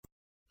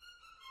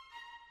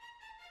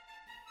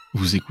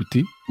Vous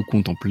écoutez ou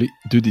contemplez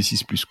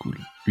 2D6 Plus Cool,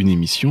 une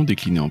émission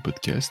déclinée en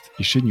podcast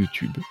et chaîne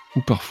YouTube,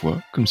 où parfois,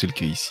 comme c'est le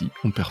cas ici,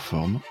 on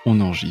performe, on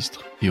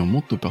enregistre et on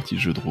monte nos parties de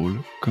jeux de rôle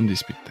comme des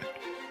spectacles.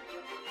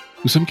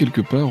 Nous sommes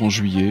quelque part en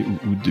juillet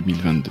ou août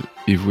 2022,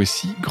 et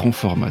voici grand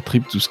format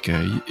Trip to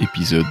Sky,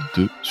 épisode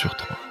 2 sur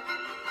 3.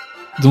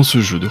 Dans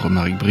ce jeu de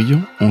Romaric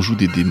Brillant, on joue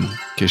des démons,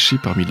 cachés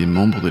parmi les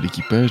membres de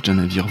l'équipage d'un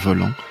navire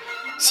volant,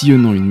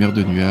 sillonnant une mer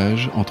de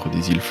nuages entre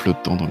des îles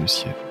flottant dans le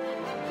ciel.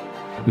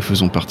 Nous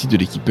faisons partie de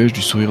l'équipage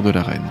du Sourire de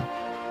la Reine,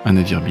 un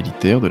navire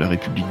militaire de la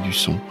République du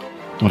Son,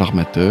 dont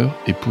l'armateur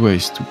est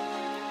Poaestou.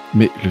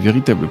 Mais le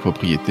véritable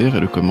propriétaire est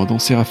le commandant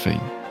Séraphaim,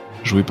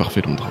 joué par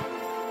Felondra.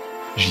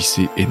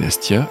 JC est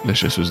Nastia, la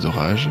chasseuse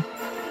d'orage,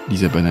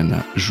 Lisa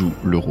Banana joue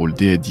le rôle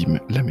d'Eadim,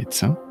 la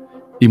médecin,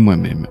 et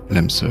moi-même,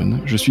 Lamson,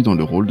 je suis dans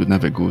le rôle de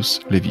Navagos,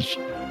 la vigie.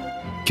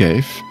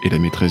 KF est la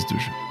maîtresse de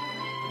jeu.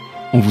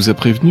 On vous a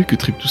prévenu que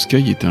Trip to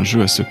Sky est un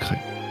jeu à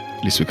secrets.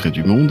 Les secrets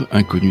du monde,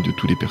 inconnus de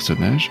tous les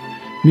personnages,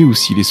 mais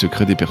aussi les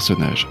secrets des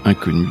personnages,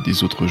 inconnus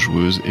des autres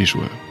joueuses et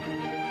joueurs.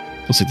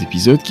 Dans cet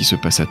épisode qui se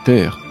passe à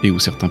Terre et où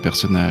certains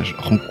personnages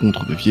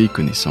rencontrent de vieilles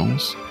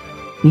connaissances,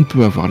 on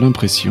peut avoir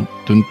l'impression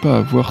de ne pas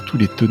avoir tous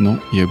les tenants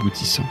et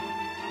aboutissants.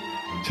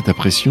 Cette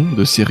impression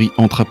de série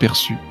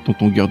entreaperçue dont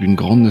on garde une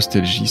grande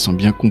nostalgie sans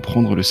bien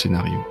comprendre le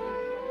scénario.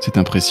 Cette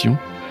impression,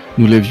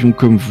 nous l'avions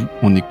comme vous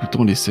en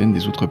écoutant les scènes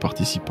des autres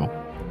participants.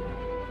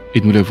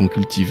 Et nous l'avons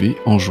cultivée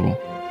en jouant,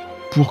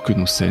 pour que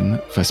nos scènes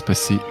fassent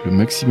passer le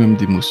maximum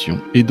d'émotions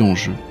et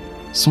d'enjeux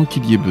sans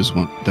qu'il y ait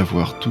besoin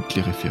d'avoir toutes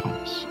les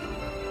références.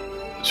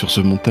 Sur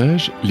ce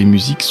montage, les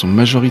musiques sont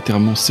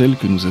majoritairement celles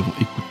que nous avons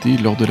écoutées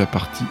lors de la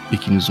partie et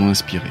qui nous ont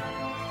inspirés.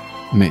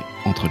 Mais,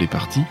 entre les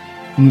parties,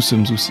 nous nous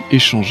sommes aussi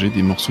échangés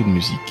des morceaux de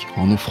musique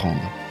en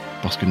offrande,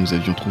 parce que nous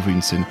avions trouvé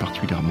une scène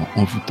particulièrement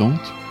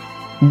envoûtante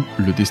ou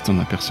le destin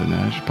d'un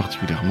personnage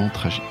particulièrement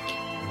tragique.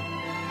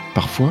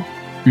 Parfois,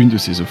 une de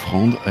ces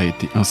offrandes a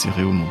été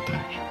insérée au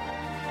montage.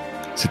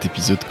 Cet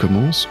épisode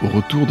commence au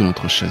retour de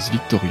notre chasse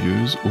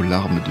victorieuse aux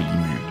larmes de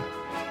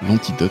Limule,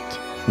 l'antidote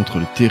contre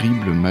le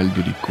terrible mal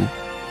de l'écho,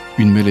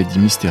 une maladie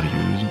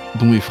mystérieuse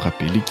dont est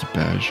frappé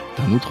l'équipage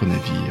d'un autre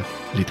navire,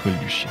 l'Étoile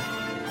du Chien.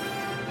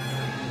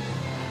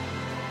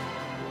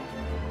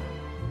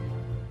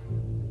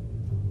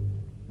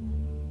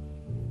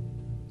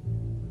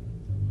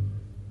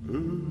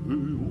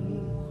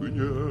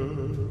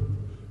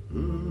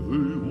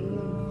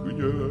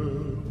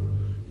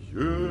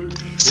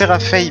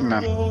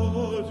 Séraphaim,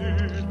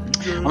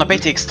 on n'a pas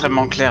été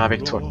extrêmement clair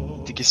avec toi.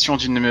 T'es question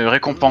d'une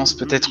récompense,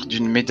 peut-être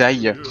d'une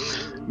médaille,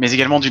 mais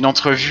également d'une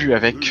entrevue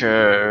avec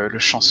le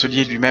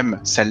chancelier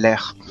lui-même,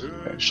 Sallaire,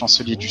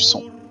 chancelier du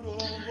son.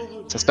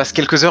 Ça se passe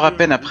quelques heures à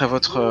peine après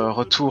votre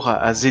retour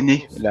à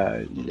Zéné, la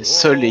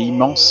seule et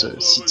immense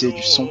cité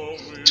du son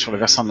sur le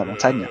versant de la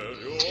montagne.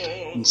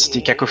 Une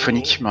cité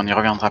cacophonique, mais on y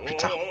reviendra plus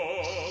tard.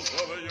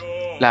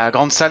 La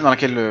grande salle dans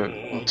laquelle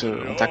on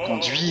t'a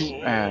conduit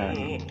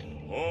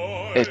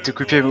est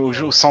occupée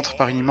au centre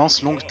par une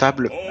immense longue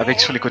table avec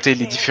sur les côtés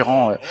les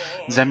différents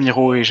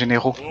amiraux et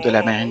généraux de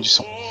la marine du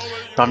son,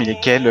 parmi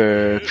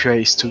lesquels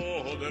Poaestou,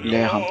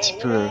 l'air un petit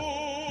peu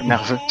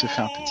nerveux, te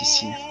fait un petit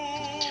signe.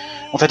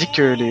 On t'a dit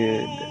que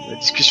la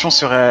discussion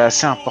serait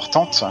assez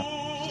importante.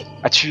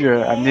 As-tu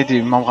amené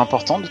des membres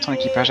importants de ton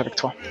équipage avec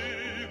toi ?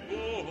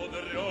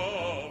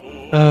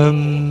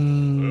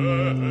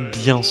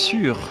 Bien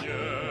sûr.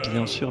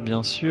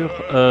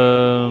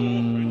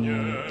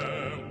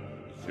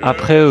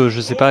 Après,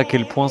 je sais pas à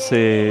quel point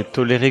c'est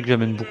toléré que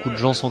j'amène beaucoup de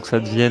gens sans que ça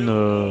devienne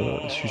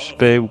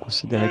suspect ou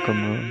considéré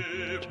comme,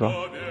 tu vois.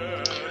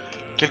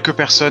 Quelques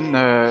personnes,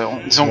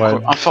 disons Ouais.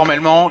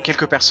 informellement,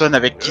 quelques personnes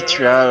avec qui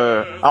tu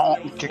as,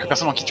 quelques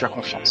personnes en qui tu as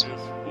confiance.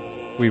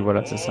 Oui,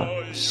 voilà, c'est ça.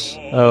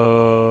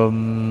 Je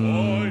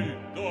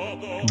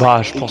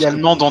pense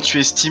Également, dont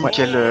tu estimes Ouais.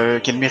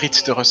 qu'elle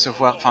mérite de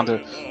recevoir, enfin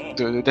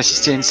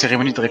d'assister à une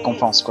cérémonie de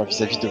récompense, quoi,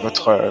 vis-à-vis de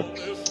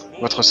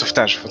votre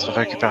sauvetage, votre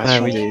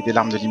récupération des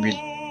larmes de Limule.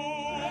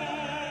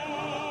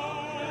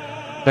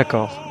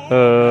 D'accord.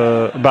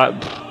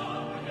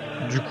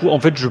 Du coup, en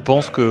fait, je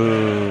pense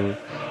que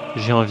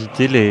j'ai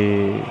invité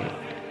les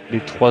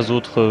 3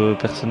 autres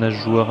personnages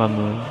joueurs à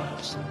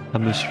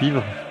me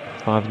suivre,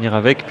 enfin, à venir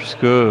avec,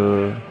 puisque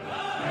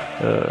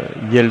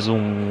ils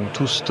ont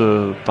tous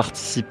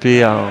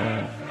participé à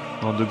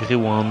un degré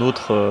ou à un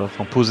autre,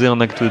 posé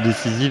un acte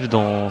décisif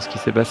dans ce qui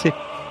s'est passé.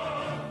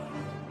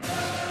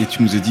 Et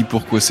tu nous as dit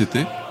pourquoi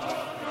c'était ?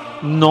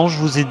 Non, je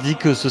vous ai dit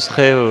que ce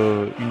serait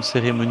une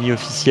cérémonie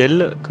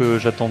officielle, que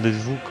j'attendais de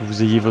vous que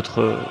vous ayez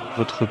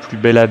votre plus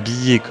bel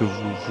habit et que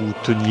vous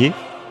teniez,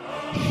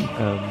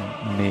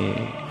 mais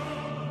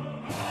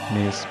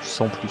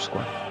sans plus,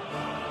 quoi.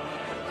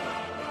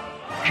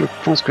 Je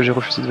pense que j'ai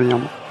refusé de venir,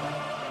 moi.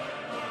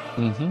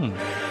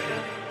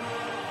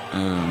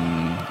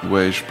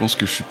 Ouais, je pense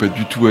que je suis pas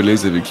du tout à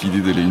l'aise avec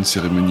l'idée d'aller à une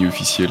cérémonie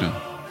officielle.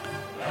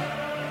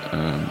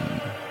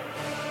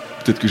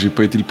 Peut-être que j'ai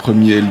pas été le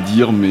premier à le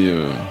dire, mais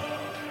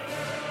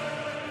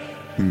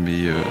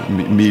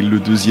le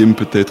deuxième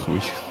peut-être, oui.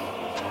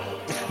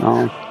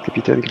 Non,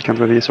 capitaine, quelqu'un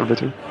doit veiller sur le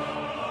bateau.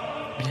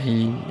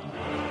 Il-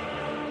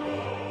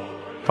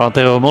 Enfin,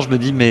 intérieurement, je me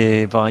dis,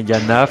 mais enfin, il y a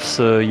Nafs,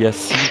 il y a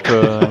Sip.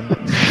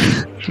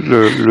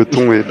 Le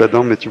ton est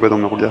badin, mais tu vois dans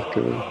mon regard que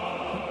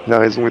la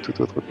raison est tout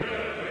autre.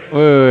 Quoi.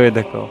 Ouais,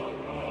 d'accord.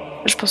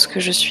 Je pense que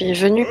je suis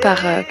venue par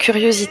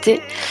curiosité,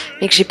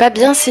 mais que j'ai pas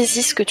bien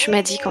saisi ce que tu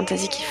m'as dit quand t'as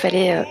dit qu'il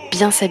fallait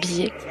bien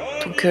s'habiller.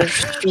 Donc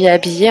je suis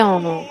habillée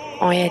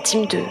en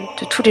Eadim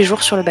de tous les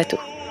jours sur le bateau.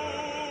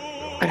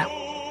 Voilà.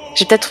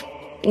 J'ai peut-être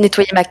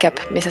nettoyé ma cape,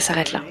 mais ça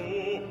s'arrête là.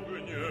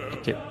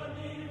 Ok.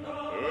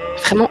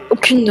 Vraiment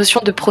aucune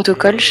notion de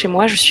protocole chez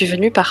moi, je suis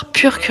venue par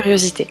pure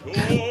curiosité.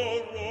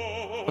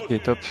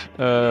 Ok, top.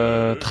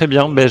 Très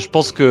bien. Ben, je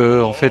pense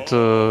que en fait,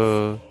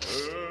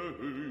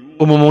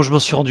 au moment où je me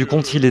suis rendu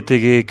compte, il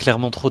était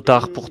clairement trop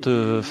tard pour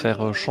te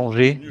faire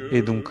changer,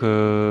 et donc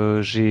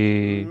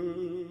j'ai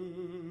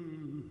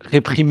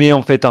réprimé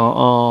en fait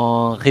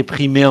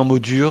réprimé un mot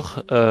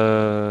dur.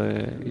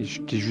 Et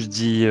je t'ai juste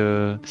dit,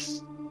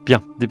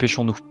 bien,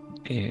 dépêchons-nous.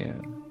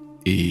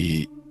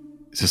 Et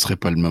ce serait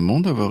pas le moment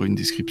d'avoir une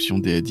description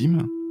des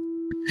Hadim?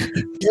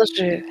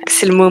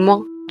 C'est le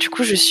moment. Du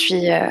coup, je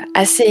suis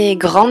assez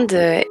grande,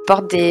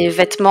 porte des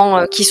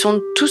vêtements qui sont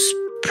tous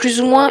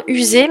plus ou moins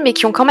usés, mais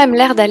qui ont quand même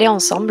l'air d'aller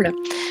ensemble.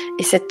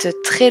 Et cette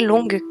très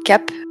longue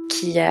cape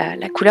qui a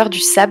la couleur du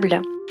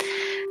sable.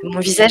 Mon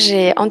visage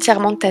est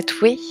entièrement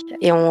tatoué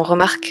et on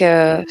remarque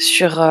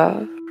sur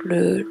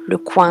le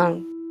coin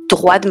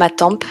droit de ma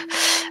tempe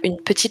une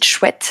petite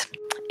chouette.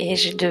 Et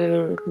j'ai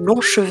de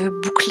longs cheveux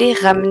bouclés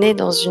ramenés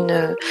dans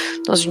une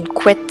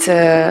couette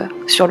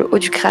sur le haut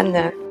du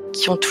crâne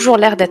qui ont toujours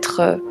l'air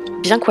d'être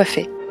bien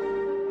coiffés.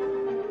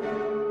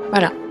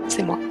 Voilà,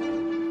 c'est moi.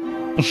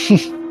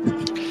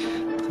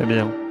 Très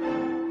bien.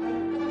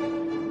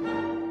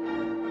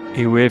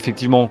 Et ouais,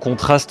 effectivement, en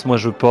contraste, moi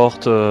je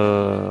porte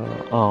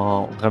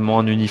vraiment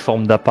un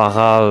uniforme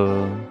d'apparat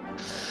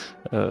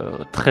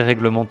très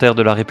réglementaire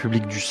de la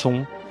République du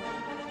Son,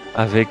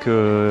 avec,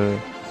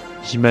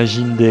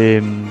 j'imagine,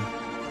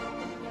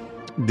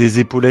 des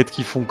épaulettes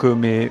qui font que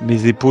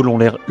mes épaules ont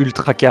l'air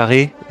ultra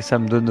carrées, et ça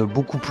me donne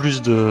beaucoup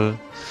plus de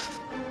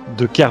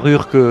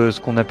carrure que ce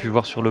qu'on a pu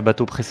voir sur le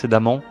bateau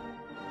précédemment.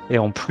 Et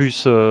en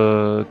plus,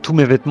 tous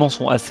mes vêtements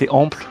sont assez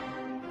amples.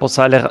 Bon,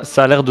 ça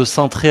a l'air de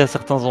cintrer à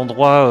certains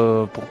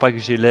endroits pour pas que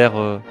j'ai l'air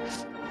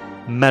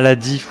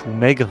maladif ou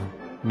maigre.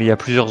 Mais il y a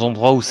plusieurs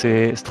endroits où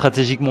c'est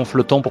stratégiquement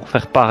flottant pour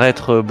faire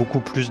paraître beaucoup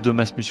plus de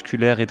masse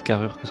musculaire et de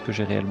carrure que ce que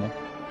j'ai réellement.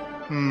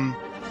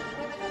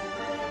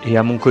 Et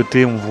à mon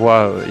côté, on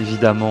voit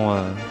évidemment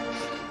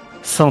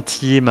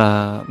scintiller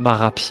ma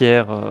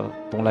rapière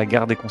dont la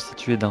garde est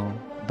constituée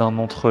d'un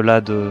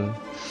entrelac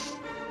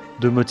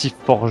de motifs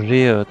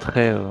forgés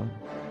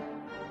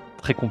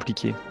très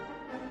compliqués.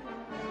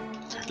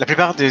 La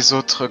plupart des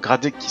autres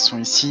gradés qui sont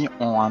ici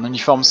ont un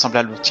uniforme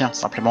semblable au tien,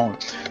 simplement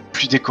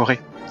plus décoré,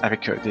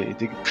 avec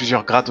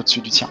plusieurs grades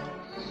au-dessus du tien.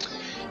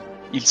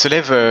 Ils se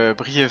lèvent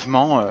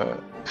brièvement,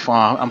 font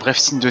un bref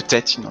signe de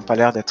tête, ils n'ont pas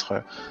l'air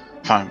d'être...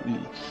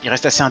 ils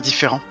restent assez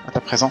indifférents à ta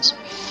présence.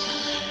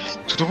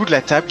 Tout au bout de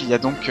la table, il y a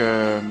donc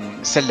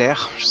Seller,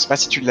 je ne sais pas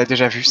si tu l'as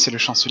déjà vu, c'est le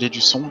chancelier du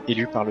son,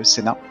 élu par le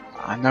Sénat.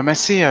 Un homme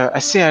assez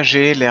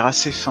âgé, l'air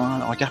assez fin,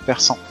 un regard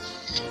perçant.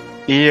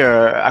 Et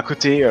à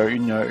côté,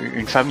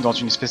 une femme dans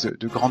une espèce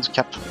de grande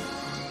cape.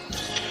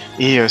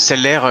 Et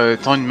Seller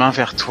tend une main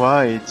vers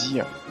toi et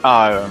dit «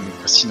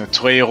 voici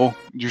notre héros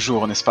du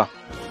jour, n'est-ce pas?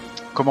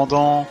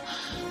 Commandant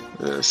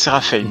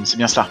Séraphaim, c'est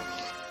bien cela ?»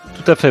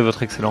 Tout à fait,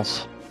 votre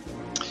excellence.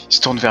 Il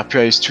se tourne vers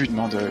Puaestu,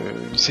 demande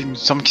il me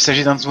semble qu'il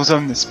s'agit d'un de vos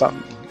hommes, n'est-ce pas?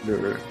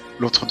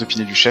 L'autre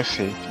d'opinion du chef,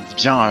 et il dit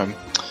bien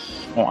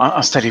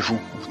installez-vous.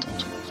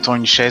 On tend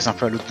une chaise un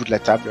peu à l'autre bout de la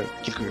table,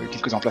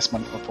 quelques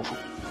emplacements pour vous.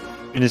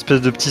 Une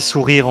espèce de petit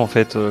sourire en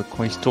fait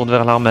quand il se tourne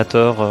vers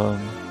l'armateur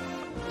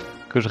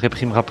que je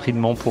réprime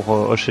rapidement pour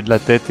hocher de la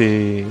tête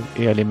et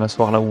aller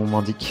m'asseoir là où on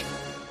m'indique.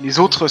 Les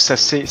autres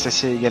s'assiedent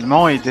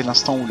également, et dès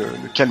l'instant où le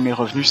calme est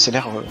revenu,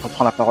 Seller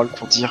reprend la parole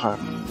pour dire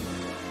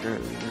le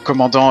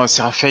commandant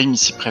Séraphaim,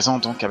 ici présent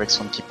donc avec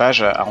son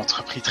équipage, a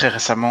entrepris très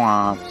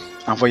récemment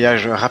un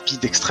voyage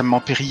rapide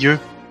extrêmement périlleux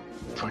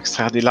pour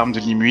extraire des larmes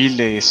de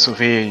Limuil et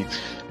sauver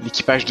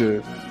l'équipage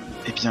de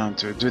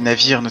deux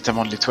navires,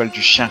 notamment de l'étoile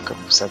du chien, comme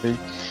vous savez,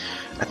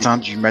 atteints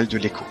du mal de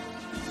l'écho.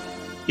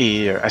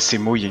 Et à ces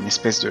mots, il y a une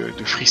espèce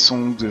de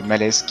frisson, de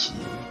malaise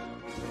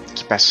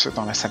qui passe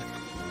dans la salle.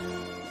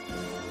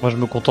 Moi, je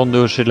me contente de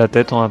hocher de la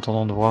tête en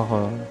attendant de voir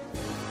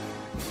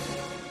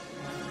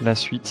la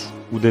suite,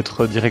 ou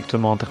d'être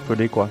directement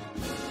interpellé, quoi.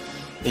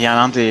 Et il y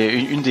a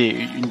une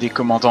des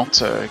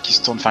commandantes qui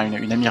se tourne, enfin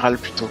une amirale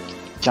plutôt,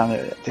 qui a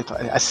peut-être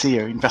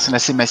une personne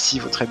assez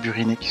massive, au trait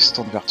buriné, qui se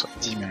tourne vers toi et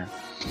dit mais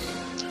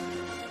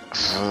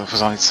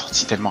vous en êtes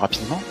sorti tellement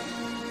rapidement?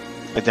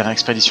 La dernière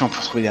expédition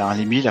pour trouver un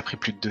Limil a pris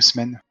plus de 2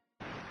 semaines.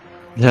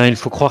 Bien, il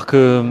faut croire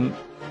que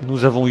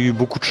nous avons eu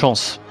beaucoup de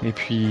chance. Et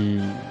puis,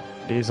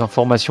 les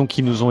informations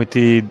qui nous ont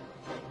été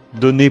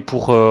données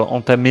pour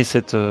entamer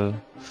cette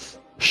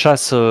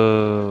chasse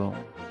se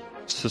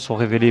sont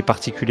révélées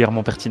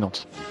particulièrement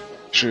pertinentes.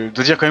 Je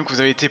dois dire quand même que vous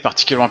avez été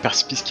particulièrement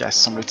perspicace,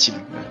 semble-t-il.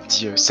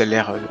 Dit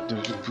Celler de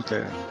bout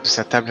de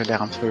sa table a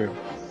l'air un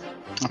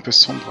peu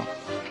sombre.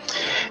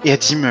 Et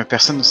Adim,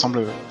 personne ne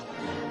semble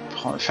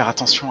faire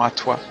attention à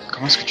toi.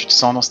 Comment est-ce que tu te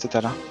sens dans cet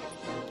état-là?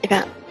 Eh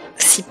bien,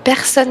 si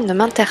personne ne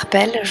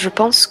m'interpelle, je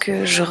pense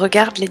que je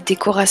regarde les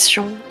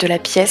décorations de la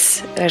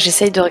pièce.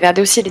 J'essaye de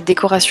regarder aussi les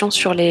décorations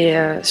sur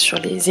les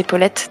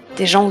épaulettes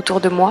des gens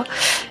autour de moi.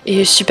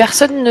 Et si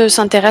personne ne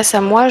s'intéresse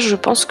à moi, je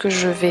pense que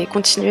je vais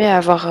continuer à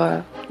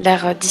avoir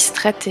l'air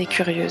distraite et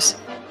curieuse.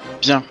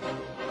 Bien.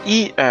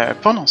 Et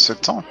pendant ce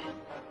temps,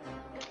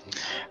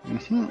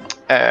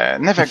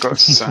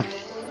 Navagos.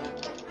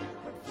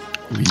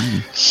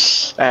 Oui.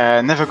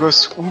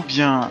 Navagos ou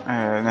bien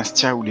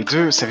Nastia ou les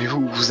deux, savez-vous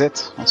où vous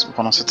êtes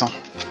pendant ce temps?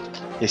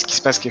 Est-ce qu'il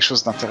se passe quelque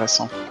chose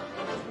d'intéressant?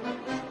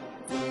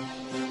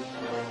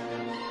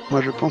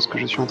 Moi, je pense que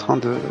je suis en train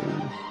de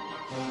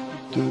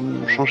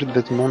changer de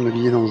vêtements, de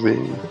m'habiller dans des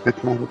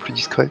vêtements un peu plus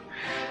discrets.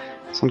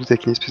 Sans doute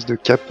avec une espèce de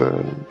cape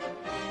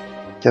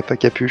à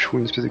capuche ou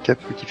une espèce de cape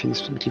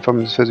qui forme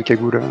une espèce de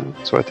cagoule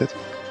sur la tête.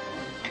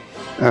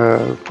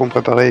 Pour me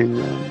préparer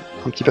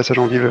un petit passage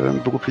en ville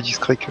beaucoup plus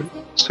discret que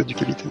celui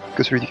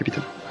du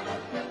capitaine.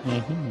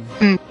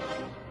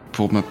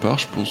 Pour ma part,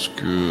 je pense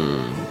que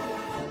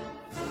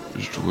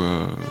je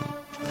dois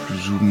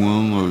plus ou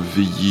moins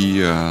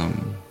veiller à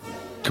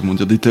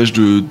des tâches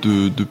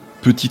de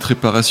petites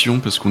réparations,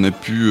 parce qu'on a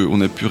pu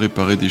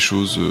réparer des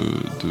choses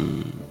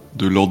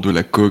de l'ordre de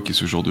la coque et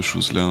ce genre de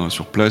choses-là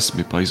sur place,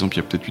 mais par exemple il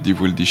y a peut-être eu des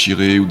voiles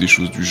déchirées ou des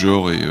choses du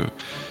genre, et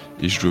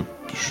je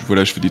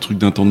fais des trucs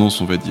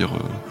d'intendance, on va dire,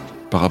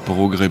 par rapport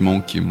au gréement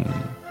qui est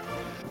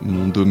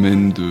mon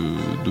domaine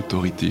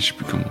d'autorité, je sais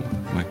plus comment.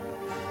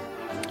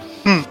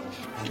 Ouais.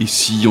 Et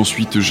si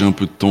ensuite j'ai un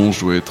peu de temps, je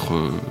dois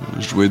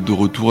être de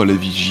retour à la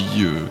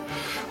vigie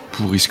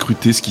pour y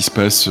scruter ce qui se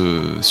passe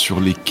sur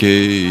les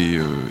quais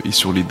et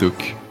sur les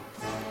docks.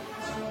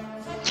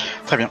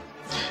 Très bien.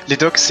 Les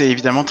docks, c'est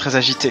évidemment très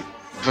agité.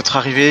 Votre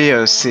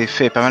arrivée s'est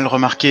fait pas mal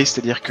remarquer,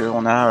 c'est-à-dire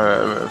qu'on a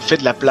fait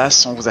de la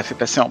place, on vous a fait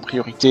passer en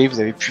priorité, vous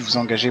avez pu vous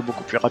engager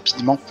beaucoup plus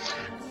rapidement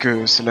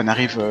que cela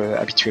n'arrive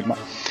habituellement.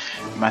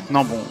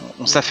 Maintenant, bon,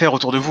 on s'affaire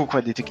autour de vous,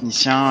 quoi, des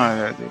techniciens,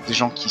 des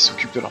gens qui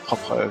s'occupent de leur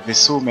propre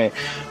vaisseau, mais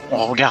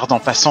on regarde en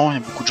passant, il y a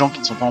beaucoup de gens qui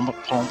ne sont probablement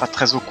pas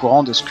très au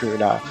courant de ce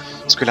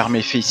que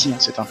l'armée fait ici.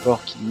 C'est un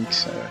port qui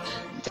mixe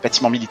des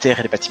bâtiments militaires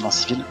et des bâtiments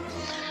civils.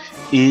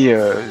 Et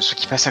ceux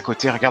qui passent à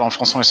côté regardent en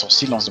fronçant les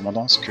sourcils en se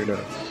demandant ce que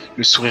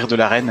le sourire de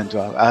la reine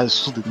a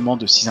soudainement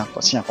de si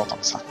important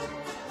que ça.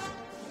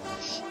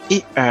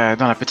 Et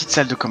dans la petite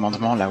salle de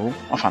commandement là-haut,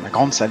 enfin la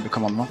grande salle de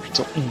commandement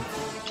plutôt,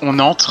 on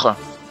entre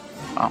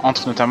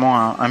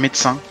notamment un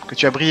médecin que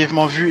tu as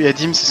brièvement vu, et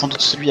Adim, c'est sans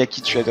doute celui à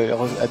qui tu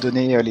as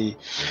donné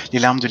les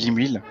larmes de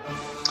Limwil.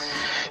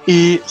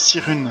 Et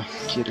Cyrune,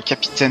 qui est le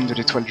capitaine de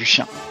l'étoile du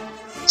chien,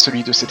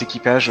 celui de cet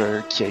équipage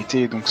qui a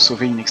été donc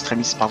sauvé in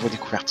extremis par vos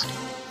découvertes.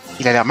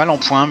 Il a l'air mal en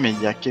point, mais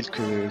il y a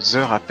quelques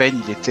heures à peine,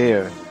 il était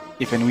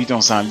évanoui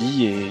dans un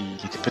lit et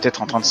il était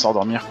peut-être en train de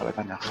s'endormir pour la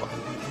dernière fois.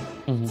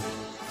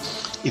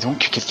 Et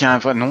donc, quelqu'un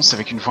annonce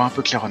avec une voix un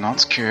peu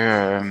claironnante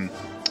que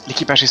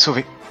l'équipage est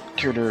sauvé,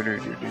 que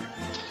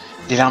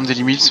les larmes de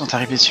Limwil sont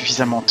arrivées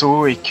suffisamment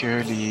tôt et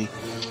que il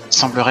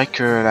semblerait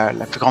que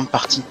la plus grande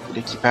partie de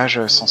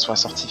l'équipage s'en soit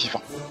sortie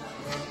vivant.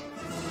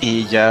 Et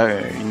il y a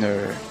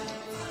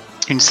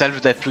une salve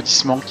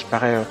d'applaudissements qui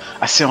paraît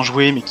assez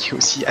enjouée, mais qui est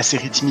aussi assez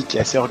rythmique et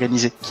assez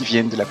organisée, qui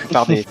viennent de la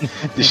plupart des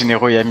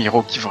généraux et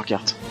amiraux qui vous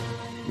regardent.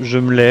 Je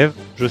me lève,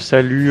 je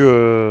salue,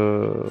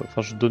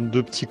 je donne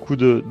 2 petits coups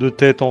de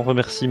tête en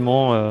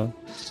remerciement,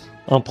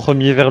 un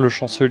premier vers le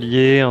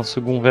chancelier, un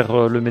second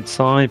vers le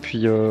médecin, et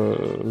puis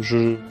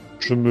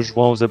je me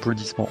joins aux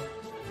applaudissements.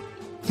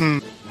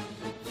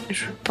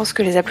 Je pense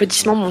que les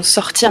applaudissements m'ont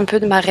sorti un peu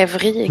de ma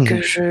rêverie et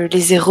que je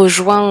les ai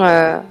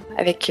rejoints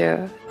avec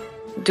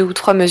 2 ou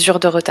 3 mesures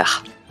de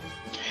retard.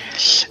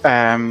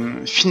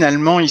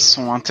 Finalement, ils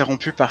sont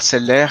interrompus par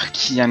Celler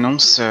qui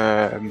annonce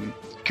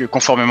que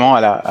conformément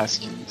à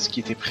ce qui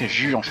était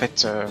prévu, en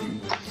fait,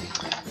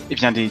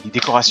 des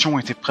décorations ont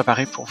été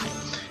préparées pour vous.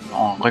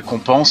 En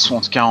récompense, ou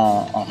en tout cas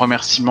en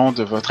remerciement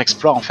de votre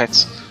exploit, en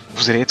fait,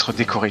 vous allez être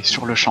décoré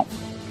sur le champ.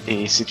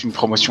 Et c'est une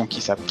promotion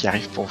qui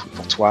arrive pour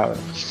toi,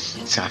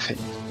 Séraphin.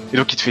 Et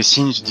donc il te fait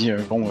signe, il te dit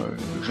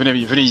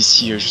venez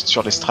ici, juste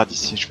sur l'estrade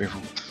ici, je vais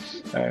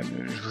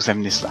vous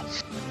amener cela.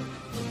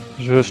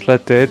 Je hoche la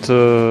tête,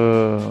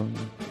 je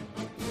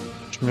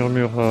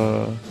murmure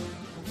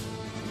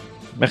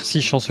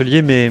merci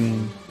chancelier, mais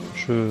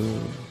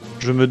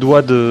je me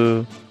dois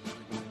de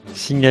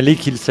signaler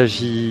qu'il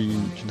s'agit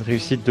d'une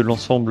réussite de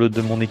l'ensemble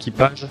de mon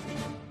équipage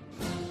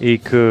et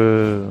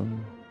que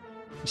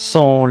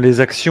sans les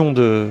actions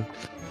de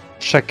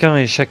chacun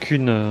et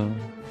chacune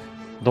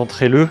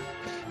d'entre eux,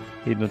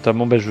 et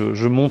notamment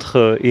je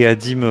montre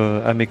Eadim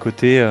à mes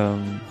côtés,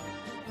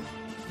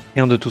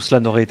 rien de tout cela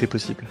n'aurait été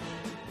possible.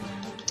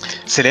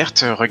 Celler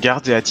te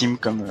regarde Eadim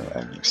comme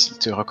s'il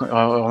te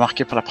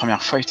remarquait pour la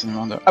première fois, il te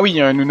demande « Ah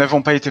oui, nous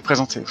n'avons pas été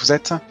présentés, vous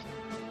êtes ?»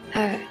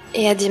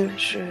 Eadim,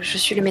 je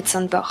suis le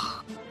médecin de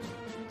bord.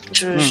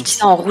 Je dis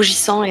ça en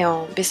rougissant et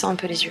en baissant un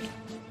peu les yeux.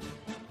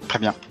 Très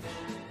bien.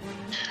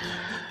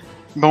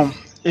 Bon,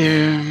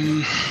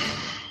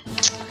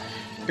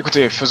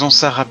 écoutez, faisons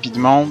ça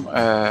rapidement.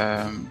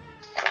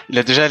 Il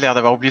a déjà l'air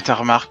d'avoir oublié ta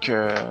remarque,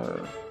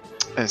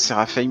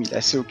 Séraphin, il est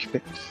assez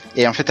occupé.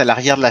 Et en fait, à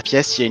l'arrière de la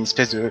pièce, il y a une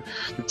espèce de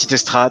petite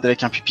estrade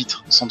avec un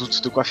pupitre, sans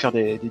doute de quoi faire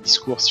des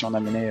discours si on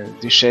amenait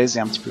des chaises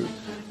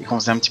et qu'on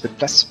faisait un petit peu de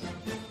place.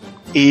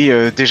 Et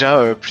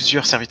déjà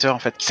plusieurs serviteurs en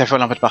fait qui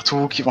s'affolent un peu de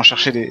partout, qui vont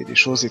chercher des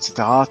choses,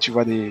 etc. Tu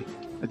vois des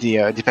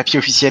papiers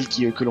officiels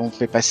que l'on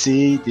fait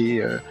passer,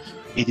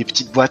 et des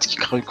petites boîtes qui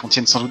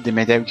contiennent sans doute des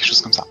médailles ou quelque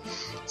chose comme ça.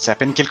 C'est à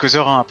peine quelques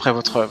heures après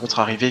votre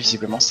arrivée,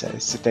 visiblement,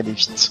 c'est allé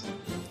vite.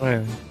 Ouais.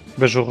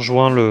 Bah, je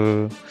rejoins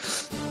le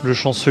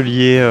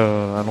chancelier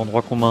à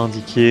l'endroit qu'on m'a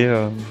indiqué.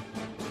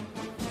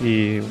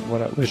 Et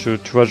voilà,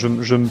 tu vois, je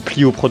me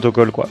plie au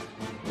protocole, quoi.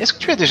 Est-ce que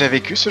tu as déjà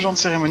vécu ce genre de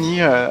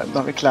cérémonie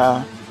avec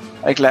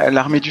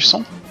l'armée du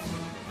sang?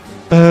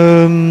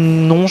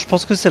 Non, je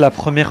pense que c'est la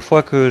première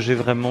fois que j'ai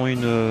vraiment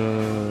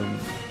une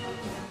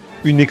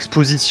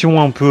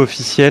exposition un peu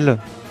officielle.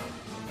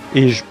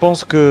 Et je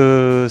pense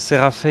que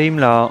Séraphin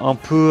l'a un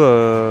peu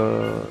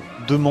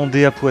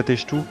demandé à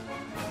Puateshtu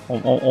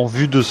en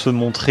vue de se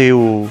montrer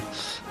aux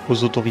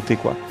autorités,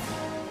 quoi.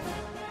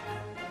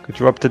 Que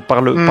tu vois, peut-être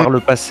par le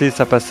passé,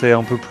 ça passait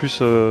un peu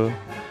plus...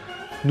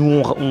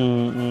 Nous,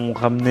 on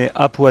ramenait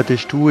à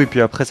Puateshtu et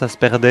puis après, ça se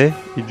perdait.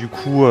 Et du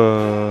coup,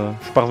 je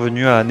suis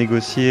parvenu à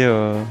négocier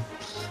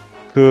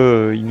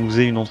qu'il nous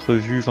ait une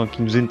entrevue, enfin,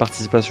 qu'il nous ait une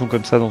participation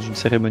comme ça dans une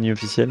cérémonie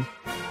officielle.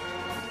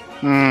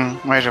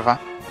 Ouais, je vois.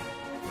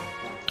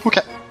 Ok.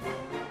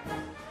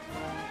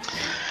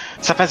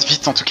 Ça passe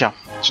vite en tout cas.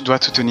 Tu dois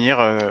te tenir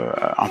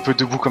un peu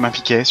debout comme un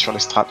piquet sur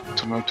l'estrade.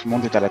 Tout le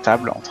monde est à la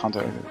table en train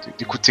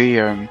d'écouter.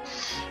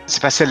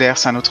 C'est pas Celler,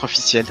 c'est un autre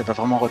officiel. T'as pas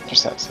vraiment retenu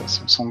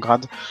son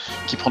grade,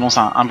 qui prononce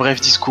un bref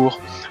discours.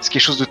 C'est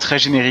quelque chose de très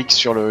générique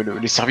sur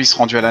les services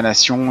rendus à la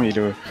nation et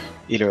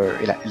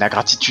la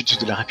gratitude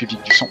de la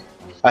République du Son.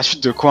 À la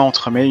suite de quoi on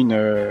te remet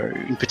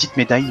une petite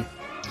médaille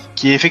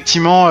qui est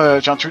effectivement,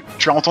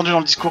 tu as entendu dans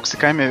le discours que c'est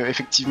quand même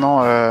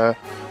effectivement,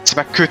 c'est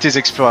pas que tes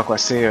exploits, quoi.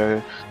 C'est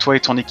toi et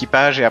ton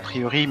équipage, et a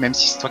priori, même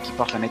si c'est toi qui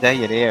portes la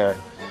médaille, elle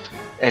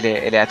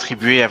est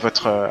attribuée à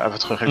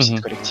votre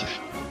réussite collective.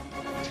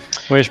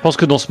 Oui, je pense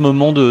que dans ce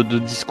moment de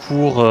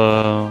discours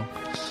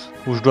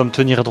où je dois me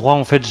tenir droit,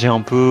 en fait, j'ai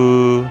un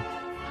peu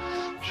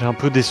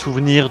des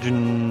souvenirs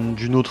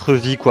d'une autre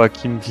vie, quoi,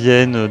 qui me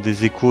viennent,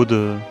 des échos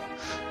de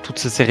toutes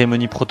ces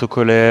cérémonies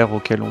protocolaires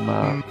auxquelles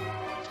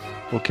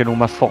on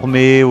m'a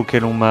formé,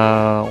 auxquelles on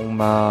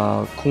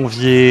m'a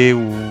convié,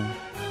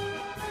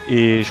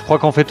 et je crois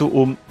qu'en fait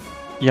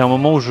il y a un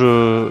moment où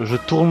je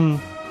tourne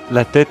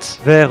la tête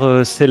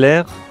vers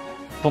Celler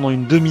pendant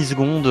une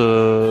demi-seconde.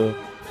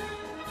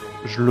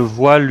 Je le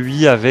vois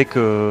lui avec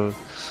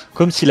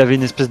comme s'il avait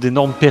une espèce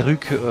d'énorme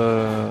perruque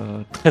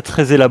très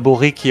très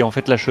élaborée qui est en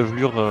fait la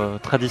chevelure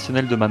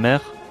traditionnelle de ma mère.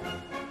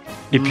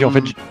 Et puis en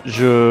fait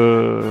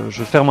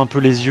je ferme un peu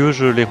les yeux,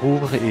 je les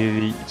rouvre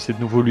et c'est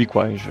de nouveau lui,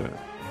 quoi. Et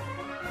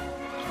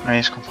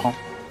Oui, je comprends.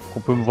 On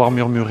peut me voir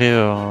murmurer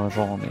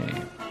genre, mais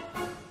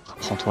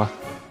reprends-toi.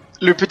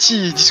 Le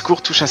petit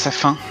discours touche à sa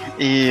fin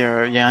et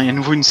il y a à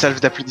nouveau une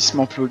salve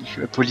d'applaudissements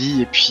polis,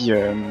 et puis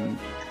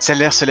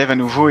Celler se lève à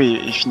nouveau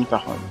et finit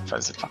par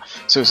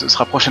se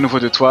rapproche à nouveau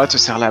de toi, te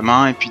serre la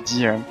main et puis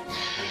dit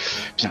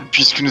bien,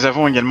 puisque nous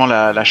avons également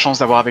la chance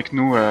d'avoir avec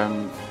nous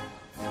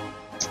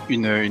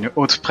une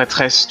haute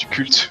prêtresse du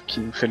culte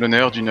qui nous fait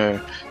l'honneur d'une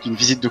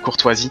visite de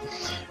courtoisie,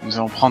 nous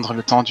allons prendre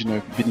le temps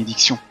d'une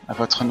bénédiction à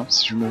votre nom,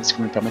 si vous me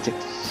le permettez.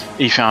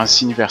 Et il fait un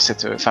signe vers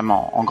cette femme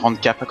en grande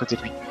cape à côté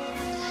de lui,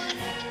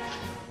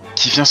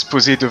 qui vient se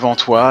poser devant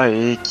toi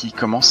et qui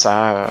commence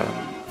à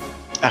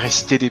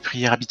réciter des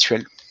prières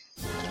habituelles,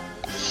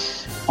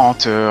 en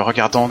te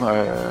regardant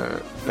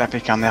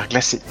avec un air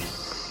glacé,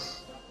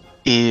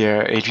 et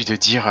lui de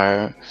dire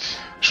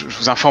je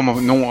vous informe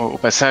au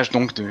passage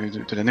donc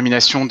de la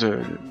nomination de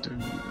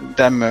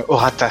Dame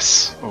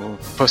Horatas au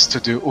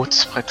poste de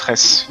haute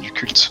prêtresse du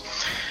culte,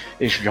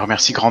 et je lui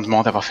remercie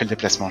grandement d'avoir fait le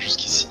déplacement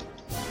jusqu'ici.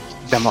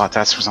 Dame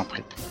Horatas, je vous en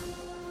prie.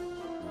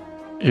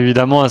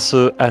 Évidemment,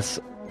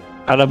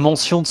 à la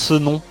mention de ce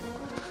nom,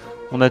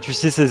 on a, tu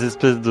sais, ces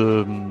espèces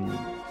de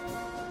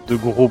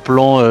gros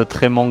plans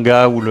très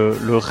manga où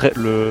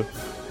le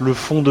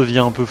fond devient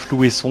un peu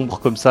flou et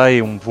sombre comme ça,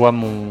 et on voit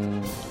mon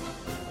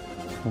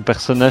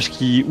personnage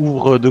qui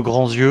ouvre de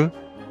grands yeux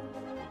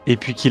et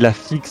puis qui la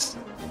fixe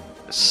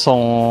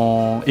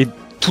et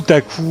tout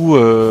à coup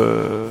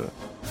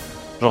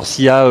genre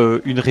s'il y a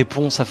une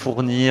réponse à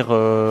fournir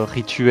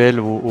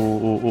rituel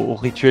au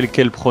rituel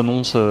qu'elle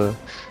prononce,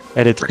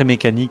 elle est très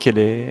mécanique, elle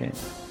est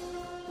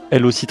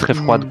elle aussi très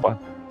froide, quoi.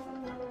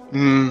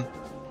 Elle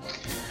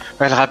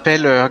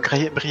rappelle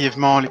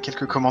brièvement les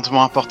quelques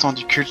commandements importants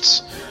du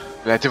culte,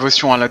 la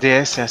dévotion à la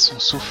déesse et à son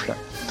souffle.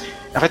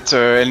 En fait,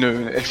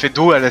 elle fait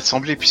dos à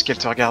l'assemblée puisqu'elle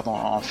te regarde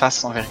en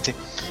face, en vérité.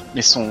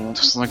 Mais son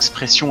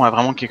expression a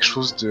vraiment quelque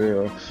chose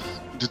de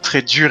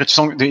très dur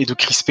et de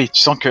crispé.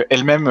 Tu sens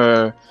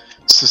qu'elle-même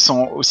se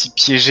sent aussi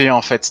piégée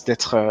en fait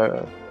d'être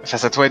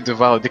face à toi et de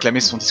devoir déclamer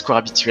son discours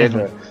habituel dans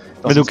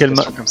Mais une donc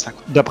situation comme ça.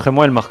 Quoi. D'après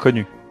moi, elle m'a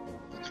reconnu.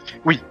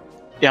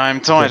 Et en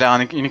même temps, Ouais. elle a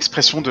une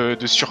expression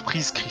de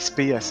surprise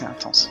crispée assez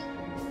intense.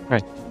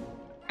 Ouais.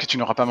 Que tu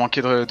n'auras pas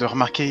manqué de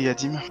remarquer,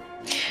 Yadim.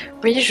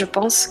 Oui, je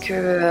pense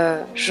que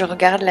je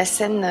regarde la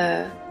scène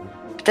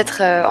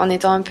peut-être en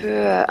étant un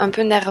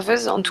peu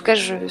nerveuse. En tout cas,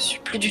 je suis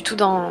plus du tout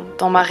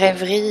dans ma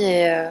rêverie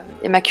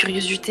et ma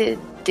curiosité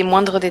des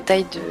moindres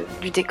détails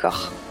du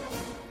décor.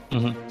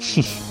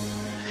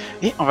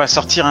 Et on va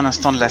sortir un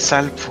instant de la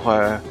salle pour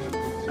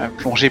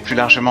plonger plus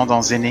largement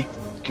dans Zéné,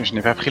 que je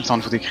n'ai pas pris le temps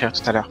de vous décrire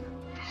tout à l'heure.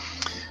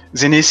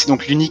 Zéné, c'est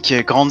donc l'unique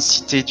grande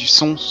cité du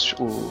son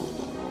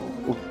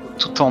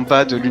tout en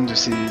bas de l'une de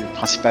ces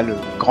principales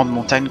grandes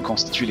montagnes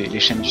constituent les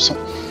chaînes du son.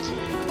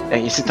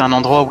 Et c'est un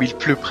endroit où il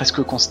pleut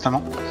presque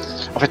constamment.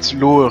 En fait,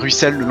 l'eau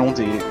ruisselle le long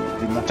des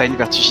montagnes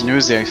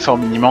vertigineuses et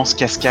forme une immense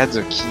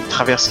cascade qui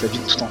traverse la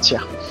ville tout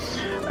entière.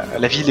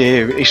 La ville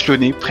est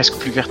échelonnée, presque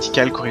plus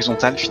verticale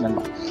qu'horizontale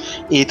finalement,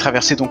 et est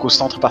traversée donc au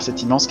centre par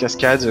cette immense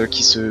cascade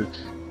qui se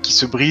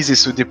brise et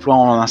se déploie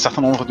en un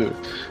certain nombre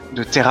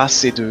de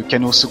terrasses et de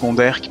canaux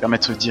secondaires qui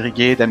permettent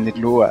d'irriguer, d'amener de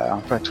l'eau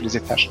un peu à tous les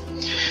étages.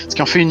 Ce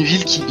qui en fait une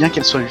ville qui, bien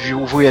qu'elle soit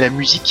vouée à la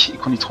musique et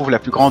qu'on y trouve la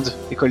plus grande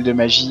école de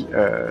magie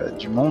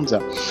du monde,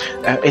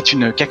 est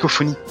une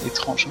cacophonie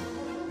étrange.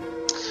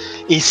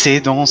 Et c'est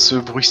dans ce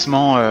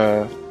bruissement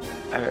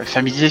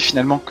familier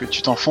finalement que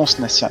tu t'enfonces,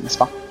 Nassia, n'est-ce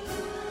pas ?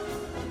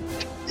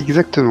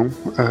 Exactement.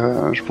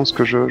 Je pense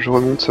que je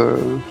remonte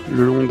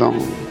le long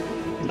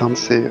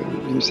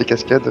d'une de ces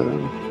cascades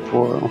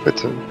pour en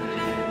fait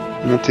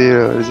monter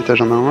les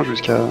étages un à un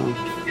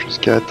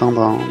jusqu'à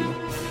atteindre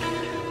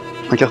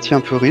un quartier un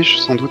peu riche,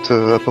 sans doute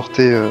à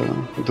portée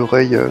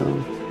d'oreille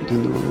de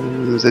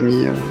nos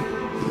amis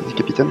du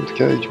capitaine en tout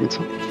cas et du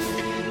médecin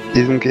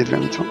et de la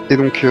médecin. Et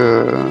donc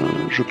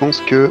je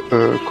pense que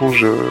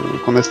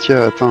quand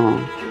Nastia atteint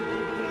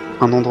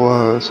un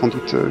endroit sans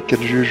doute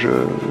qu'elle juge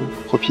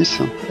propice,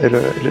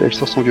 elle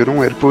sort son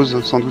violon et elle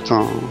pose sans doute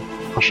un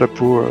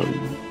chapeau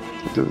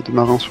de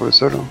marin sur le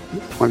sol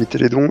pour inviter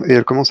les dons, et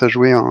elle commence à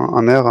jouer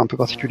un air un peu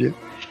particulier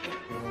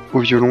au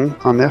violon,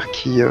 un air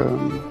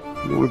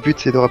dont le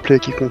but est de rappeler à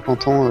quiconque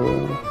l'entend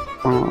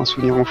un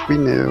souvenir enfoui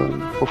mais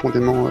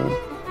profondément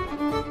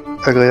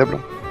agréable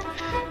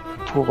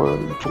pour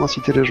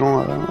inciter les gens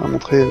à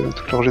montrer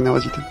toute leur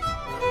générosité.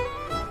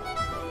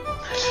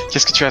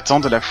 Qu'est-ce que tu attends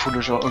de la foule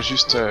au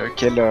juste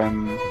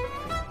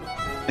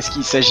Est-ce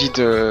qu'il s'agit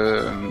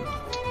de...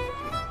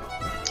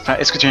 Enfin,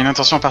 est-ce que tu as une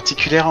intention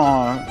particulière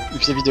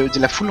vis-à-vis de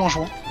la foule en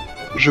jouant ?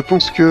 Je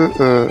pense que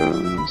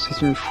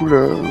c'est une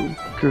foule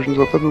que je ne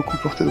dois pas beaucoup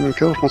porter dans mon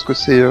cœur. Je pense que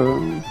c'est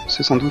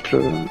sans doute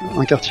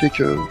un quartier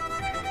que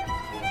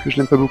je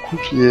n'aime pas beaucoup,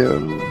 qui est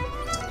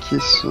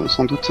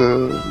sans doute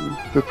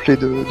peuplé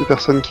de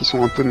personnes qui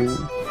sont un peu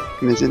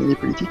mes ennemis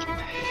politiques.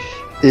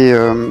 Et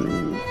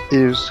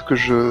ce que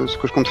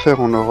je compte faire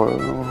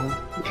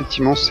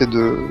effectivement,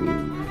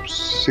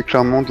 c'est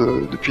clairement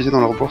de puiser dans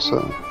leur bourse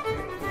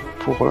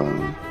pour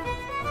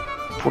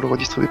le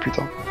redistribuer plus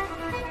tard.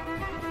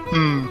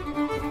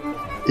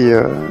 Et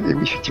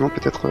oui, effectivement,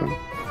 peut-être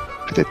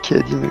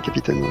Kaedim, le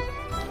capitaine,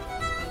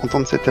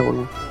 entendre cette terre au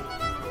loin.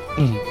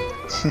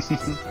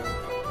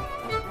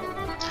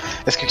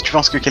 Est-ce que tu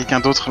penses que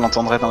quelqu'un d'autre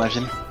l'entendrait dans la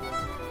ville ?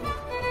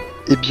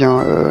 Eh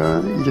bien,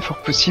 il est fort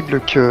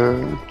possible que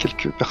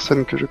quelques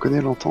personnes que je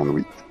connais l'entendent,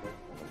 oui.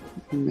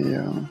 Mais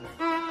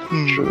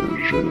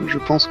je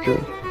pense que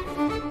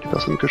les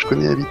personnes que je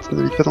connais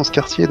n'habitent pas dans ce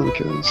quartier,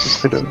 donc ce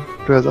serait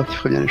le hasard qui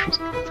ferait bien les choses.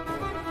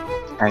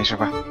 Allez, je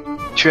vois.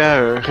 Tu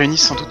as réuni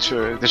sans doute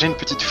déjà une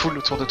petite foule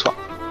autour de toi.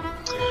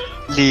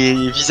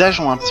 Les visages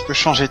ont un petit peu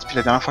changé depuis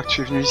la dernière fois que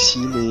tu es venu ici.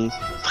 Les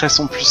traits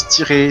sont plus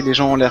tirés, les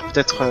gens ont l'air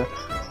peut-être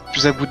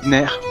plus à bout de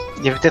nerfs.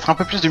 Il y avait peut-être un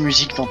peu plus de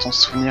musique dans ton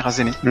souvenir à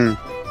Zéné.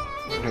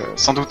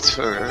 Sans doute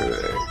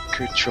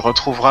que tu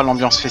retrouveras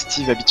l'ambiance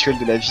festive habituelle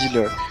de la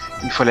ville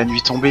une fois la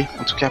nuit tombée.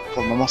 En tout cas,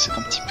 pour le moment, c'est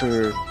un petit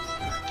peu...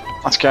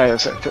 En tout cas,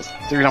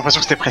 t'as eu l'impression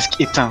que c'était presque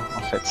éteint,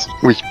 en fait.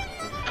 Oui,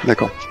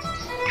 d'accord.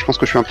 Je pense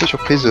que je suis un peu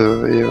surprise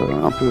et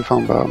un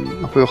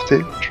peu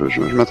heurté. Je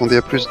m'attendais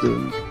à plus de...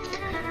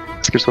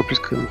 à ce qu'elle soit plus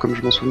comme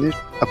je m'en souvenais.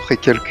 Après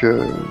quelques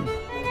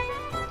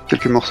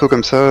morceaux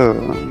comme ça,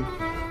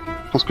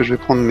 je pense que je vais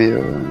prendre mes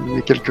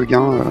quelques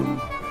gains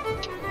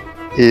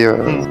et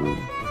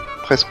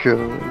presque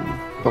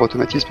par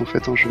automatisme en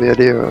fait. Je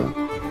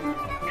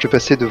vais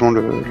passer devant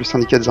le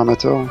syndicat des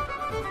armateurs,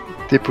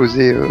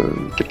 déposer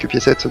quelques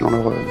piécettes dans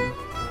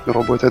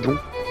leur boîte à dons.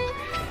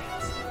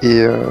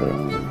 Et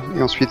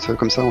ensuite,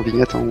 comme ça, en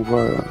vignette, on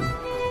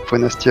voit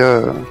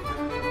Nastia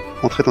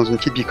entrer dans une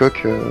petite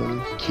bicoque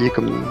qui est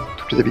comme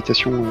toutes les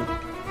habitations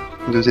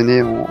de Zéné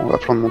à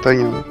flanc de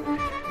montagne,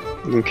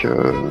 donc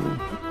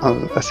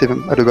assez vers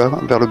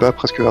le bas,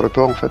 presque vers le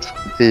port en fait.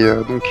 Et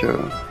donc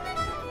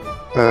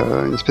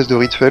une espèce de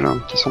rituel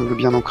qui semble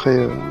bien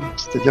ancré,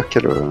 c'est-à-dire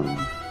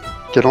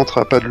qu'elle entre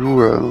à pas de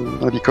loup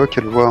dans la bicoque,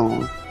 elle voit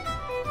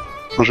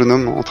un jeune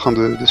homme en train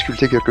de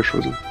sculpter quelque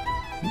chose.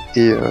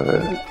 Et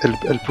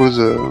elle pose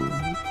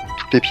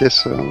toutes les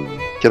pièces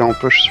qu'elle a en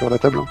poche sur la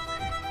table.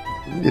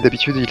 Et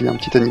d'habitude, il y a un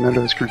petit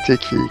animal sculpté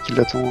qui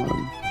l'attend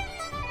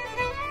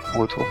en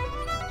retour.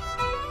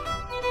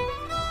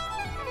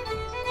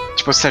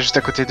 Tu poses ça juste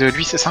à côté de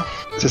lui, c'est ça?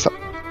 C'est ça.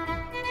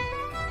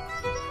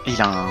 Et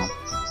il a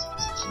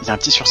un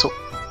petit sursaut.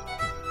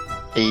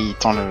 Et il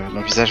tend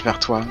le visage vers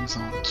toi en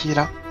disant « Qui est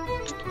là ?»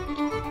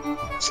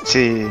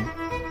 C'est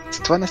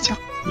toi, Nastia?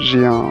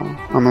 J'ai un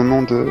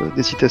moment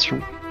d'hésitation.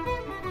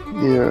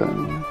 Et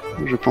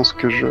je pense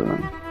que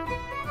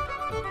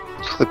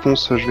toute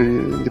réponse, je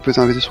vais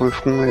déposer un baiser sur le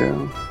front et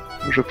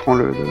je prends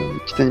le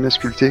petit animal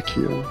sculpté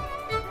qui,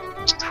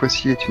 cette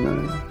fois-ci, est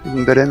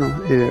une baleine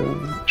et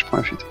je prends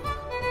la fuite.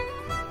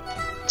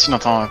 Tu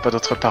n'entends pas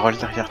d'autres paroles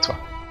derrière toi.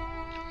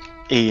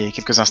 Et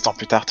quelques instants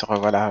plus tard, te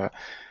revoilà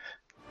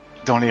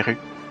dans les rues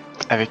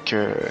avec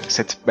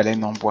cette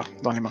baleine en bois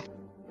dans les mains.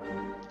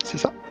 C'est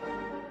ça.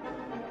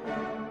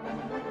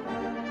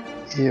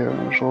 Et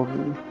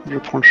je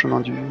prends le chemin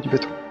du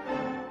bateau.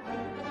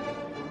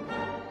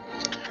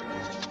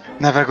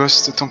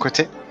 Navagos, de ton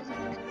côté,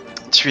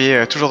 tu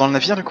es toujours dans le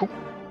navire du coup?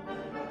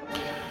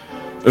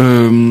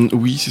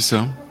 Oui, c'est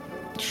ça.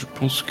 Je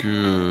pense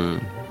que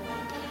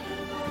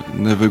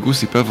Navagos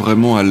n'est pas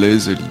vraiment à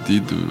l'aise à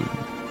l'idée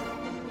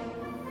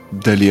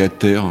d'aller à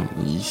terre.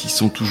 Il s'y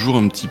sent toujours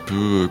un petit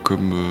peu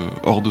comme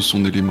hors de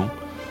son élément.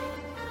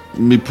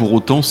 Mais pour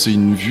autant, c'est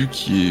une vue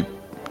qui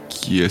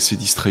est assez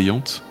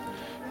distrayante.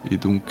 Et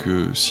donc,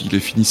 s'il a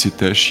fini ses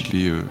tâches,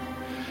 il est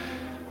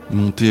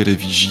monté à la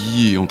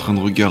vigie et en train de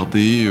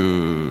regarder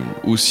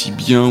aussi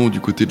bien du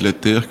côté de la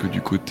terre que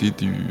du côté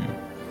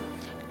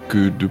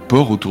de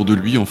port autour de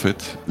lui, en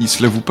fait. Il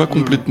se l'avoue pas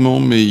complètement,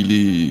 mais il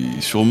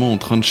est sûrement en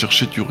train de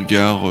chercher du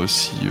regard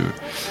si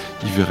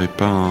il verrait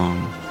pas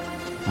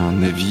un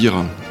navire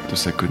de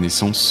sa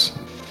connaissance,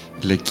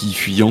 la quille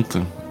fuyante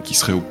qui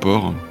serait au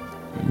port.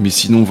 Mais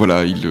sinon,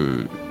 voilà, il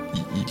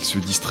se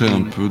distrait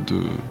un peu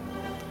de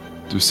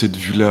cette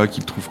vue-là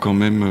qu'il trouve quand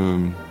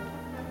même...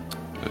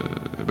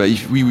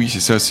 oui, c'est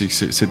ça,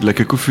 c'est de la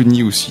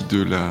cacophonie aussi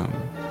de la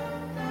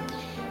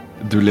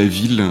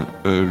ville,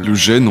 le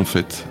gêne en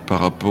fait, par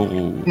rapport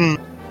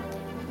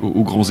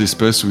aux grands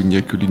espaces où il n'y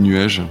a que les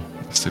nuages.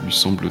 Ça lui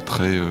semble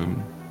très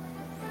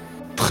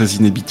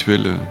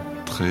inhabituel,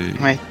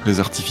 très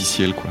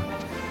artificiel, quoi.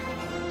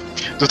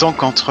 D'autant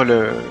qu'entre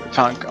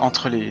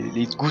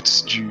les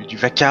gouttes du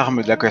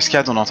vacarme de la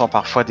cascade, on entend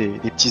parfois des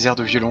petits airs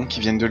de violon qui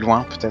viennent de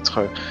loin,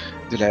 peut-être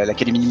de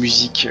l'académie de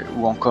musique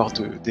ou encore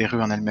des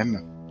rues en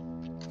elles-mêmes.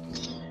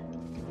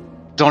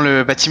 Dans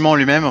le bâtiment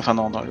lui-même, enfin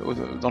dans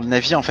le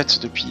navire, en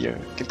fait, depuis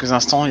quelques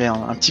instants, il y a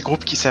un petit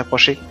groupe qui s'est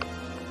approché.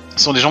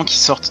 Ce sont des gens qui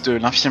sortent de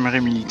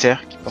l'infirmerie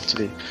militaire, qui portent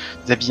des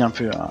habits un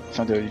peu,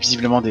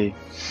 visiblement des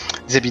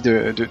habits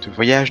de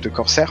voyage, de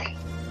corsaire,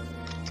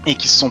 et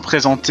qui se sont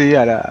présentés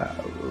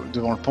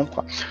devant le pont,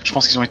 quoi. Je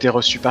pense qu'ils ont été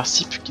reçus par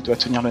Sip, qui doit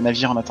tenir le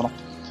navire en attendant.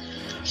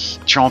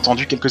 Tu as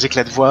entendu quelques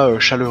éclats de voix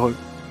chaleureux.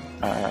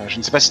 Je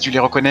ne sais pas si tu les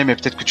reconnais, mais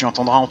peut-être que tu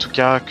entendras en tout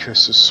cas que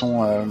ce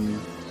sont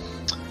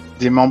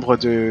des membres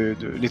de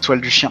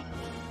l'étoile du chien.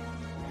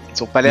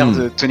 Ils n'ont pas l'air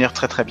de tenir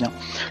très très bien.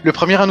 Le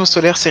premier anneau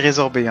solaire s'est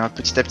résorbé, hein.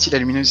 Petit à petit la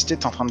luminosité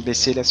est en train de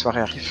baisser, la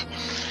soirée arrive.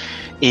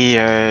 Et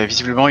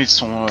visiblement ils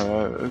sont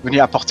venus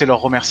apporter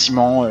leurs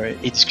remerciements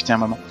et discuter un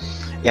moment.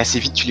 Et assez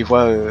vite tu les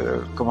vois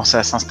commencer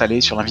à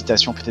s'installer sur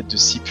l'invitation peut-être de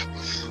Sip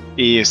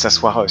et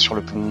s'asseoir sur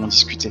le pont,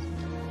 discuter.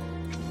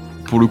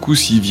 Pour le coup,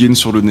 s'ils viennent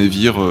sur le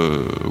navire,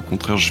 au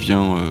contraire je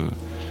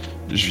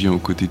viens aux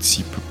côtés de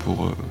Sip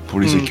pour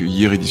les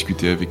accueillir et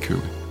discuter avec eux.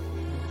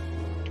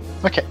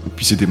 Ok. Et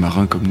puis c'est des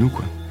marins comme nous,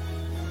 quoi.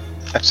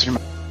 Absolument.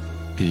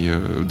 Et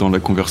dans la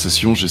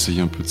conversation,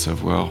 j'essaye un peu de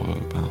savoir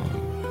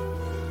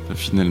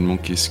finalement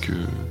qu'est-ce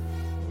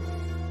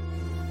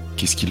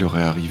qui leur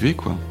est arrivé,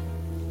 quoi.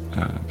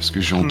 Parce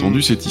que j'ai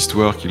entendu cette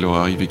histoire qu'il leur est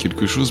arrivé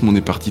quelque chose, mais on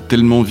est parti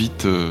tellement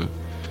vite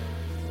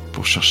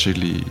pour chercher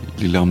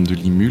les larmes de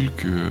Limul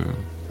que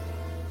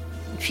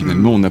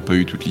finalement on n'a pas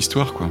eu toute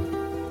l'histoire, quoi.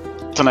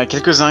 T'en as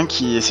quelques-uns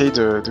qui essayent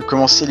de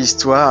commencer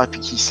l'histoire et puis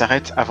qui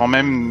s'arrêtent avant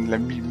même la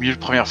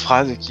première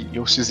phrase et qui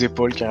haussent les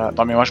épaules car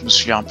non mais moi je me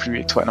souviens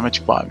plus et toi non mais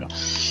tu pourras bien.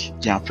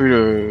 Il y a un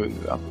peu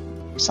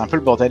c'est un peu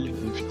le bordel.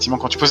 Effectivement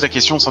quand tu poses la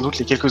question, sans doute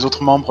les quelques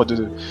autres membres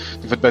de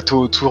votre bateau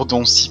autour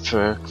dont Sip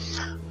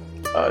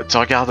te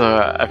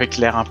regardent avec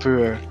l'air un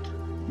peu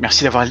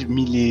merci d'avoir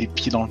mis les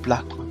pieds dans le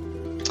plat, quoi.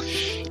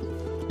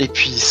 Et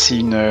puis c'est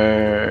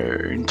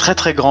une très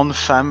très grande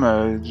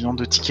femme du nom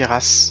de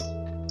Tikeras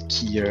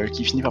qui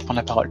finit par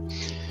prendre la parole,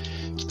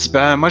 qui dit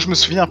bah moi je me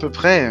souviens à peu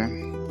près,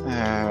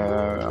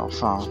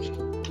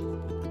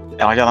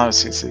 elle regarde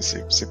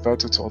ses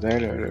potes autour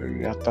d'elle, elle a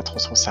l'air de pas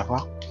trop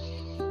savoir.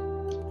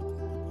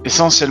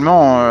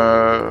 Essentiellement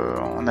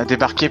on a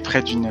débarqué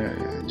près d'une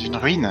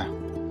ruine,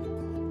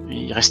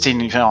 il restait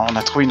on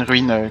a trouvé une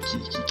ruine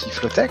qui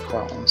flottait,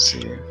 quoi. On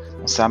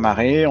s'est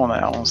amarré,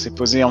 on s'est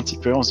posé un petit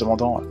peu en se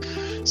demandant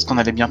ce qu'on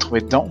allait bien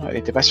trouver dedans, elle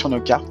était pas sur nos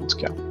cartes en tout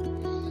cas.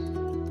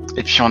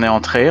 Et puis on est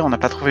entré, on n'a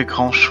pas trouvé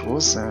grand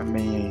chose,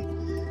 mais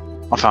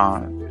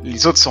enfin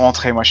les autres sont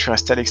rentrés, moi je suis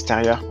resté à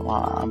l'extérieur pendant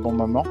un bon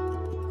moment.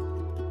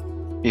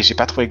 Et j'ai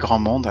pas trouvé grand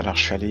monde, alors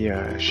je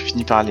suis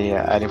fini par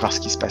aller voir ce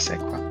qui se passait,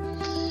 quoi.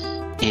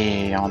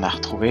 Et on a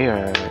retrouvé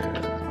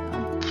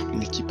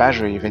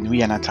l'équipage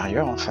évanoui à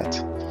l'intérieur, en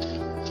fait.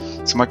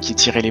 C'est moi qui ai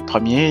tiré les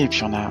premiers, et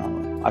puis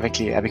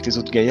avec les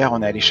autres gaillards,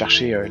 on est allé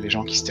chercher les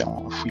gens qui s'étaient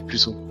enfouis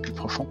plus haut, plus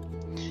profond.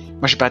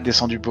 Moi, j'ai pas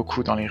descendu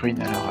beaucoup dans les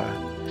ruines,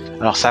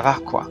 alors ça va,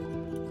 quoi.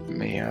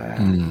 Mais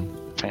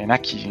y en a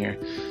qui,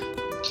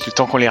 le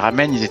temps qu'on les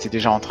ramène, ils étaient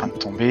déjà en train de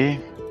tomber.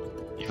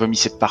 Ils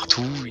vomissaient de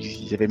partout,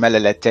 ils avaient mal à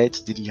la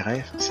tête, ils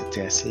déliraient. Enfin,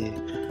 c'était assez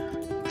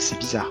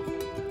bizarre.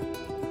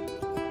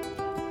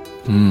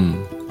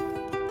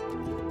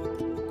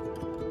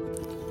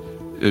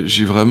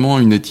 J'ai vraiment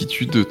une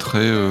attitude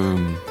très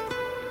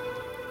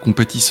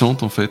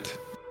compatissante en fait.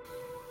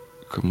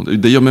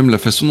 D'ailleurs même la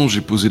façon dont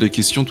j'ai posé la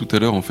question tout à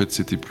l'heure en fait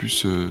c'était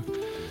plus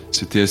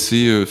c'était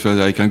assez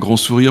avec un grand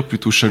sourire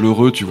plutôt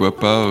chaleureux, tu vois,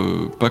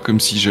 pas comme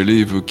si j'allais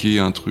évoquer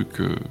un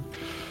truc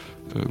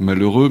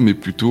malheureux, mais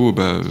plutôt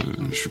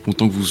je suis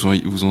content que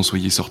vous en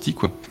soyez sortis,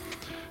 quoi.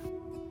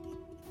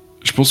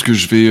 Je pense que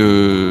je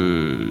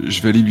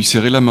vais aller lui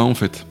serrer la main en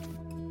fait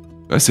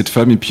à cette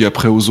femme et puis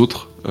après aux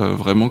autres,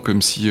 vraiment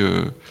comme si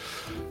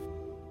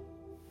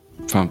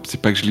enfin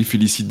c'est pas que je les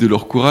félicite de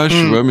leur courage,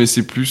 tu vois, mais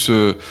c'est plus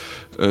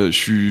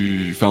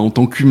en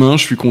tant qu'humain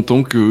je suis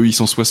content qu'eux ils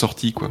s'en soient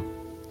sortis, quoi.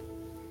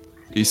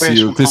 Et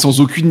c'est sans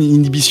aucune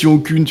inhibition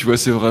aucune, tu vois,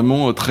 c'est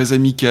vraiment très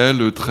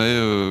amical, très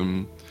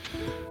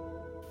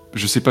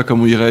je sais pas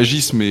comment ils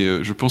réagissent,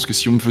 mais je pense que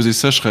si on me faisait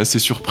ça, je serais assez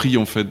surpris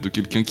en fait de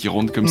quelqu'un qui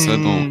rentre comme ça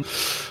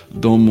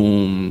dans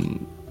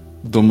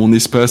mon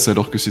espace,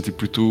 alors que c'était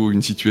plutôt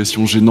une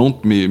situation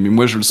gênante. Mais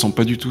moi, je le sens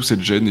pas du tout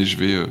cette gêne, et je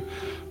vais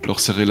leur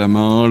serrer la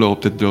main,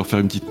 peut-être leur faire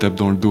une petite tape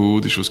dans le dos,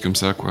 des choses comme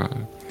ça, quoi.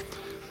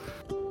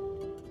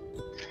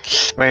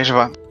 Ouais, je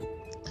vois.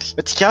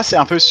 Tikara, c'est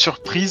un peu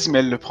surprise, mais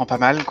elle le prend pas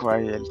mal,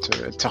 quoi, et elle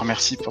te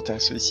remercie pour ta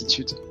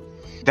sollicitude.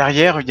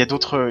 Derrière, il y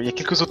a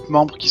quelques autres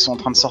membres qui sont en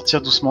train de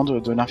sortir doucement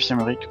de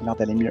l'infirmerie, qui ont l'air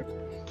d'aller mieux.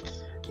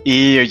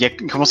 Et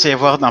il commence à y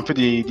avoir un peu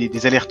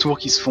des allers-retours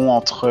qui se font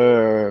entre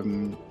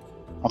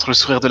le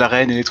sourire de la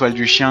reine et l'étoile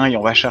du chien, et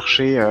on va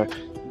chercher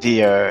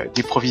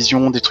des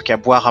provisions, des trucs à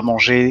boire, à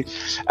manger,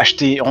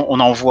 acheter. On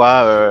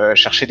envoie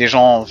chercher des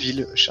gens en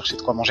ville, chercher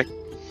de quoi manger.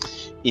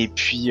 Et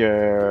puis,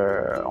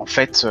 en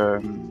fait,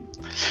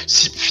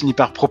 Sip finit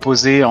par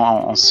proposer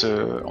en se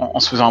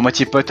faisant à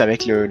moitié pote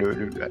avec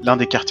l'un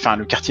des quartiers, enfin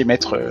le quartier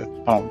maître,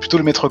 plutôt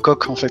le maître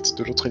coq en fait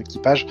de l'autre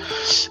équipage,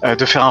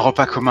 de faire un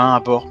repas commun à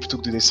bord plutôt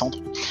que de descendre,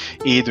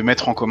 et de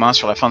mettre en commun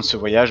sur la fin de ce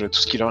voyage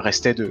tout ce qui leur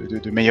restait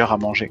de meilleur à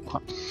manger,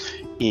 quoi.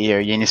 Et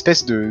il y a une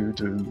espèce de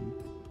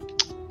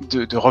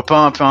repas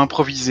un peu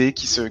improvisé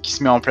qui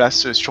se met en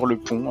place sur le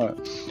pont,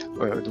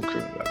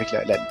 avec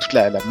toute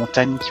la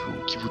montagne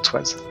qui vous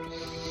toise.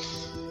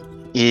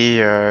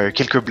 Et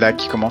quelques blagues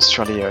qui commencent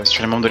sur les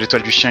membres de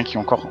l'étoile du chien qui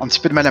ont encore un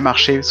petit peu de mal à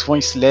marcher. Souvent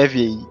ils se lèvent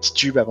et ils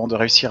titubent avant de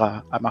réussir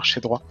à marcher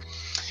droit.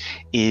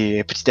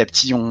 Et petit à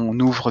petit on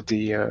ouvre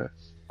des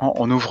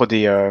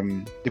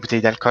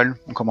bouteilles d'alcool,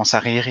 on commence à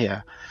rire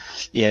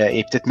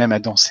et peut-être même à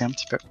danser un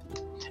petit peu.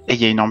 Et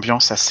il y a une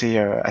ambiance assez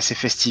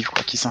festive,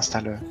 quoi, qui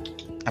s'installe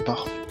à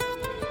bord.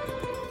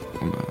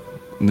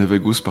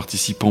 Navagos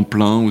participe en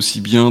plein, aussi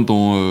bien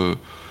dans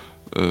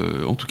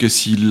en tout cas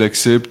s'il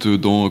l'accepte,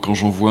 quand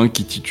j'en vois un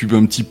qui titube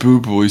un petit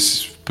peu, pour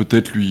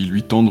peut-être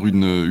lui tendre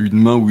une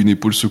main ou une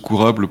épaule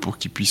secourable pour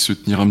qu'il puisse se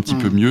tenir un petit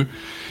peu mieux.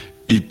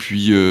 Et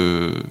puis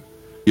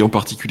et en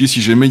particulier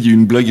si jamais il y a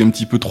une blague un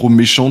petit peu trop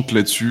méchante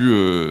là-dessus,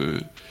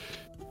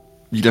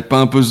 il a pas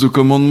un poste de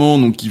commandement,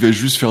 donc il va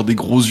juste faire des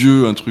gros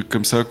yeux, un truc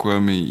comme ça, quoi,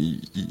 mais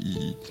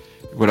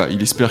voilà,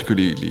 il espère que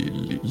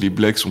les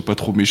blagues sont pas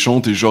trop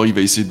méchantes, et genre il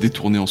va essayer de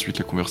détourner ensuite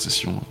la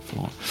conversation.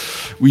 Enfin,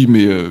 oui,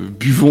 mais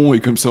buvons et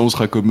comme ça on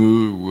sera comme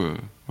eux, ou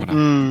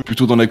voilà,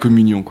 plutôt dans la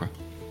communion, quoi.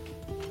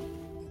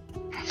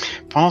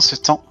 Pendant ce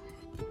temps,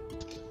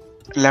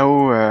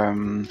 là-haut,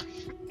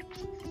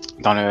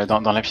 dans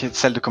la petite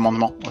salle de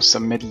commandement au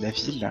sommet de la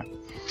ville,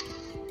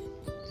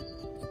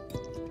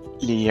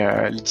 les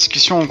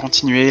discussions ont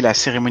continué, la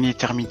cérémonie est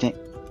terminée.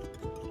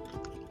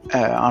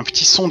 Un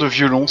petit son de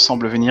violon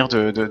semble venir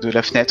de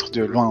la fenêtre,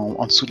 de loin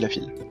en dessous de la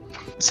ville.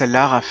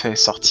 Celle-là a fait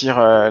sortir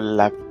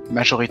la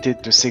majorité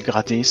de ses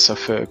gradés,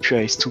 sauf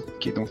Puaestu,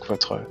 qui est donc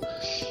votre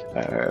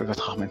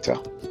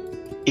armateur,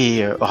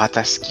 et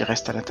Horatas, qui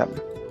reste à la table.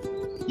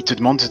 Il te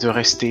demande de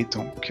rester,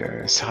 donc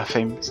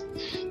Seraphim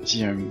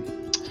dit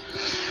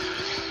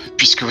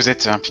puisque vous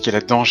êtes impliqué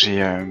là-dedans,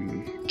 j'ai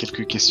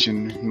quelques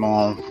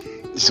questionnements,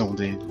 disons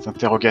des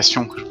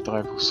interrogations que je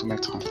voudrais vous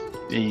soumettre.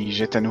 Et il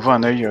jette à nouveau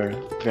un œil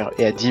vers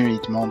Eadim et il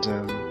demande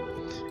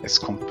est-ce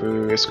que vous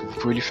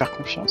pouvez lui faire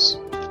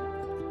confiance?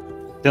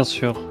 Bien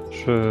sûr,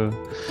 je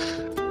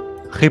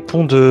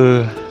réponds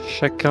de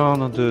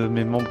chacun de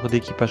mes membres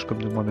d'équipage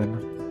comme de moi-même.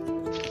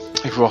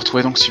 Et vous vous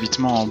retrouvez donc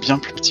subitement en bien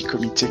plus petit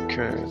comité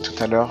que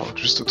tout à l'heure,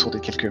 juste autour des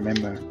du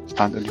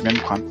même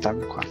coin de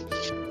table, quoi.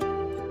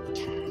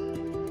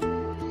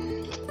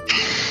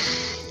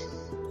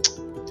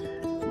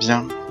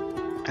 Bien.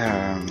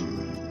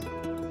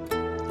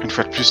 Une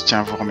fois de plus, je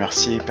tiens à vous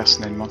remercier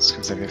personnellement de ce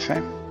que vous avez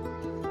fait.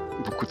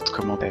 beaucoup de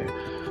commandes.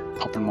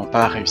 Probablement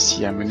pas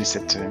réussi à mener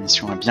cette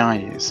mission à bien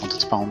et sans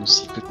doute pas en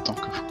aussi peu de temps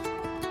que vous.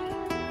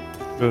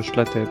 Je hoche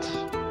la tête.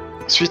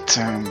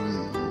 Ensuite,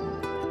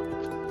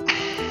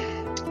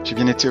 j'ai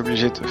bien été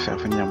obligé de faire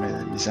venir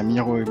mes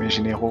amiraux et mes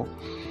généraux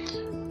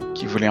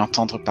qui voulaient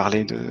entendre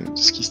parler de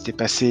ce qui s'était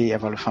passé et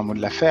avoir le fin mot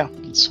de l'affaire.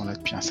 Ils sont là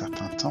depuis un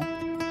certain temps.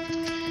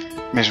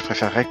 Mais je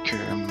préférerais que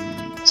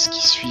ce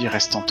qui suit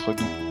reste entre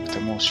nous,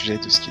 notamment au sujet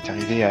de ce qui est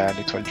arrivé à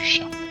l'étoile du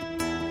chien.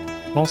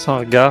 Je lance un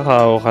regard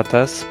à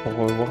Horatas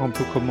pour voir un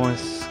peu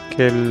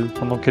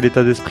dans quel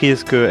état d'esprit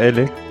est-ce qu'elle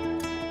est.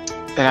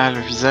 Elle a le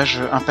visage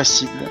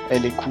impassible,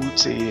 elle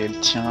écoute et elle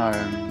tient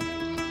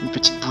une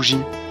petite bougie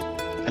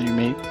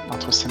allumée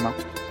entre ses mains,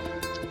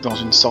 dans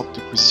une sorte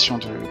de position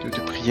de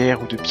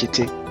prière ou de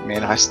piété, mais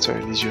elle reste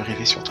les yeux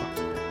rivés sur toi.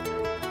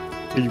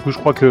 Et du coup, je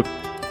crois que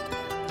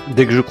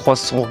dès que je croise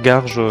son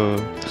regard, je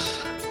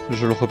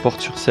le reporte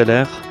sur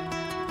Celer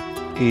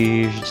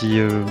et je dis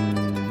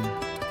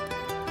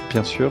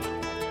bien sûr.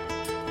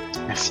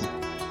 Merci.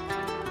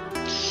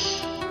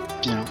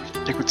 Bien,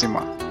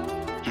 écoutez-moi.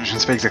 Je ne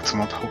sais pas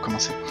exactement par où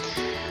commencer.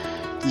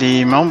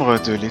 Les membres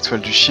de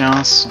l'Étoile du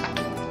Chien sont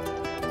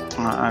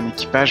un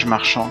équipage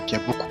marchand qui a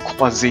beaucoup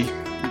croisé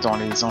dans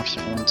les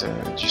environs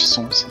du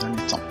son ces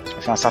derniers temps.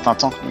 Ça fait un certain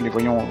temps que nous les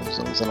voyons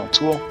aux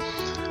alentours,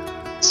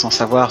 sans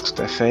savoir tout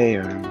à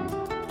fait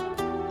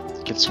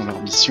quelles sont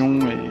leurs missions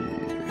et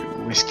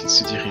où est-ce qu'ils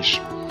se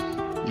dirigent.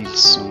 Ils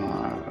sont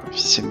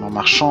officiellement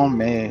marchands,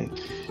 mais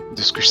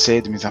de ce que je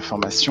sais, de mes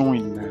informations,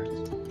 ils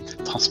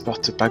ne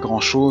transportent pas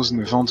grand-chose,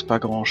 ne vendent pas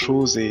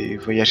grand-chose et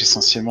voyagent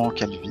essentiellement en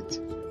cale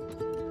vide.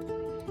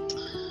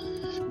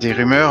 Des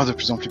rumeurs de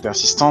plus en plus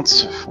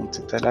persistantes font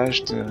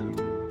étalage de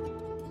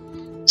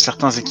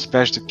certains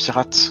équipages de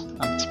pirates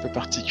un petit peu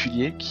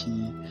particuliers qui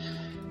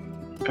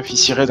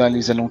officieraient dans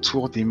les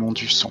alentours des monts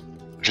du Son.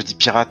 Je dis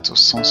pirates au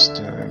sens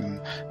de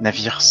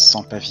navires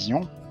sans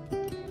pavillon,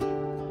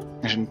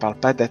 mais je ne parle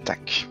pas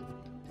d'attaque.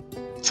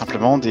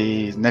 Simplement,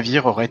 des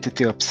navires auraient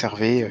été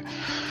observés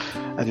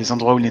à des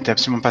endroits où ils n'étaient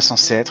absolument pas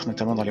censés être,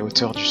 notamment dans les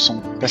hauteurs du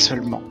Son, pas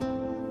seulement,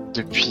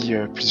 depuis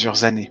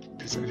plusieurs années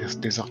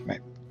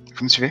désormais.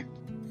 Vous me suivez ?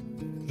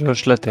 Je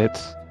hoche la tête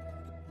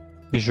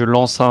et je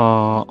lance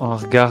un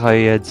regard à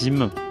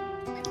Eadim,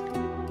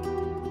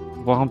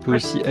 voir un peu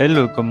aussi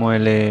elle, comment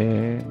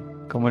elle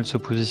se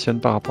positionne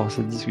par rapport à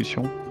cette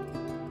discussion.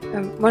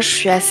 Moi, je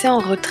suis assez en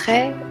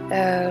retrait.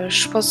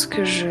 Je pense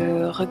que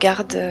je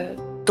regarde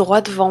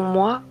droit devant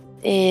moi.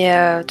 Et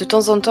de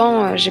temps en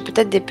temps, j'ai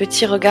peut-être des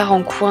petits regards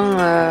en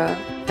coin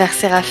vers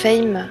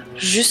Sérapheim,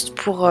 juste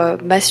pour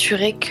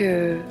m'assurer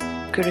que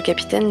le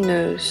capitaine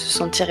ne se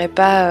sentirait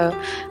pas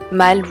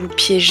mal ou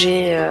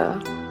piégé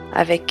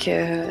avec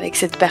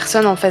cette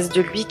personne en face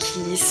de lui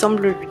qui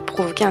semble lui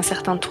provoquer un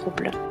certain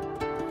trouble.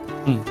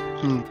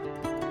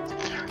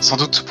 Sans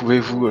doute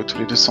pouvez-vous tous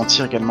les deux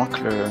sentir également que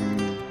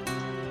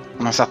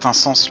en un certain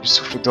sens, le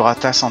souffle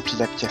d'Horatas emplit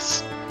la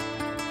pièce.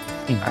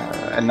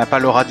 Elle n'a pas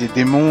l'aura des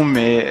démons,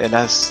 mais elle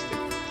a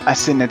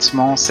assez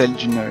nettement celle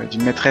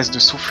d'une maîtresse de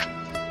souffle.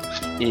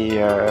 Et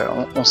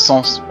on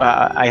sent,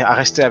 à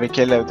rester avec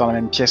elle dans la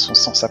même pièce, on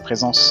sent sa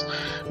présence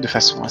de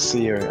façon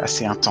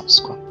assez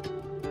intense, quoi.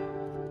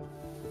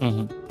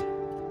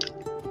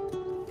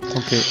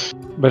 Ok.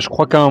 Bah, je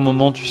crois qu'à un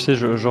moment, tu sais,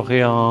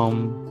 j'aurai un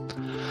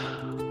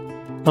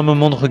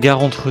moment de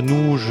regard entre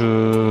nous.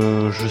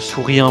 Je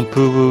souris un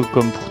peu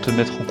comme pour te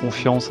mettre en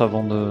confiance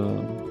avant de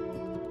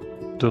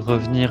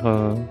revenir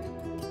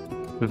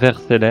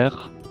vers Celer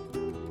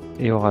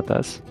et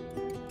Horatas.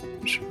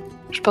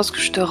 Je pense que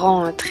je te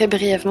rends très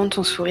brièvement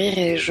ton sourire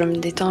et je me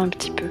détends un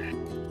petit peu.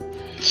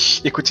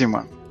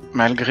 Écoutez-moi,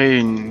 malgré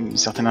une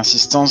certaine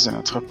insistance de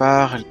notre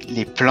part,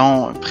 les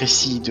plans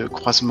précis de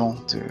croisement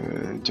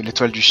de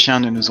l'étoile du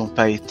chien ne nous ont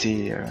pas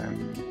été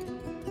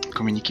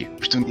communiqués.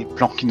 Plutôt des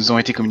plans qui nous ont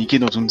été communiqués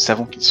dont nous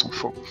savons qu'ils sont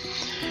faux.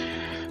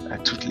 À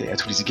tous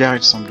les égards,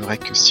 il semblerait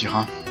que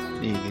Sirin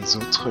et les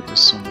autres de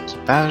son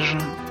équipage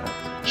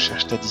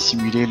cherchent à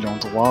dissimuler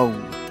l'endroit où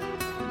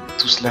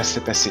tout cela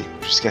s'est passé,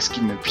 jusqu'à ce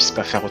qu'ils ne puissent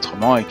pas faire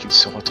autrement et qu'ils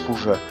se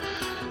retrouvent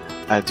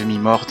à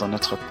demi-mort dans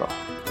notre port.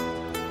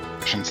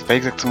 Je ne sais pas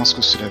exactement ce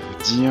que cela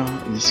veut dire,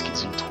 ni ce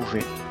qu'ils ont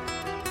trouvé,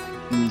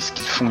 ni ce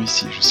qu'ils font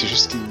ici. Je sais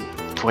juste qu'il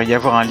pourrait y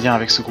avoir un lien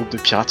avec ce groupe de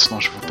pirates dont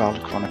je vous parle,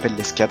 que l'on appelle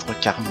l'escadre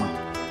Carmin,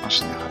 en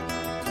général.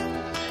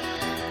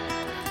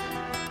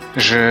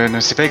 Je ne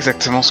sais pas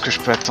exactement ce que je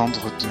peux attendre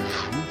de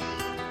vous,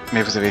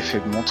 mais vous avez fait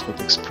montre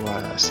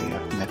d'exploits assez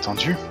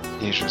inattendus,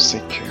 et je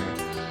sais que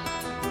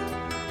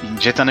il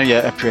jette un œil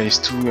à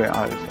Puaestu, il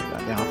a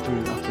l'air un peu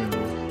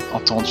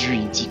entendu,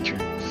 il dit que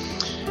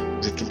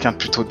vous êtes quelqu'un de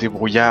plutôt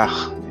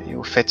débrouillard et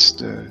au fait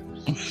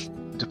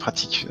de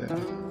pratiques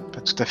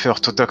pas tout à fait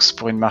orthodoxes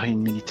pour une marine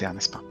militaire,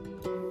 n'est-ce pas ?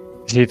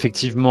 J'ai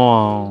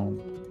effectivement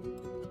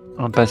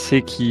un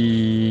passé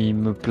qui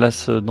me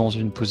place dans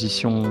une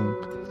position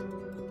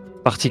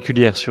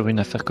particulière sur une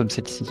affaire comme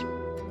celle-ci.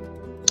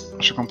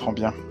 Je comprends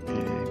bien.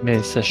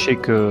 Mais sachez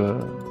que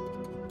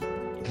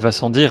il va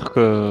sans dire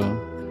que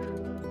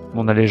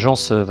mon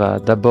allégeance va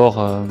d'abord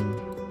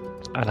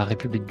à la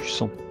République du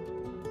Son.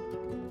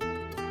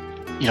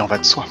 Il en va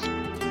de soi.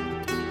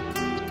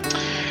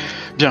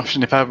 Bien, je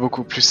n'ai pas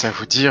beaucoup plus à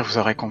vous dire, vous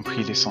aurez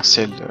compris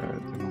l'essentiel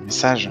de mon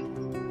message.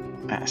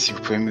 Si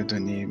vous pouvez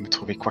me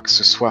trouver quoi que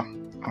ce soit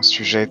au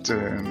sujet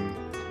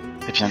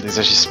des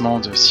agissements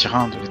de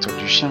Sirin de l'Étoile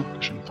du Chien,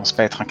 je ne pense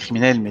pas être un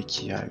criminel, mais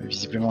qui a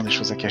visiblement des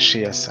choses à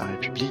cacher à sa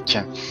république,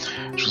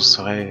 je vous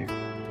serais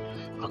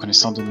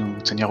reconnaissant de nous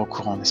tenir au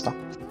courant, n'est-ce pas?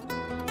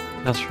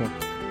 Bien sûr.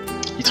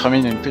 Il te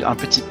remet un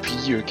petit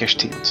pli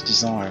cacheté en te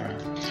disant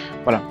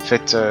voilà,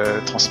 faites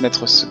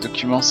transmettre ce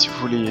document si vous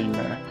voulez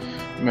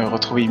me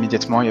retrouver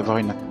immédiatement et avoir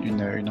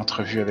une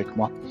entrevue avec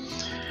moi.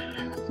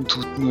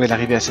 Toute nouvelle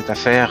arrivée à cette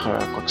affaire,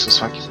 quoi que ce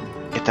soit qui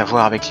est à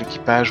voir avec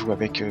l'équipage ou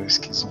avec ce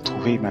qu'ils ont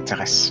trouvé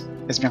m'intéresse.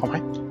 Est-ce bien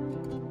compris?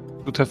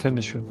 Tout à fait,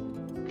 monsieur.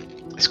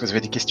 Est-ce que vous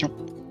avez des questions?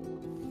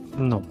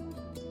 Non.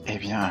 Eh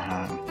bien,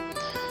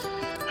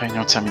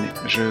 réunion terminée.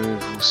 Je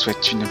vous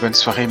souhaite une bonne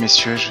soirée,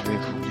 messieurs. Je vais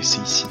vous laisser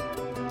ici.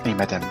 Et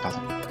madame, pardon.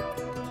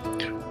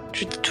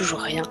 Je dis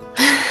toujours rien.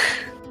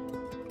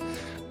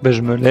 Ben,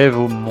 je me lève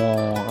au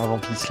moment avant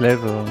qu'il se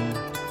lève.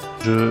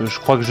 Je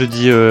crois que je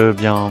dis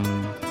bien.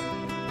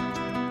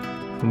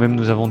 Nous-mêmes,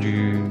 nous avons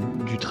du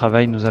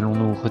travail. Nous allons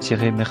nous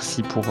retirer.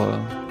 Merci pour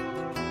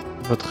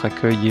votre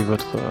accueil et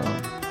votre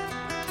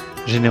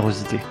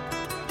générosité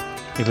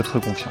et votre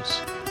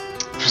confiance.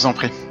 Je vous en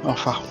prie. Au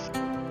revoir.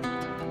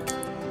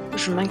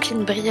 Je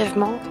m'incline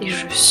brièvement et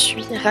je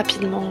suis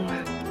rapidement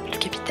le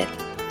capitaine.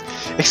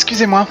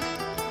 Excusez-moi.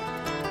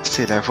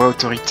 C'est la voix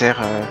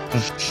autoritaire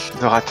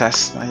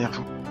d'Horatas derrière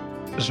vous.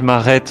 Je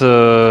m'arrête.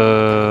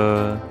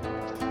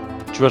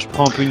 Tu vois, je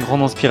prends un peu une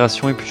grande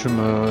inspiration et puis je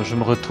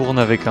me retourne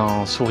avec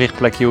un sourire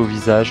plaqué au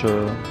visage.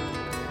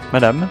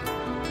 Madame.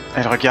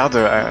 Elle regarde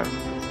à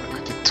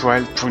côté de toi.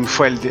 Pour une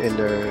fois, elle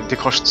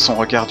décroche son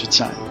regard du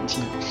tien. Elle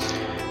dit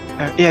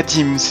et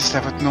Adim, c'est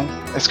cela votre nom?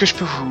 Est-ce que je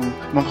peux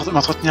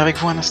m'entretenir avec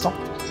vous un instant?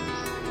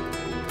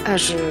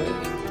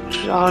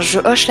 Je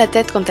hoche la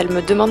tête quand elle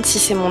me demande si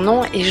c'est mon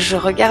nom et je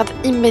regarde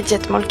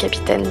immédiatement le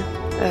capitaine.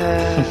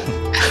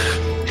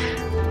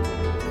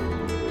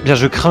 Bien,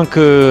 je crains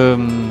que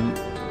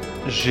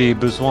j'ai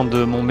besoin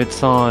de mon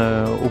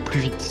médecin au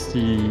plus vite.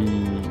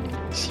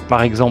 Si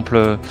par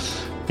exemple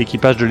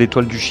l'équipage de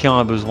l'Étoile du Chien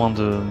a besoin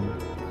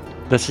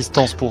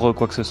d'assistance pour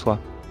quoi que ce soit.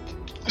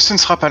 Ce ne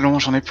sera pas long,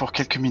 j'en ai pour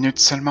quelques minutes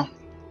seulement.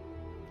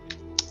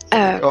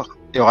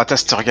 Et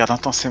Horatas te regarde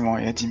intensément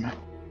et Adim.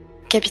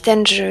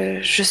 Capitaine,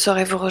 je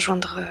saurai vous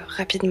rejoindre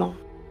rapidement.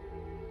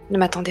 Ne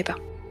m'attendez pas.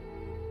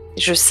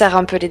 Je serre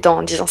un peu les dents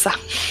en disant ça.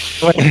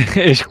 Ouais,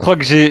 et je crois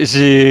que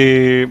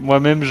j'ai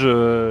moi-même,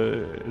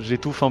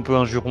 j'étouffe un peu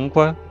un juron,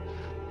 quoi.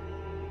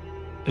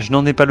 Je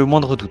n'en ai pas le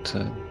moindre doute.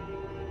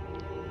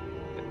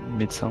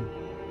 Médecin.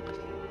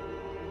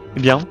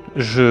 Eh bien,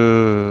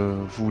 je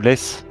vous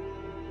laisse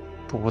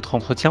pour votre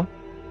entretien.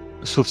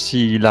 Sauf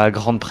si la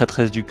grande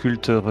prêtresse du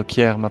culte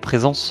requiert ma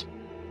présence.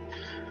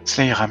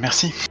 Cela ira,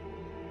 merci.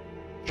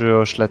 Je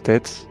hoche la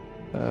tête.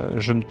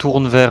 Je me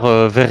tourne vers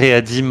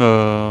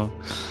Eadim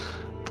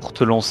pour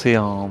te lancer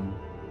un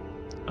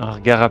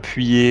regard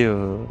appuyé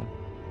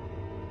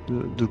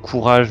de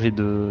courage et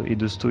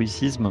de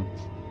stoïcisme.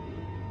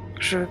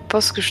 Je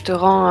pense que je te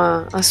rends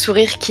un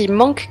sourire qui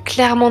manque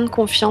clairement de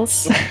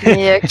confiance,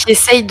 mais qui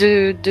essaye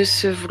de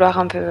se vouloir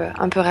un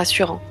peu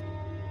rassurant.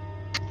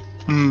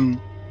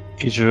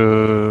 Et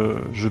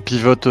je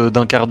pivote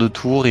d'un quart de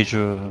tour et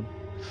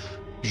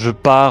je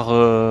pars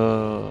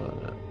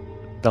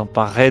d'un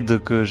pas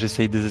raide que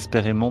j'essaye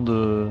désespérément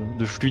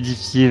de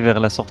fluidifier vers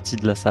la sortie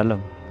de la salle.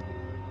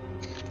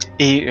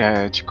 Et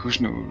du coup,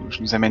 je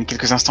nous amène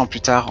quelques instants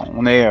plus tard.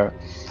 On est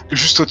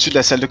juste au-dessus de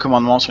la salle de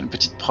commandement sur une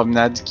petite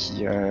promenade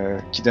qui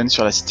donne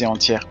sur la cité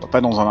entière, quoi.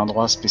 Pas dans un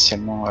endroit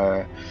spécialement...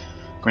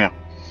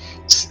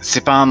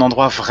 C'est pas un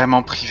endroit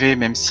vraiment privé,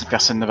 même si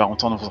personne ne va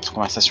entendre votre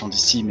conversation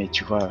d'ici, mais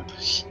tu vois,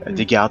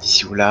 des gardes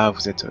ici ou là,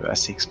 vous êtes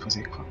assez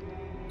exposés, quoi.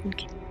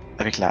 Okay.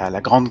 Avec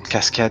la grande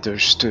cascade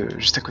juste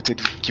à côté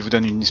de vous, qui vous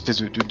donne une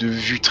espèce de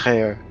vue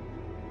très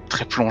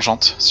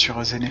plongeante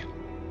sur Zéné.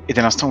 Et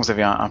dès l'instant où vous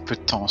avez un peu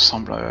de temps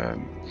ensemble,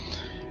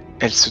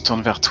 elle se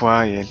tourne vers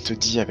toi et elle te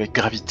dit avec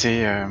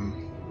gravité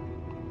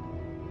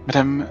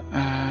Madame,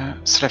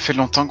 cela fait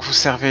longtemps que vous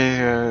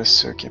servez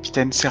ce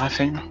capitaine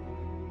Séraphaim?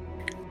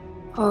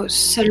 Oh,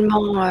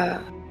 seulement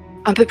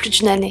un peu plus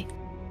d'une année.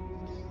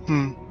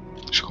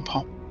 Je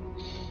comprends.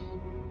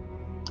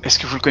 Est-ce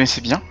que vous le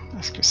connaissez bien?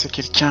 Est-ce que c'est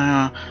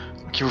quelqu'un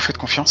en qui vous faites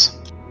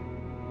confiance?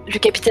 Le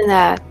capitaine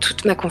a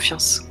toute ma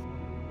confiance.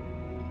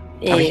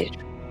 Et oui.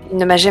 Il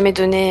ne m'a jamais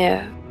donné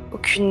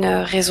aucune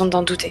raison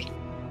d'en douter.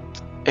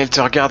 Elle te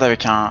regarde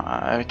avec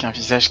un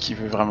visage qui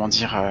veut vraiment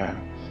dire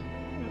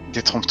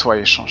détrompe-toi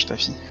et change ta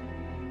vie.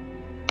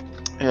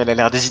 Et elle a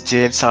l'air d'hésiter,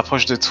 elle se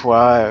rapproche de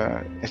toi,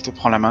 elle te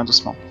prend la main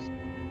doucement.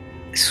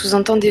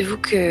 Sous-entendez-vous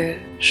que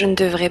je ne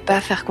devrais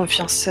pas faire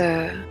confiance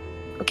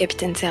au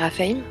capitaine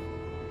Séraphaim?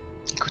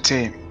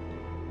 Écoutez,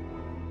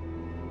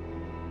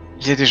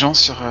 il y a des gens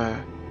sur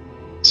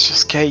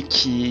Sky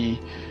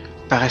qui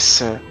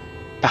paraissent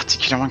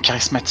particulièrement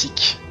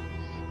charismatiques,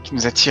 qui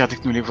nous attirent dès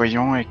que nous les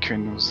voyons et que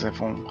nous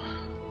avons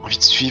envie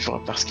de suivre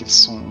parce qu'ils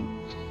sont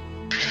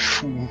plus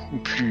fous ou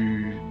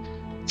plus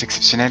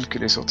exceptionnels que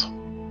les autres.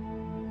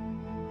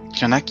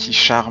 Il y en a qui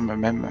charment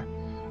même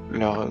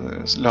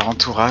leur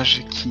entourage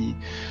et qui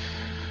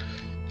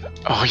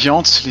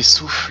orientent les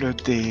souffles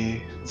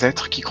des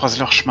êtres qui croisent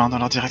leur chemin dans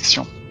leur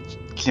direction,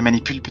 qui les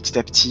manipulent petit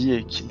à petit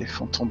et qui les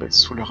font tomber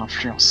sous leur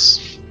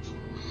influence.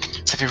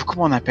 Savez-vous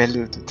comment on appelle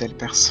de telles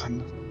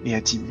personnes,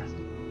 Eadim?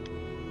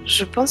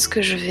 Je pense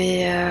que je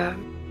vais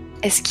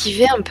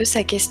esquiver un peu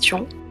sa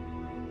question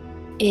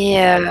et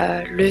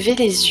lever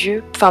les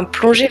yeux, enfin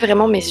plonger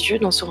vraiment mes yeux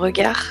dans son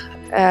regard,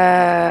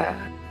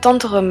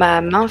 tendre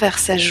ma main vers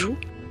sa joue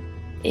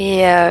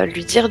et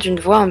lui dire d'une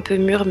voix un peu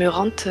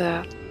murmurante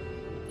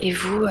et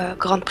vous,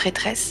 grande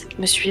prêtresse,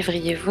 me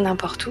suivriez-vous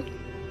n'importe où?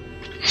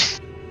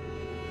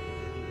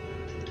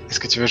 Est-ce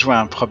que tu veux jouer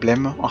à un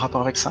problème en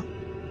rapport avec ça?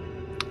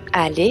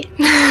 Allez.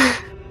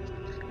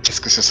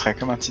 Qu'est-ce que ce serait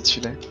comme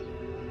intitulé?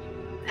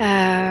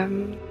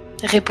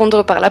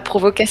 Répondre par la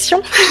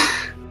provocation.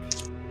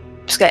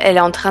 Parce qu'elle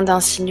est en train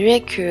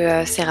d'insinuer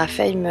que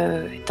Sérapheim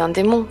est un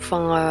démon.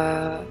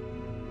 Enfin,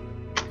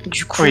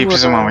 du coup. Oui,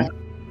 plus ou moins, oui.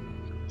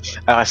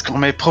 Alors, est-ce qu'on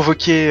met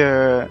provoquer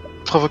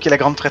la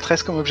grande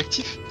prêtresse comme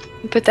objectif?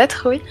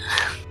 Peut-être, oui.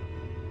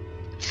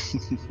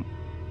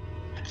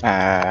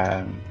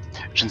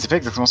 Je ne sais pas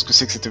exactement ce que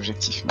c'est que cet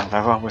objectif, mais on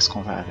va voir où est-ce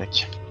qu'on va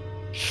avec.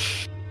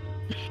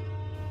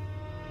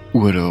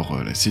 Ou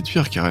alors la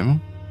séduire carrément.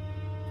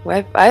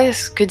 Ouais,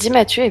 ce que dit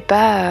Mathieu est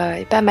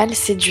pas mal,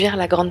 séduire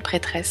la grande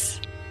prêtresse.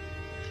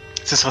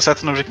 Ce sera ça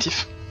ton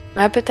objectif?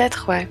 Ouais,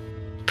 peut-être, ouais.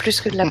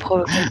 Plus que de la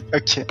provoquer.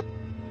 Ok.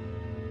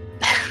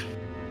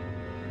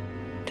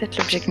 Peut-être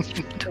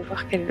l'objectif, plutôt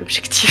voir quel est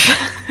l'objectif.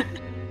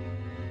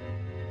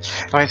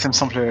 Ouais, ça me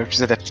semble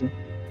plus adapté.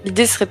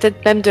 L'idée serait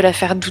peut-être même de la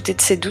faire douter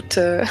de ses doutes.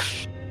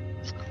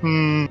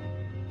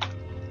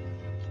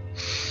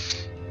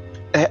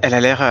 Elle a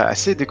l'air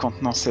assez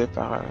décontenancée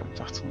par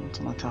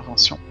ton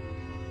intervention.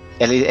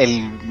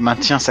 Elle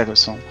maintient sa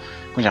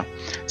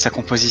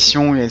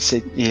composition et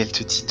elle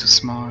te dit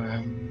doucement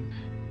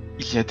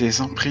il y a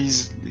des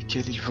emprises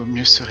desquelles il vaut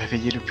mieux se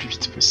réveiller le plus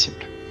vite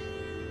possible.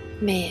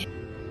 Mais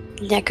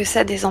il n'y a que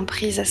ça des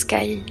emprises à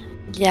Sky.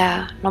 Il y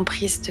a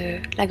l'emprise de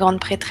la grande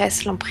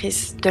prêtresse,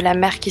 l'emprise de la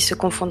mer qui se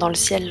confond dans le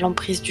ciel,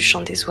 l'emprise du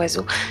chant des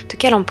oiseaux. De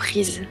quelle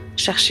emprise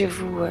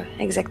cherchez-vous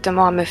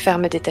exactement à me faire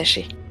me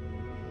détacher?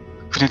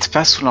 Vous n'êtes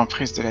pas sous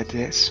l'emprise de la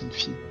déesse, jeune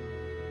fille.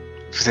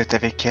 Vous êtes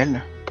avec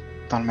elle,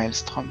 dans le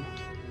Maelstrom.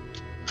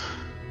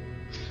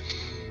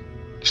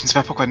 Je ne sais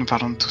pas pourquoi nous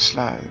parlons de tout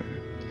cela.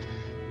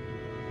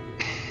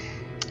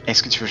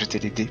 Est-ce que tu veux jeter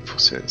les dés pour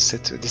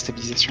cette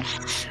déstabilisation?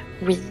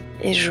 Oui,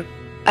 et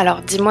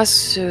alors, dis-moi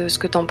ce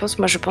que t'en penses.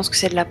 Moi, je pense que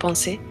c'est de la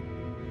pensée.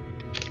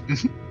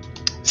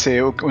 C'est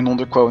au nom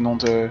de quoi? Au nom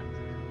de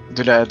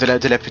la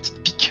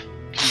petite pique?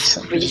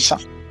 Oui. Dis ça.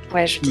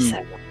 Ouais, je dis ça,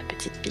 la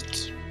petite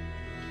pique.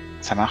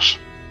 Ça marche.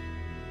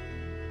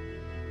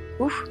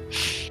 Ouf.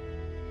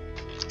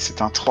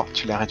 C'est un 3,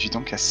 tu l'as réduit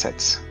donc à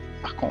 7.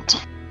 Par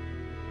contre,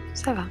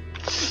 ça va.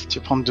 Tu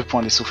vas prendre 2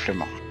 points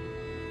d'essoufflement.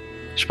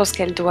 Je pense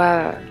qu'elle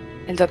doit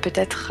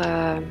peut-être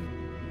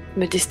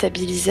me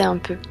déstabiliser un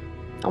peu.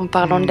 En me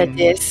parlant de la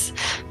déesse,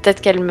 peut-être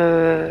qu'elle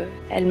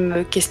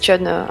me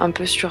questionne un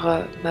peu sur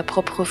ma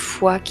propre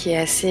foi qui est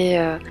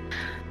assez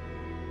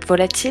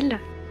volatile.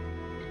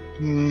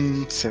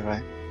 C'est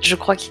vrai. Je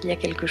crois qu'il y a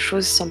quelque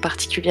chose sans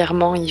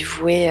particulièrement y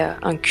vouer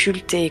un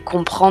culte et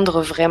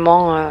comprendre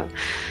vraiment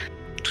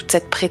toute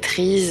cette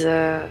prêtrise,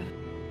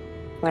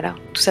 voilà,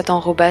 tout cet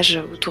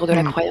enrobage autour de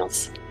la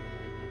croyance.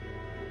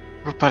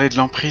 Vous parlez de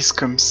l'emprise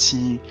comme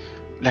si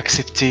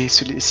l'accepter,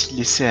 s'y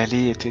laisser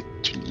aller était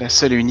la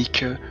seule et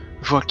unique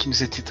voie qui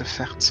nous était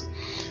offerte.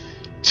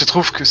 Il se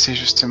trouve que c'est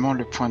justement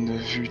le point de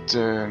vue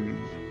de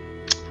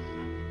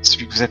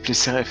celui que vous appelez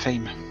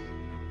Sérapheim.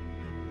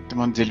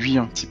 Demandez-lui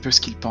un petit peu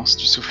ce qu'il pense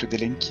du souffle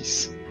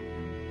d'Elenkis.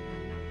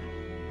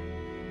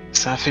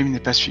 Sérapheim n'est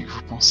pas celui que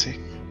vous pensez.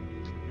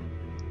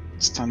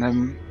 C'est un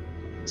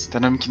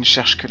homme qui ne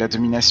cherche que la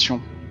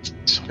domination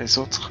sur les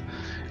autres,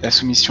 la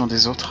soumission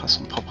des autres à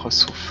son propre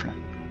souffle.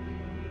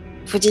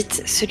 Vous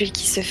dites celui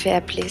qui se fait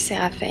appeler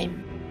Sérapheim.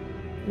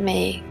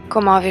 Mais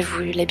comment avez-vous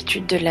eu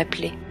l'habitude de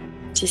l'appeler,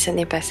 si ce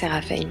n'est pas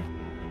Sérapheim?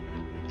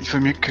 Il vaut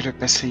mieux que le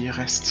passé y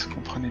reste,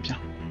 comprenez bien.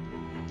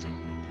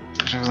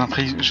 Je vous en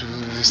prie, je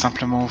veux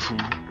simplement vous...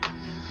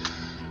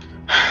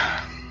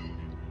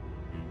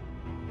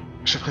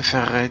 Je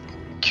préférerais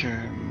que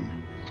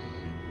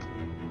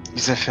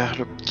les affaires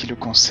qui le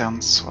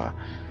concernent soient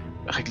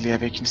réglées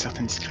avec une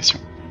certaine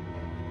discrétion.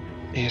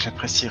 Et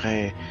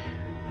j'apprécierais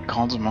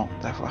grandement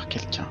d'avoir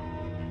quelqu'un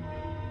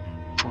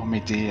pour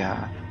m'aider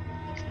à...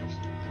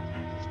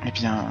 Eh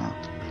bien,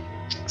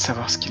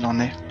 savoir ce qu'il en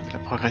est de la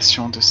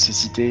progression de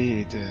ses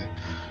idées et de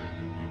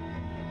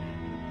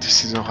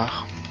ses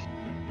horreurs.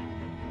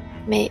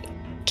 Mais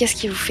qu'est-ce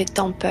qui vous fait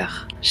tant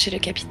peur chez le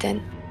capitaine?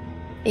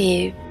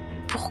 Et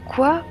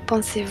pourquoi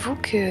pensez-vous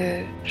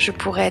que je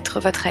pourrais être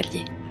votre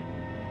allié?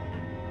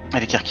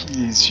 Elle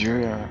écarquille les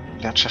yeux,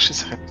 l'air de chercher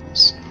ses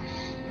réponses.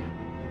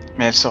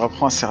 Mais elle se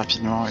reprend assez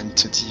rapidement et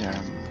te dit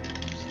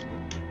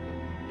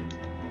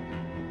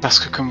Parce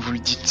que comme vous le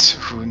dites,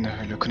 vous ne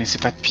le connaissez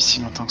pas depuis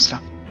si longtemps que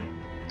cela.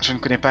 Je ne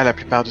connais pas la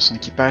plupart de son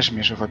équipage,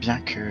 mais je vois bien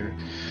que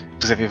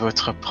vous avez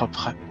votre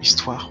propre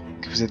histoire,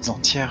 que vous êtes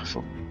entière,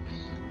 vous.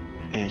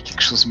 Et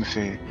quelque chose me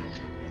fait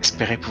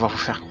espérer pouvoir vous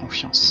faire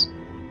confiance.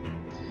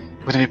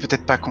 Vous n'avez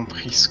peut-être pas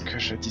compris ce que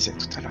je disais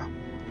tout à l'heure.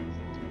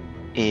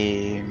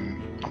 Et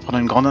en prenant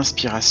une grande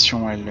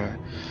inspiration, elle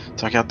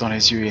te regarde dans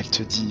les yeux et elle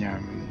te dit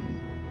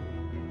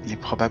il est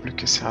probable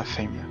que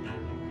Seraphim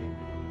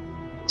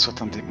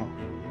soit un démon.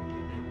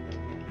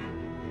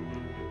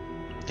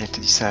 Et elle te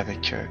dit ça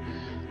avec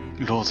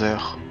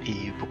lourdeur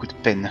et beaucoup de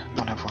peine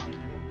dans la voix.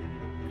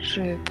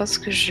 Je pense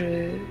que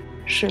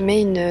je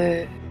mets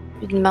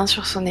une main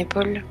sur son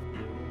épaule.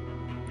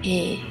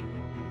 Et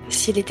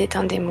s'il était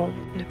un démon,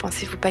 ne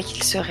pensez-vous pas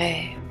qu'il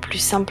serait plus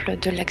simple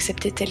de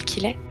l'accepter tel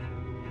qu'il est?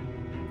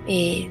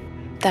 Et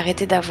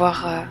d'arrêter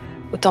d'avoir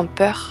autant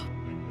peur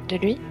de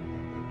lui?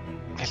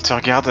 Elle te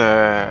regarde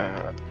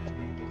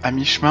à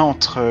mi-chemin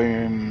entre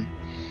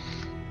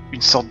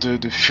une sorte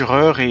de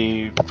fureur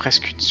et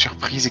presque une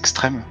surprise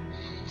extrême.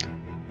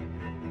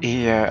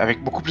 Et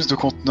avec beaucoup plus de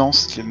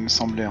contenance qu'elle me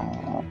semblait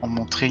en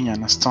montrer il y a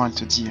un instant, elle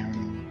te dit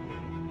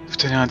vous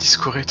tenez un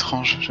discours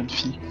étrange, jeune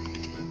fille.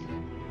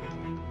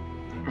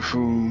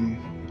 Vous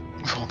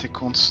vous rendez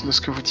compte de ce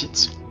que vous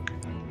dites?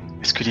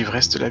 Est-ce que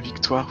l'ivresse de la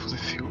victoire vous a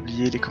fait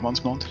oublier les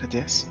commandements de la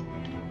déesse?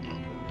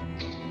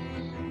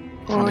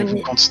 Vous rendez-vous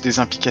compte des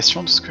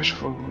implications de ce que je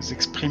vous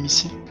exprime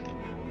ici?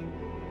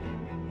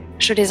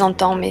 Je les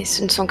entends, mais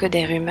ce ne sont que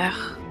des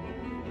rumeurs.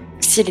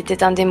 S'il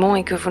était un démon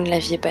et que vous ne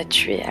l'aviez pas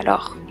tué,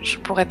 alors je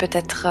pourrais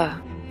peut-être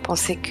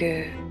penser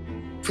que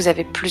vous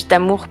avez plus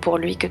d'amour pour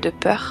lui que de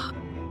peur.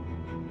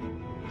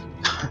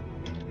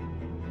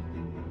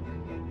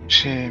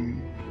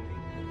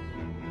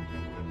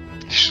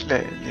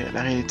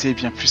 La réalité est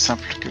bien plus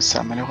simple que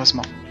ça,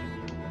 malheureusement.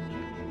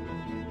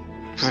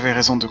 Vous avez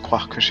raison de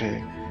croire que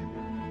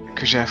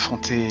j'ai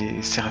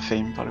affronté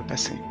Seraphim par le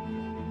passé.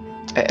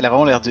 Elle a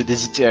vraiment l'air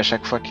d'hésiter à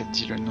chaque fois qu'elle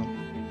dit le nom.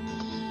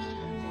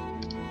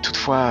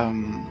 Toutefois,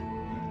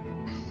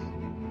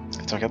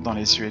 elle te regarde dans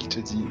les yeux et elle te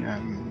dit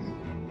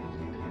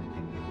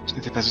je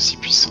n'étais pas aussi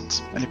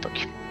puissante à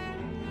l'époque.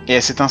 Et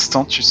à cet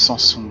instant,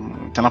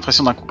 t'as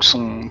l'impression d'un coup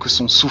que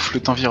son souffle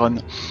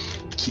t'environne,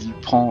 qu'il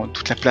prend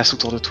toute la place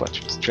autour de toi.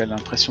 Tu as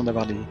l'impression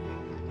d'avoir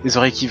les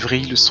oreilles qui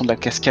vrillent, le son de la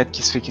cascade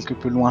qui se fait quelque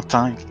peu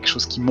lointain, quelque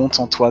chose qui monte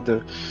en toi,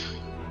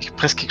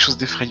 presque quelque chose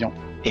d'effrayant.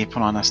 Et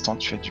pendant un instant,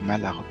 tu as du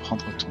mal à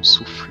reprendre ton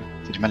souffle.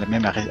 Tu as du mal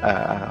même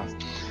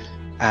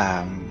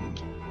à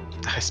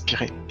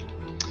respirer.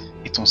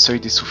 Et ton seuil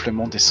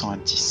d'essoufflement descend à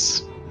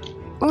 10.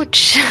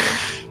 Ouch.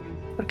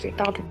 Ok,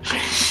 pardon.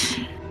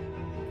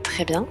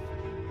 Très bien.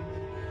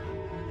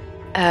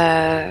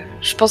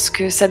 Je pense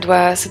que ça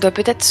doit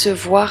peut-être se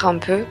voir un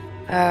peu.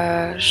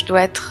 Je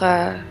dois être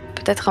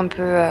peut-être un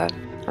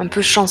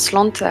peu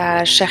chancelante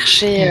à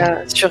chercher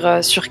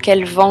sur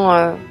quel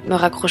vent me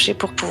raccrocher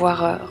pour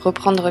pouvoir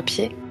reprendre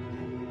pied.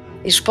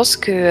 Et je pense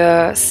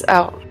que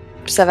alors,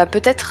 ça va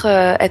peut-être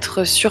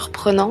être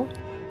surprenant,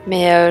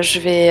 mais je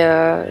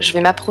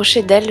vais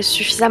m'approcher d'elle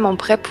suffisamment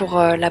près pour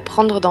la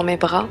prendre dans mes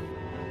bras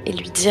et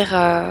lui dire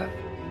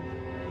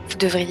vous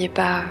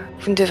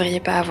ne devriez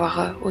pas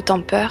avoir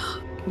autant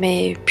peur,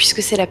 mais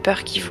puisque c'est la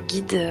peur qui vous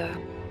guide,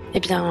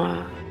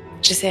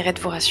 j'essaierai de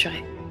vous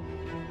rassurer.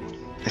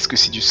 Est-ce que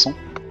c'est du son?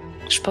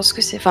 Je pense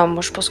que c'est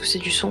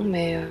du son,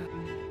 mais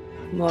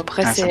bon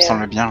après c'est. Ça me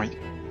semble bien, oui.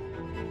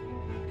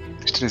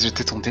 Je te laisse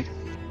jeter ton dé.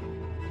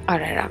 Oh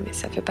là là, mais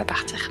ça peut pas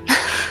partir.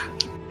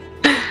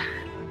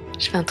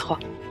 Je fais un 3.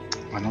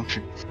 Moi non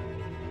plus.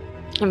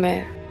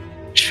 Mais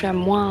je suis à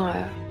moins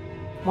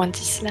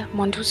 10 là,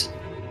 moins 12.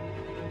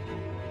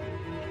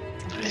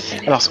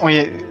 Alors,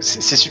 oui,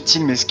 c'est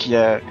subtil, mais tu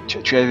as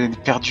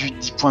perdu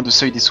 10 points de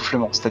seuil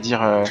d'essoufflement.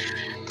 C'est-à-dire,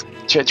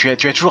 tu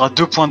as toujours à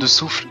 2 points de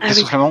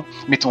d'essoufflement,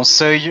 oui. Mais ton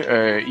seuil,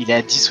 il est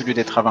à 10 au lieu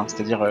d'être à 20.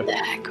 C'est-à-dire,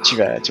 tu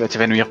vas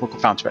t'évanouir beaucoup.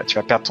 Enfin, tu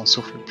vas perdre ton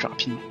souffle plus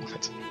rapidement, en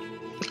fait,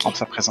 en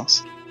sa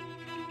présence.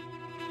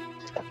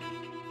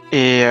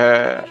 Et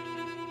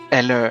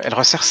elle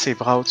resserre ses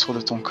bras autour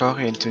de ton corps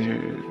et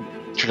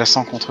tu la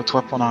sens contre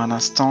toi pendant un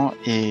instant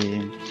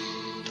et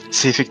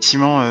c'est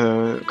effectivement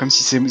comme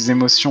si ses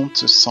émotions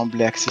te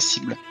semblaient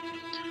accessibles.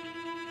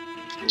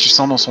 Tu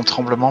sens dans son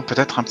tremblement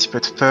peut-être un petit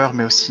peu de peur,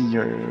 mais aussi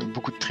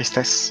beaucoup de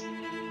tristesse.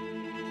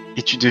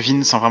 Et tu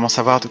devines, sans vraiment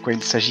savoir de quoi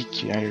il s'agit,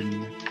 qu'il y a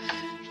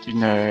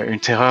une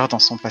terreur dans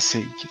son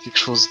passé, qu'il y a quelque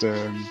chose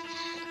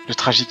de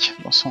tragique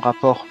dans son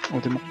rapport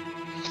au démon.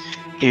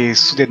 Et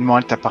soudainement,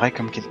 elle t'apparaît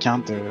comme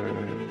quelqu'un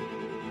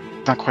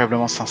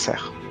d'incroyablement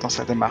sincère dans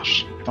sa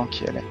démarche, dans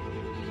qui elle est.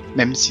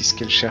 Même si ce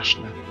qu'elle cherche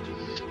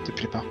ne te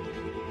plaît pas.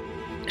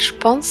 Je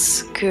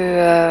pense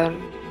que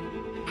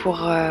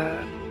pour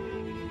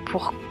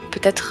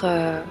peut-être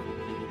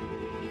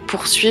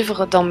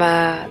poursuivre dans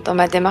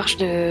ma démarche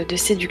de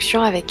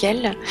séduction avec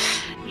elle,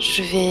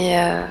 je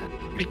vais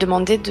lui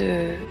demander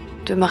de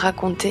me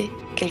raconter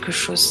quelque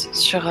chose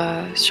sur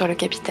le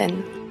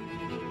capitaine.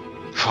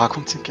 Faut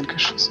raconter quelque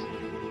chose.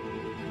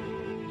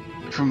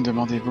 Vous me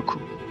demandez beaucoup.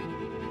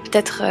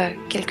 Peut-être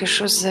quelque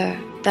chose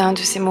d'un de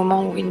ces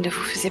moments où il ne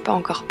vous faisait pas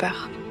encore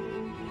peur.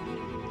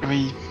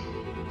 Oui.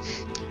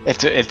 Elle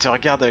te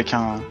regarde avec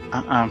un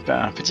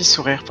petit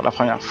sourire pour la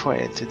première fois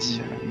et elle te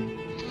dit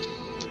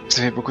vous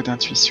avez beaucoup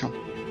d'intuition.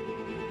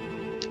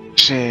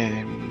 J'ai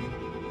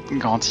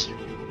grandi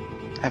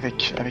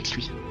avec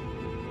lui.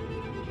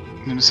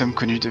 Nous nous sommes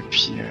connus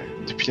depuis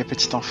la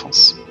petite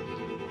enfance.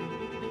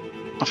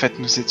 En fait,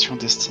 nous étions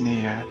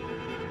destinés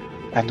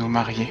à nous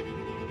marier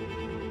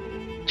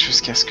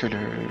jusqu'à ce que le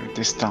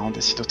destin en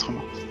décide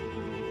autrement.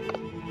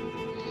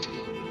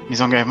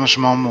 Mes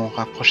engagements m'ont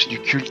rapproché du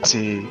culte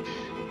et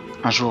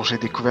un jour j'ai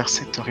découvert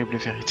cette horrible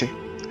vérité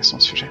à son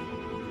sujet.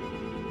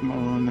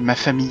 Ma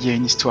famille a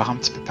une histoire un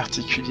petit peu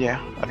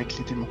particulière avec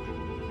les démons.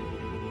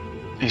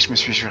 Et je me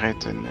suis juré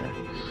de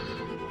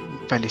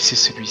ne pas laisser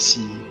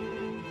celui-ci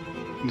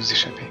nous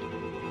échapper.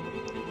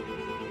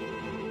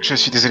 Je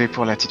suis désolé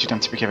pour l'attitude un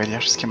petit peu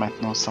cavalière jusqu'à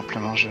maintenant,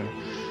 simplement je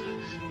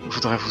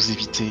voudrais vous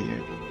éviter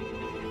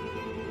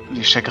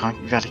les chagrins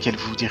vers lesquels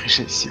vous vous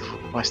dirigez si vous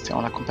restez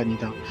en la compagnie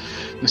d'un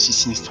aussi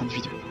sinistre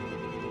individu.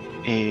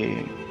 Et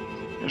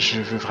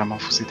je veux vraiment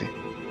vous aider.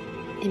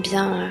 Eh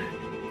bien,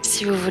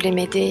 si vous voulez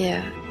m'aider,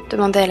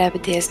 demandez à la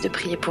déesse de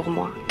prier pour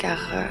moi, car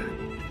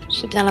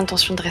j'ai bien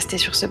l'intention de rester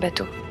sur ce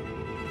bateau.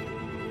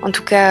 En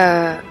tout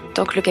cas,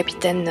 tant que le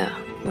capitaine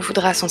me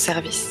voudra à son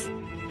service.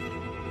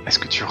 Est-ce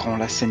que tu romps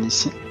la scène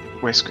ici,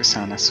 ou est-ce que c'est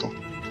un assaut?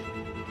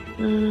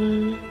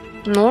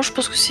 Non, je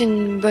pense que c'est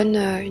une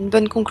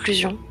bonne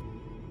conclusion.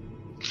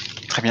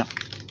 Très bien.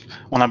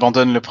 On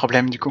abandonne le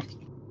problème du coup?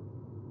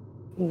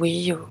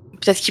 Oui,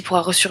 peut-être qu'il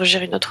pourra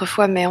ressurgir une autre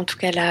fois, mais en tout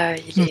cas là,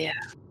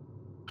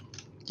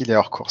 il est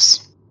hors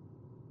course.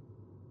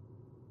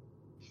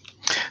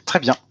 Très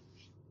bien.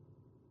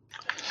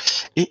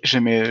 Et je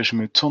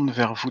me tourne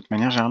vers vous de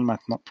manière générale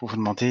maintenant pour vous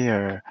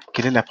demander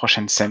quelle est la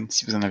prochaine scène,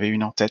 si vous en avez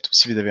une en tête ou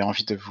si vous avez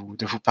envie de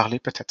vous parler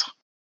peut-être.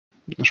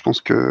 Je pense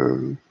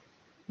que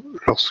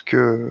lorsque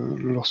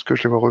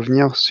je les vois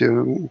revenir,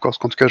 ou en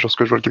tout cas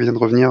lorsque je vois le capitaine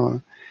revenir,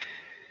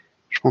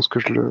 je pense que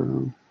je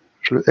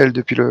le hèle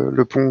depuis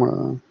le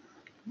pont.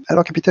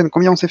 Alors capitaine,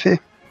 combien on s'est fait?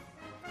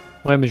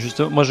 Ouais, mais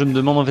justement, moi je me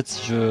demande en fait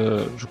si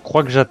je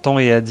crois que j'attends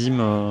Eadim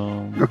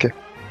Ok.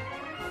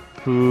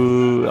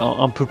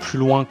 un peu plus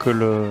loin que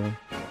le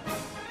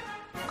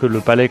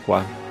palais,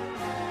 quoi.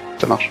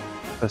 Ça marche.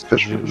 Parce que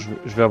je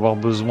vais avoir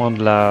besoin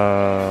de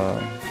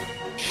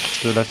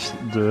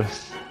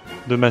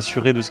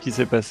m'assurer de ce qui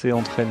s'est passé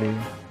entre elle et...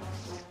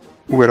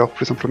 Ou alors,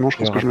 plus simplement, je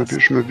pense que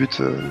je me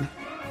bute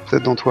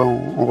peut-être dans toi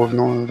en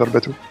revenant vers le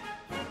bateau.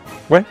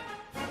 Ouais.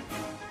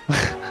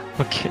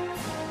 Ok.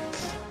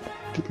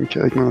 Donc,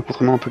 avec mon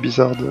comportement un peu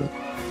bizarre,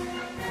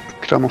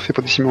 clairement fait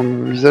pour dissimuler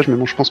mon visage, mais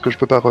bon, je pense que je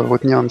peux pas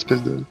retenir une espèce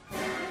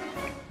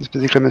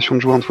d'exclamation de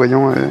joie en te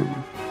voyant,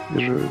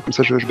 et comme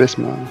ça je baisse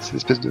cette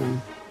espèce de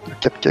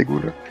cape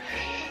cagoule.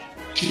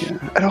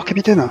 Alors,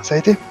 capitaine, ça a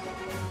été?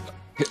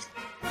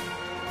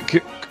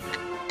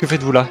 Que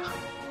faites-vous là?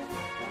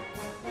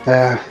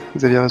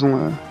 Vous aviez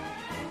raison,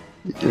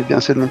 il y avait bien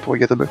assez de monde pour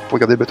regarder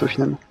le bateau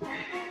finalement.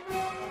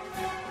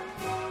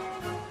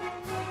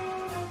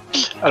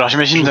 Alors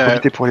j'imagine... Je vais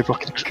profiter pour aller voir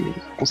quelques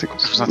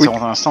conséquences. Je vous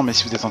interromps un instant, mais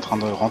si vous êtes en train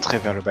de rentrer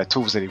vers le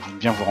bateau, vous allez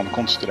bien vous rendre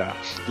compte de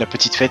la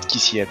petite fête qui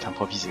s'y est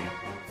improvisée.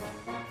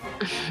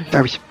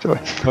 Ah oui, c'est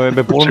vrai. Ouais,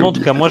 bah pour le moment, en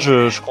tout cas, moi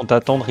je compte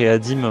attendre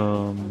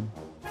Eadim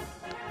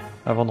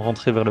avant de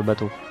rentrer vers le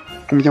bateau.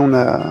 Combien on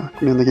a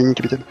gagné,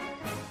 capitaine?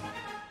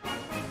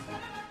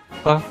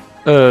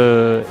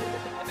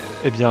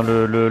 Eh bien,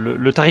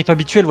 le tarif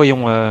habituel,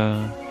 voyons.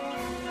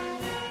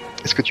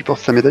 Est-ce que tu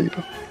portes sa médaille ou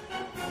pas?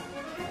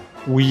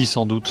 Oui,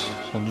 sans doute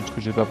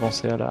que j'ai pas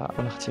pensé à la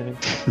retirer.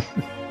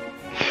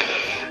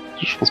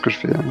 Je pense que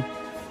j'ai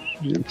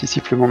un petit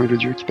sifflement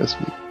mélodieux qui passe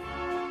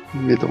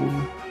mes dents.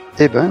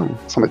 Eh ben,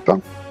 on s'en met pas.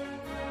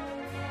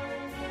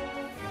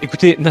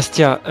 Écoutez,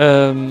 Nastia,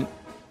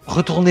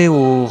 retournez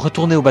au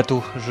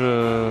bateau.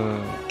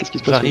 Qu'est-ce qui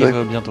se passe?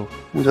 J'arrive bientôt.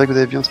 On dirait que vous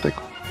avez vu un spec.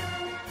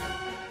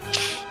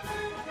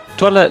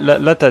 Toi,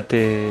 là t'as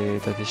tes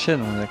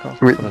chaînes, on est d'accord?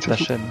 Oui, c'est ta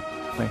chaîne.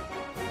 Ouais.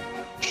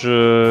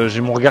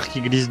 J'ai mon regard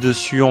qui glisse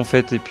dessus en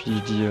fait, et puis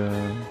je dis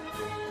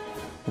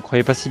vous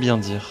croyez pas si bien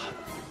dire.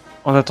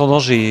 En attendant,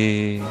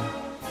 j'ai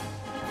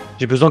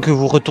besoin que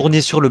vous retourniez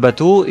sur le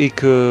bateau et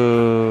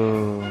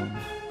que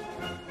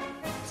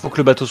faut que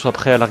le bateau soit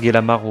prêt à larguer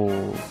l'amarre au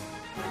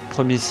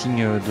premier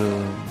signe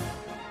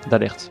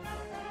d'alerte.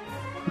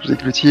 Je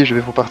déglutis, je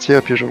vais repartir,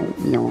 et puis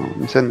il y a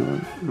une scène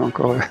là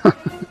encore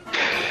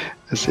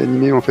assez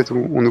animée en fait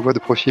où on nous voit de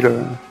profil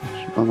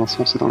dans un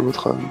sens et dans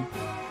l'autre.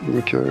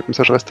 Donc comme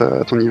ça je reste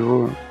à ton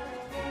niveau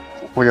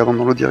en regardant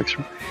dans l'autre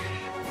direction.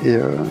 Et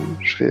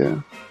je fais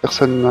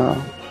personne m'a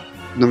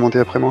demandé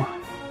après moi.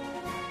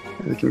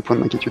 Avec une pointe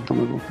d'inquiétude dans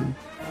ma voix.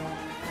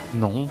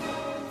 Non.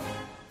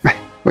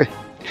 Ouais,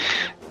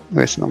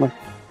 c'est normal.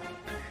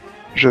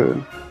 Je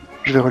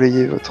vais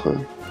relayer votre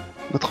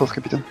ordre,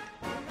 capitaine.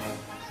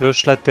 Je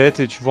hoche la tête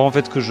et tu vois en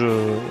fait que je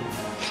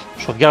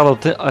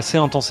regarde assez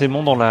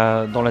intensément dans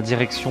la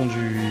direction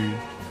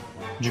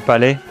du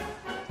palais,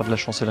 enfin de la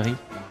chancellerie.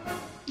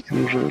 Et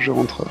donc je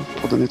rentre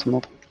pour donner ton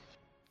ordre.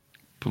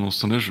 Pendant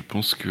ce temps-là, je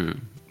pense que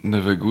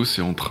Navagos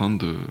est en train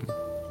de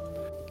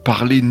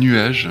parler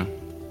nuages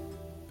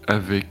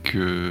avec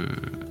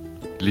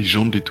les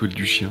gens de l'étoile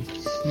du chien.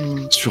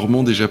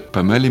 Sûrement déjà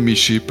pas mal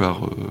éméché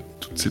par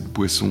toute cette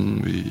boisson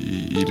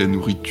et la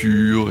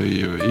nourriture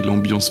et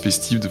l'ambiance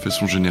festive de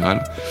façon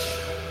générale.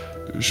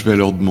 Je vais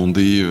alors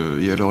demander,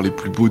 et alors les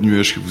plus beaux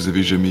nuages que vous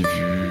avez jamais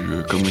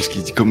vus, comment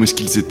est-ce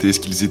qu'ils étaient, est-ce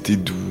qu'ils étaient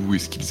doux,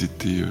 est-ce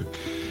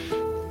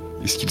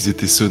qu'ils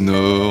étaient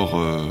sonores,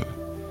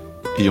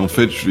 et en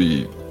fait je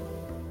vais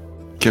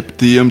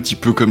capter un petit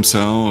peu comme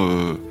ça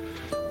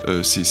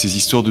ces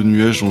histoires de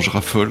nuages dont je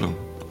raffole.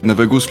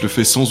 Navagos le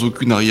fait sans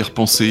aucune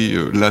arrière-pensée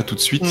là tout de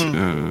suite,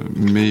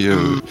 mais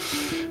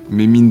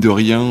mine de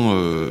rien,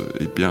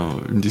 eh bien,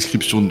 une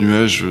description de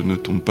nuages ne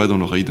tombe pas dans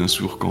l'oreille d'un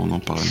sourd quand on en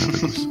parle à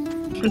Navagos.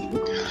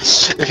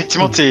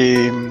 Effectivement,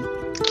 tes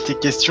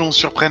questions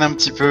surprennent un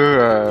petit peu,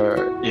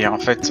 et en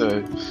fait,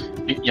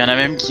 il y en a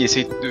même qui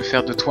essayent de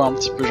faire de toi un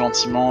petit peu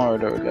gentiment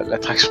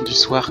l'attraction du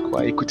soir,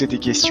 quoi. Écouter tes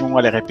questions,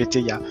 à les répéter.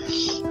 Il y a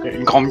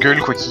une grande gueule,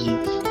 quoi, qui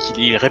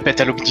les répète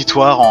à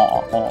l'auditoire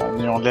en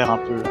ayant l'air un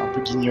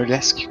peu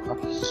guignolesque, quoi.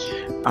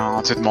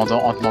 En te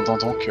demandant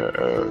donc,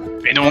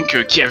 et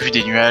donc, qui a vu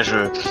des nuages,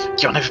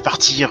 qui en a vu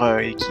partir,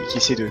 et qui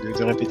essaie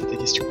de répéter tes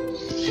questions.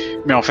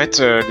 Mais en fait,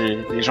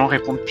 les gens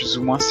répondent plus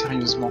ou moins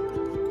sérieusement.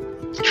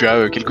 Tu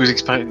as quelques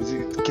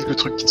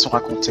trucs qui te sont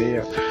racontés.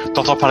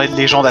 T'entends parler de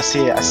légendes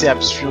assez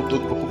absurdes,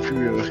 d'autres beaucoup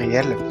plus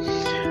réelles.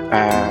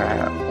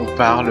 On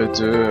parle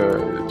de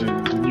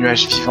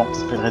nuages vivants, ça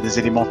s'appellerait des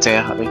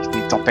élémentaires, avec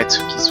des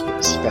tempêtes qui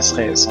s'y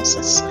passeraient sans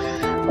cesse.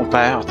 On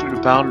parle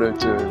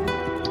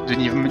de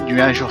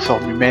nuages en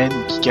forme humaine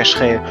qui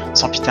cacheraient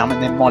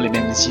sempiternellement les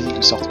mêmes îles,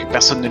 de sorte que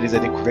personne ne les a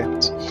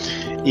découvertes.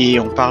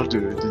 Et on parle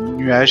de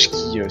nuages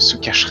qui se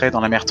cacheraient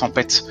dans la mer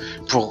tempête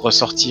pour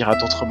ressortir à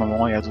d'autres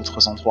moments et à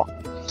d'autres endroits.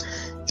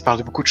 Il parle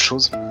de beaucoup de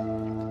choses.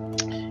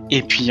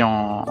 Et puis,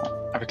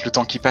 avec le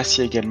temps qui passe,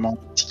 il y a également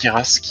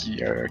Tikiras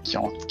qui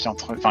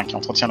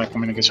entretient la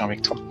communication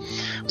avec toi.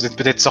 Vous êtes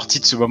peut-être sortis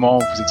de ce moment où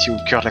vous étiez au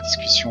cœur de la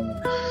discussion,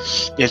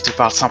 et elle te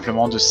parle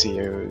simplement de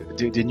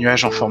des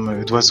nuages en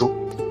forme d'oiseaux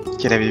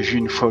qu'elle avait vus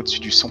une fois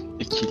au-dessus du son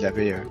et qu'elle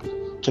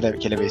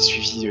avait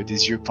suivi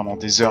des yeux pendant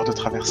des heures de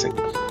traversée,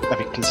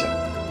 avec plaisir.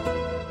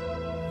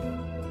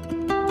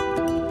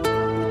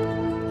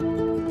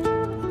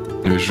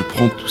 Je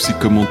prends tous ces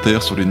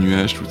commentaires sur les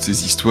nuages, toutes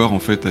ces histoires en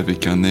fait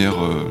avec un air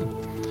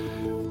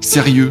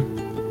sérieux,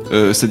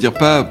 c'est-à-dire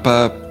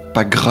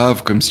pas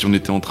grave comme si on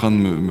était en train de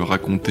me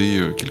raconter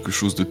quelque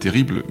chose de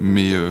terrible,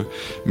 mais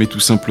tout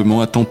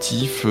simplement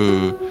attentif,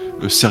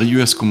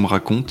 sérieux à ce qu'on me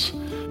raconte.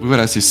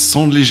 Voilà, c'est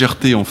sans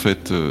légèreté en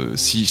fait.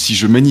 Si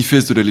je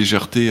manifeste de la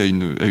légèreté à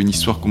une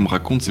histoire qu'on me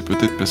raconte, c'est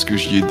peut-être parce que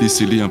j'y ai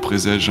décelé un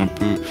présage un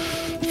peu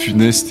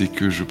funeste et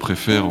que je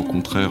préfère au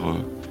contraire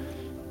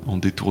en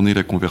détourner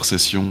la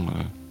conversation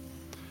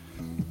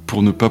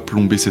pour ne pas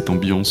plomber cette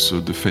ambiance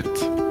de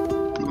fête.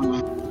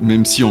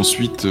 Même si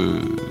ensuite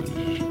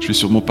je vais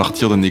sûrement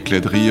partir d'un éclat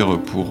de rire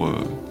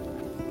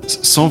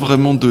sans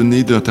vraiment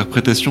donner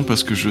d'interprétation,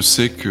 parce que je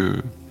sais que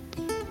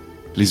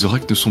les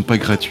oracles ne sont pas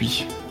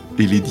gratuits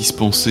et les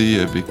dispenser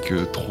avec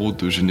trop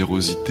de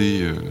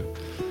générosité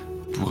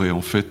pourrait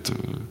en fait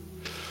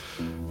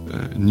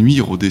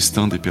nuire au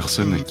destin des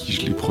personnes à qui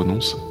je les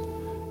prononce.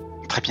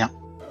 Très bien.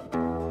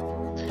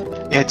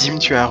 Et Adim,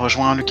 tu as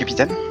rejoint le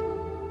capitaine ?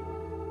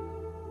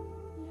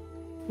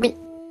 Oui,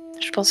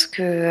 je pense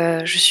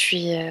que je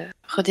suis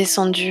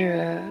redescendue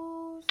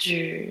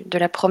de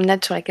la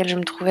promenade sur laquelle je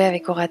me trouvais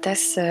avec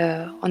Oratas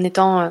en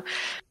étant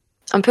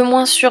un peu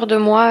moins sûre de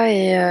moi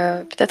et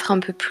peut-être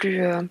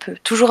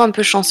toujours un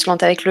peu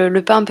chancelante, avec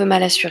le pas un peu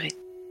mal assuré.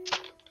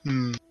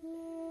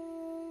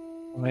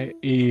 Ouais,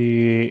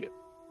 et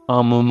à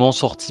un moment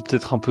sorti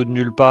peut-être un peu de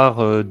nulle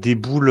part,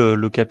 déboule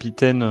le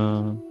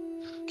capitaine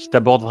qui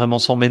t'aborde vraiment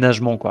sans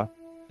ménagement, quoi.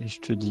 Et je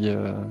te dis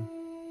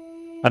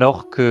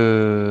alors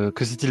que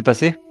s'est-il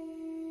passé ?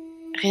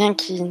 Rien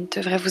qui ne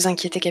devrait vous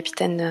inquiéter,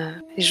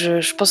 capitaine. Et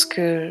je pense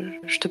que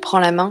je te prends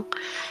la main.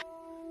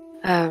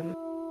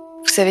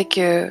 Vous savez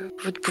que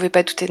vous ne pouvez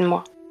pas douter de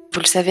moi. Vous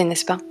le savez,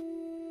 n'est-ce pas ?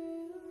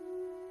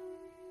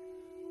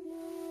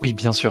 Oui,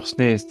 bien sûr. Ce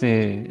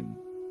n'est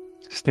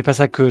pas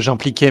ça que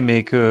j'impliquais,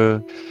 mais que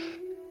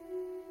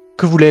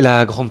voulait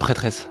la grande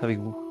prêtresse avec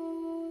vous.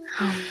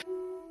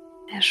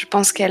 Je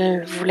pense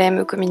qu'elle voulait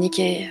me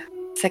communiquer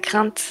sa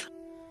crainte.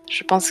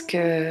 Je pense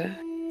que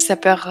sa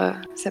peur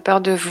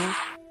de vous,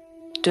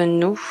 de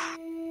nous,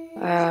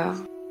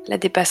 la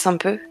dépasse un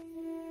peu.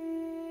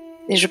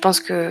 Et je pense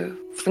que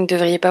vous ne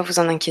devriez pas vous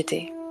en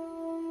inquiéter.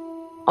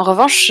 En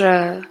revanche,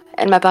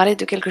 elle m'a parlé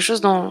de quelque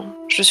chose dont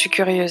je suis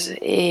curieuse.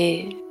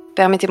 Et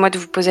permettez-moi de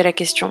vous poser la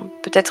question.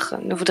 Peut-être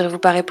ne voudrez-vous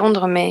pas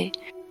répondre, mais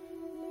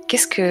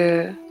qu'est-ce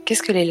que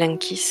les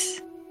Lankis ?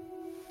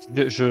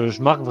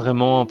 Je marque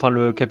vraiment, enfin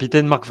le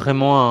capitaine marque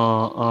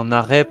vraiment un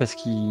arrêt parce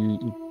qu'il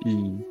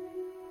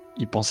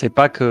pensait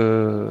pas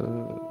que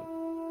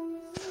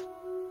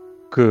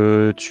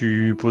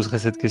tu poserais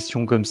cette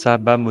question comme ça,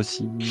 bam,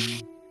 aussi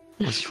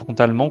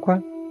frontalement, quoi.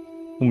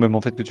 Ou même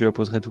en fait que tu la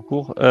poserais tout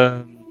court.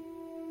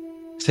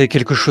 C'est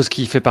quelque chose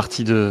qui fait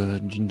partie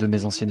d'une de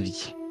mes anciennes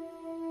vies.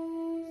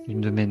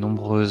 Une de mes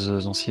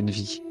nombreuses anciennes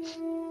vies.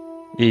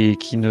 Et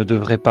qui ne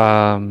devrait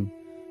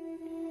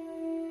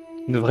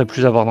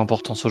plus avoir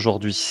d'importance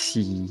aujourd'hui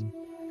si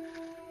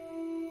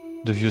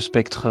de vieux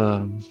spectres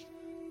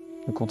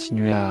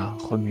continuaient à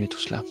remuer tout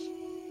cela.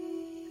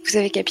 Vous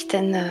savez,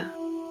 capitaine,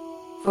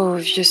 vos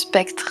vieux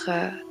spectres,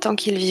 tant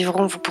qu'ils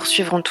vivront, vous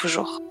poursuivront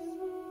toujours.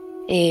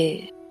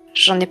 Et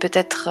j'en ai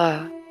peut-être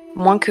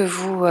moins que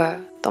vous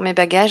dans mes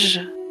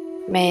bagages,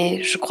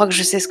 mais je crois que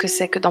je sais ce que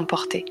c'est que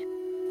d'emporter.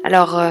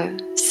 Alors,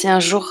 si un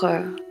jour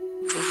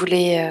vous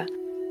voulez,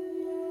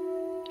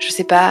 je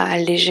sais pas,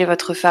 alléger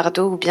votre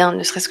fardeau ou bien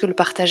ne serait-ce que le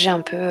partager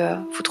un peu,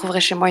 vous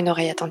trouverez chez moi une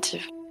oreille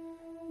attentive.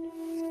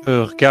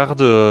 Je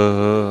regarde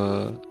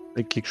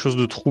avec quelque chose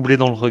de troublé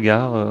dans le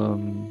regard.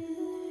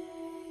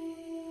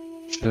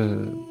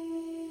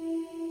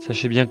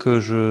 Sachez bien que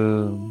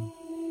je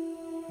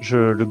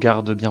le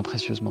garde bien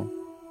précieusement.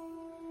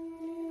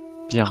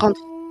 Bien.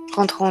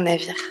 Rentrons au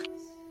navire.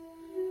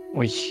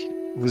 Oui.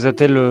 Vous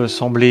a-t-elle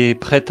semblé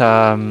prête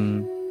à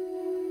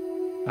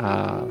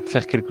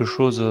faire quelque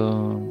chose,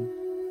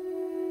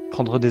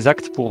 prendre des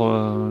actes pour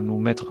nous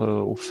mettre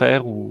au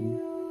fer ou...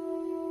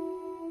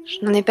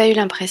 Je n'en ai pas eu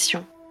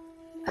l'impression.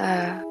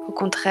 Au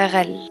contraire,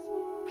 elle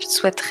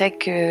souhaiterait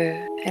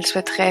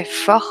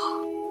fort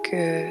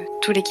que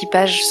tout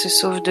l'équipage se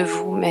sauve de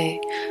vous,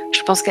 mais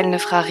je pense qu'elle ne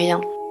fera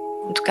rien.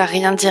 En tout cas,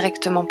 rien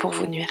directement pour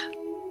vous nuire.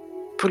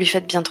 Vous lui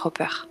faites bien trop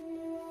peur.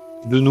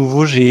 De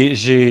nouveau, je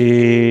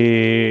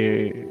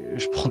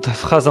prends ta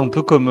phrase un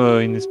peu comme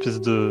une espèce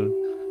de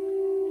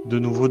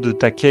nouveau de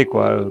taquet,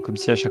 quoi. Comme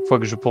si à chaque fois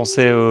que je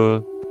pensais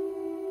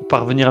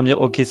parvenir à me dire,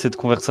 ok, cette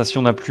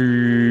conversation n'a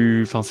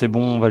plus... Enfin, c'est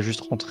bon, on va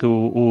juste rentrer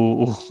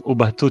au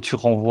bateau, tu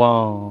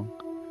renvoies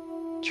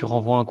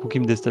un coup qui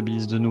me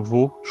déstabilise de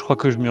nouveau. Je crois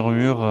que je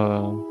murmure,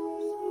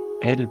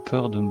 elle,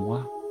 peur de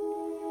moi.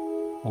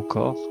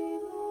 Encore.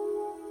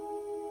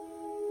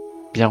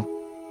 Bien.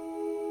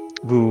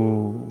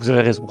 Vous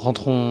avez raison.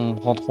 Rentrons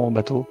au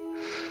bateau.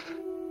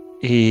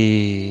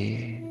 Et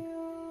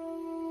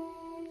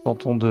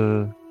tentons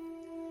de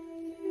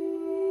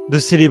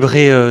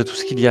célébrer tout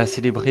ce qu'il y a à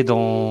célébrer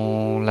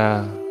dans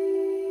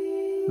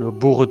le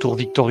beau retour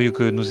victorieux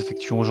que nous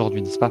effectuons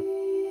aujourd'hui, n'est-ce pas?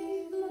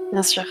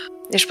 Bien sûr.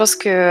 Et je pense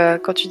que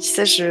quand tu dis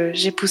ça,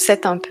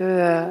 j'époussette un peu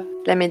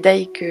la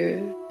médaille que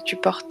tu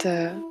portes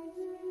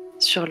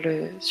sur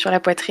la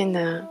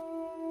poitrine.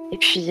 Et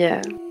puis,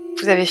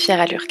 vous avez fière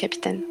allure,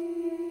 capitaine.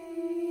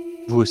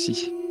 Vous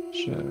aussi.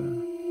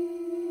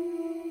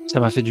 Ça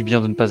m'a fait du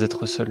bien de ne pas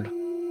être seul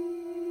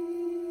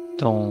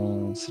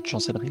dans cette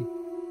chancellerie.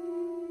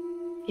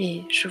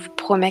 Et je vous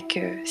promets que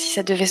si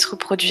ça devait se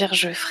reproduire,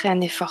 je ferai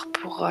un effort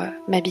pour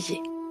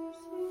m'habiller.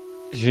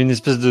 J'ai une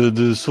espèce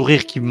de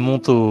sourire qui me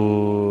monte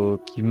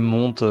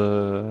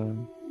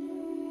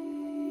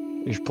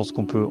et je pense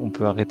qu'on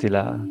peut arrêter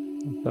la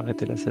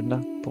scène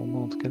là, pour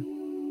moi en tout cas.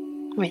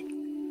 Oui.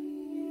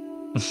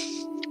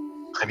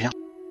 Très bien.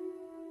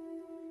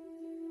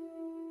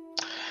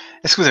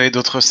 Est-ce que vous avez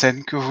d'autres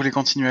scènes que vous voulez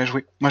continuer à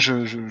jouer? Moi,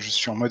 je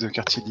suis en mode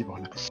quartier libre,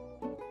 là.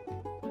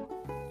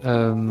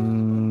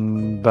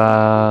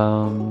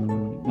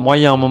 Moi,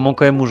 il y a un moment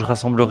quand même où je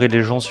rassemblerai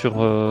les gens sur...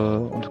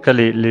 en tout cas,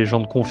 les gens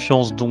de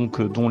confiance,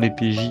 donc, dont les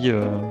PJ,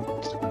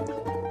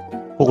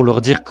 pour leur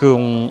dire que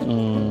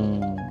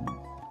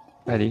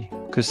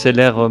que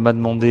Celer m'a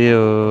demandé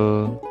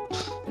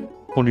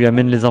qu'on lui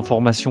amène les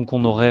informations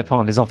qu'on aurait...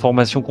 Enfin, les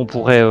informations qu'on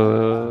pourrait...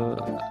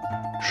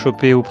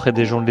 choper auprès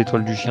des gens de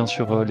l'Étoile du Chien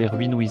sur les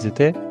ruines où ils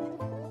étaient.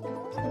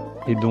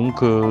 Et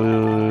donc,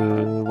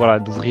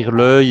 d'ouvrir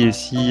l'œil et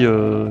si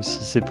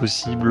c'est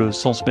possible,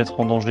 sans se mettre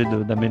en danger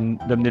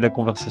d'amener la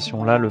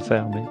conversation là, le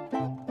faire. Mais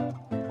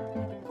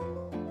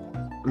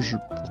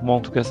pour moi,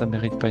 en tout cas, ça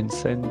mérite pas une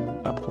scène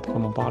à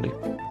proprement parler.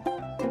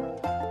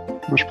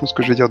 Moi, je pense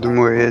que je vais dire 2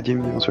 mots à Adim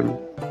éventuellement.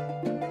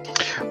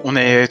 On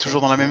est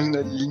toujours dans la même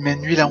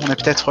nuit là, on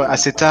est peut-être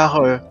assez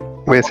tard.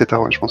 Oui, assez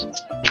tard, ouais, je pense.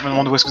 Je me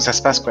demande où est-ce que ça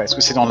se passe, quoi. Est-ce que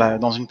c'est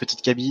dans une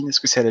petite cabine? Est-ce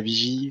que c'est à la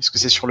vigie? Est-ce que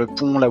c'est sur le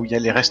pont, là où il y a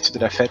les restes de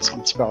la fête, un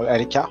petit peu à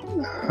l'écart?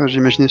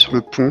 J'imaginais sur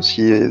le pont,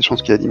 s'il y a des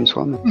chances qu'il y a Adim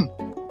soit.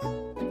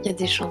 Il y a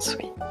des chances,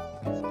 oui.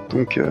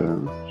 Donc,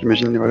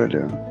 j'imagine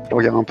le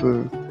regard un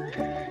peu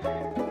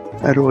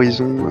à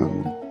l'horizon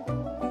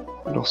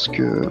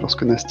lorsque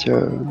Nastia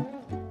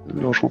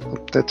le rejoindra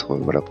peut-être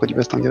près du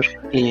bastingage.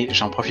 Et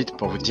j'en profite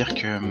pour vous dire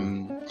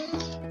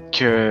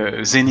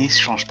que Zéné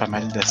change pas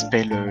mal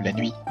d'aspect la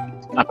nuit.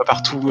 Un peu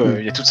partout,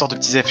 il y a toutes sortes de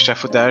petits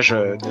échafaudages,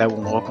 là où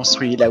on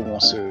reconstruit, là où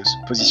on se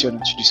positionne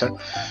au-dessus du sol,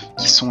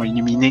 qui sont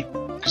illuminés,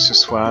 que ce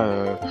soit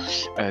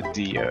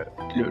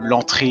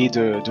l'entrée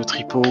de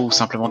tripots ou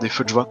simplement des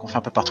feux de joie qu'on fait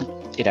un peu partout.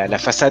 Et la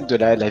façade de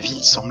la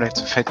ville semble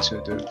être faite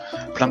de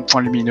plein de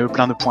points lumineux,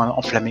 plein de points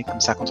enflammés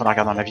comme ça quand on la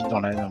regarde dans la ville, dans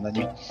la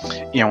nuit.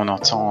 Et on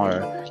entend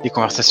les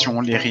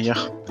conversations, les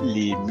rires,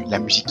 la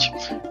musique.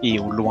 Et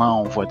au loin,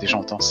 on voit des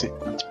gens danser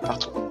un petit peu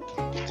partout.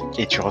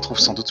 Et tu retrouves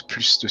sans doute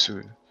plus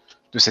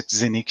de cette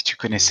Zéné que tu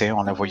connaissais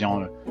en la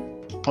voyant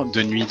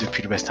de nuit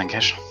depuis le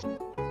bastingage.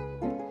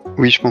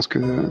 Oui, je pense que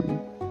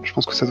Je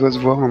pense que ça doit se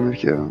voir, hein, mais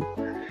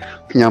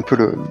il y a un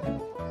peu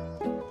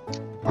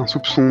un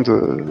soupçon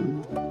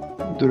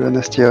de la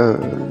Nastia,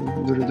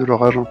 de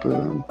l'orage un peu,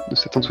 de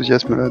cet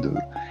enthousiasme-là.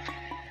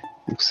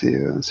 Donc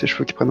ses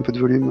cheveux qui prennent un peu de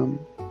volume,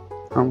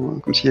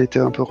 comme s'il a été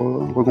un peu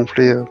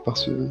regonflé par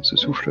ce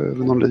souffle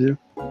venant de la ville.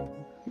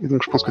 Et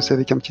donc je pense que c'est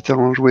avec un petit air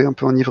enjoué, un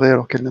peu enivré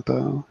alors qu'elle n'a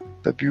pas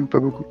bu ou pas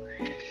beaucoup.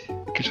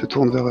 Qu'elle se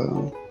tourne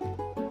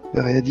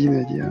vers Eadim et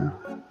elle dit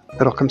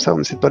alors comme ça on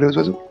essaie de parler aux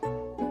oiseaux.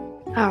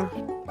 Ah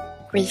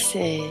oui,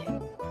 c'est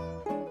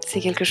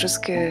quelque chose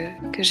que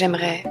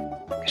j'aimerais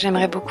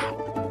beaucoup.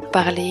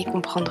 Parler,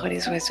 comprendre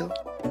les oiseaux.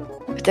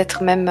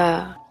 Peut-être même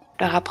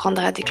leur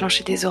apprendre à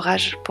déclencher des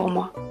orages pour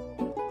moi.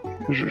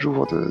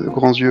 J'ouvre de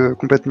grands yeux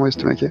complètement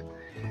estomaqués.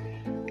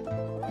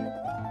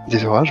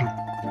 Des orages?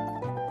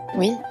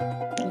 Oui,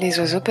 les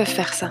oiseaux peuvent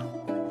faire ça.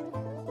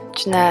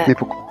 Mais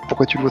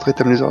pourquoi tu le voudrais?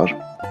 T'aimes les orages?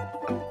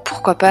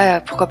 Pourquoi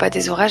pas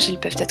des orages? Ils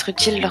peuvent être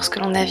utiles lorsque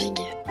l'on navigue.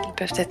 Ils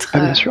peuvent être,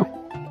 bien sûr.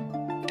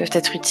 Peuvent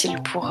être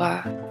utiles pour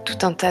tout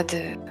un tas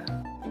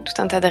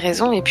de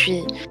raisons. Et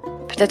puis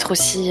peut-être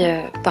aussi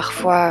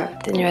parfois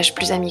des nuages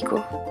plus amicaux.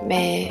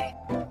 Mais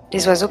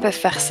les oiseaux peuvent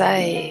faire ça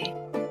et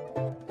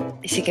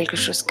c'est quelque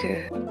chose que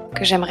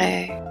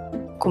j'aimerais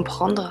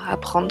comprendre,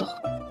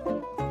 apprendre.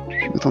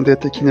 Je m'attendais à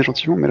taquiner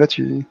gentiment, mais là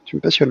tu me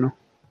passionnes. Là.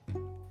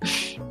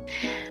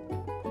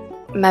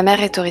 Ma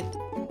mère est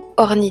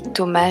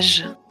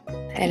ornithomage.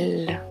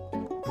 Elle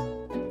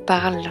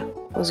parle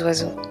aux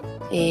oiseaux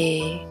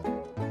et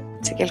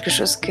c'est quelque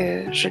chose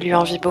que je lui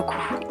envie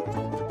beaucoup.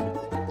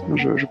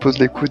 Je pose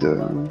les coudes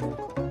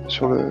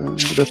sur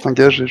le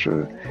bastingage et je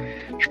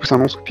pousse un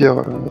long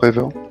soupir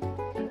rêveur.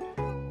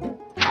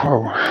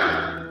 Waouh.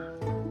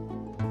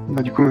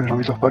 Bah du coup j'ai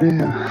envie de leur parler.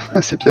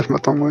 C'est Piaf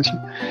maintenant moi aussi.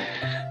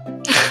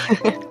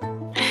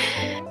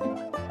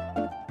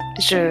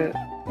 Je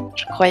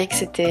croyais que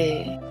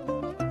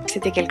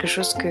c'était quelque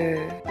chose que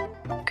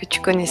tu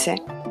connaissais.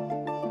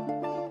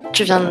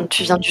 Tu viens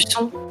du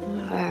son.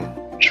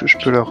 Je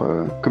peux leur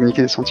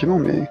communiquer des sentiments,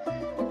 mais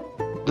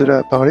de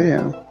la parler,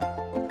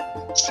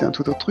 c'est un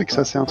tout autre truc.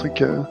 Ça, c'est un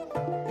truc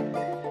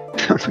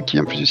qui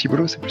vient plus du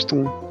ciboulot. C'est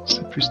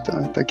plus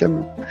ta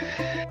cam.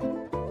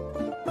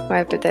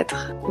 Ouais,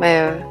 peut-être.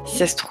 Mais si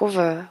ça se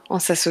trouve, en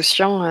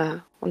s'associant,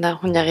 on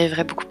y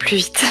arriverait beaucoup plus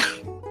vite.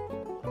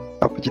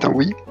 Alors petit un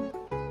oui,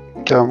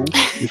 carrément.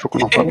 Il faut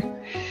qu'on en parle.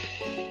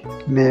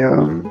 Mais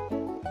un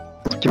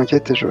truc qui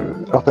m'inquiète,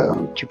 alors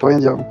tu peux rien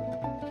dire.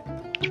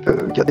 Tu peux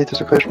garder tes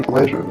secrets, je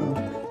comprendrais,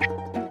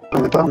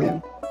 j'en ai pas, mais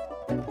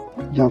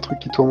il y a un truc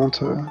qui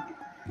tourmente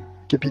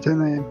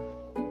Capitaine et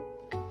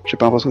j'ai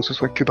pas l'impression que ce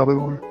soit que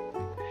Barbe-Brûle.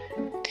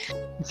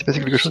 Il s'est passé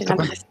quelque chose, t'as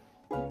pas?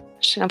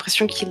 J'ai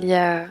l'impression qu'il y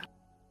a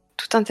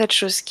tout un tas de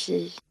choses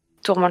qui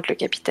tourmentent le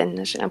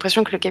capitaine. J'ai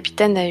l'impression que le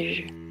capitaine a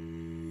eu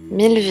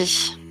 1000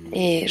 vies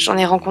et j'en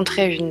ai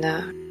rencontré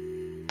une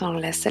dans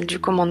la salle du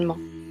commandement.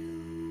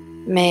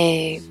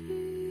 Mais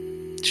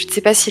je ne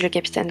sais pas si le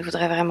capitaine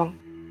voudrait vraiment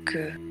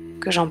que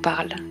j'en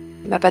parle.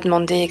 Il m'a pas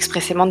demandé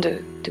expressément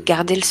de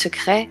garder le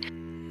secret.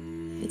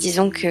 Mais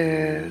disons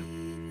que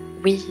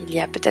oui, il y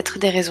a peut-être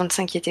des raisons de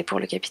s'inquiéter pour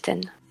le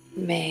capitaine.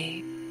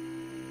 Mais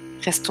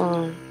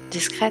restons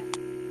discrètes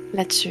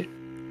là-dessus.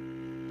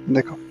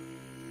 D'accord.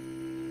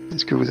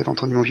 Est-ce que vous avez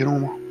entendu mon violon,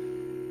 moi?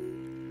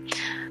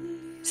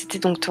 C'était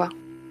donc toi.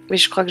 Oui,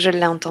 je crois que je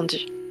l'ai entendu.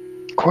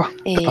 Quoi?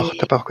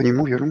 T'as pas reconnu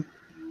mon violon?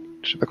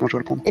 Je sais pas comment je dois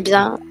le prendre. Eh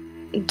bien,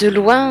 de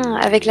loin,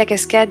 avec la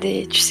cascade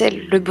et, tu sais,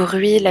 le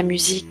bruit, la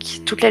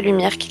musique, toute la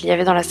lumière qu'il y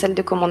avait dans la salle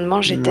de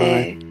commandement,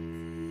 j'étais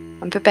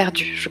un peu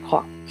perdue, je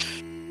crois.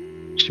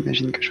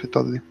 J'imagine que je vais te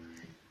pardonner.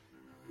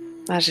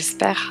 Ah,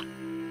 j'espère.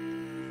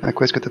 À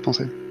quoi est-ce que t'as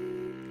pensé?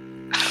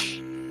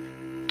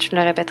 Tu ne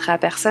le répéteras à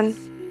personne?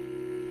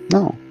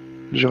 Non,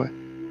 juré.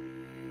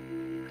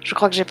 Je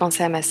crois que j'ai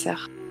pensé à ma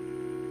sœur.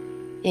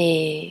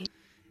 Et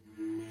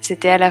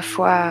c'était à la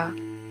fois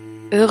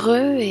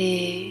heureux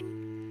et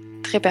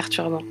très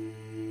perturbant.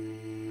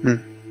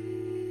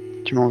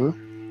 Tu m'en veux?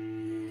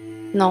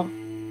 Non,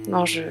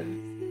 je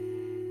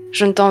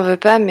ne t'en veux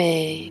pas,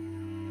 mais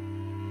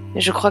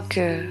je crois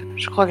que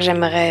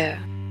j'aimerais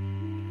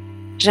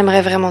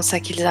vraiment ça,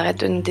 qu'ils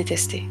arrêtent de nous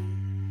détester.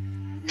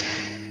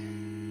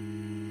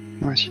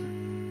 Moi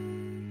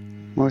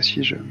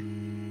aussi,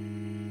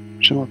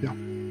 j'aimerais bien.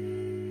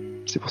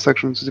 C'est pour ça que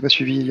je ne vous ai pas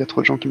suivi, il y a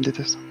trop de gens qui me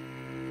détestent.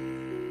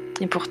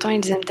 Et pourtant,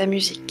 ils aiment ta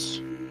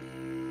musique.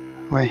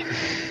 Ouais.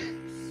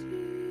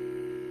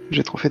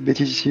 J'ai trop fait de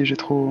bêtises ici, j'ai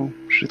trop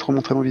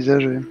montré mon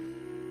visage et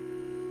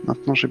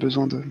maintenant j'ai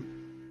besoin de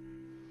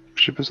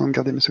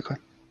garder mes secrets.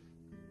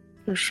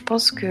 Je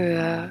pense que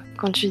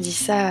quand tu dis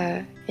ça,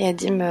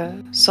 Eadim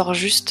sort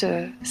juste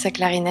sa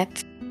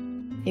clarinette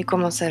et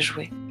commence à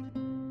jouer,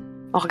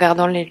 en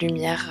regardant les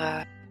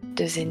lumières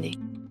de Zéné.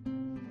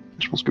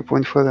 Je pense que pour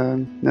une fois,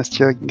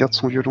 Nastia garde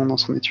son violon dans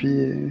son étui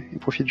et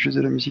profite juste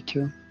de la musique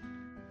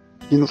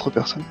d'une autre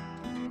personne.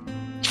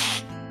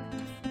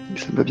 Et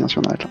ça me va bien si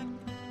on arrête là.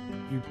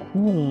 Du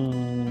coup,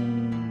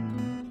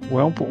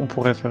 on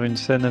pourrait faire une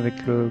scène avec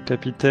le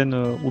capitaine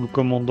ou le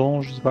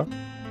commandant, je sais pas,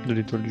 de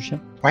l'étoile du chien.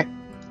 Ouais.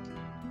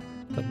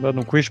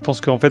 Donc oui, je pense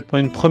qu'en fait,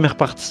 pendant une première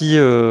partie,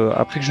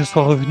 après que je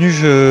sois revenu,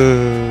 je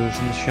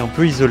me suis un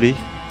peu isolé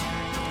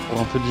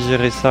pour un peu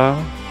digérer ça.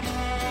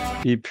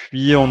 Et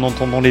puis, en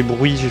entendant les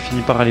bruits, j'ai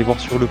fini par aller voir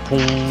sur le pont.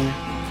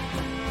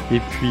 Et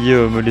puis,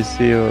 me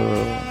laisser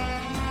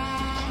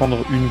prendre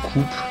une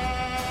coupe.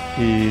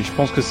 Et je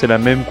pense que c'est la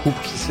même coupe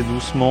qui s'est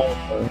doucement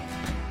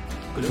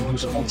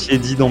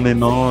tiédie dans mes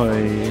mains.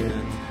 Et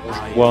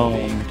je vois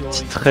un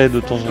petit trait de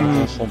temps en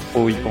temps sans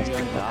trop y penser.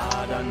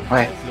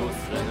 Ouais.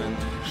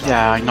 Il y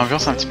a une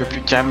ambiance un petit peu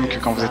plus calme que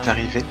quand vous êtes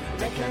arrivé.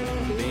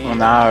 On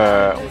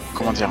a,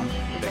 comment dire,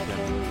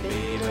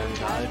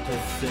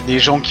 les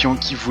gens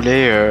qui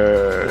voulaient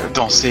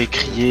danser,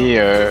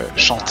 crier,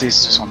 chanter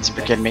se sont un petit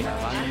peu calmés.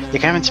 Il y a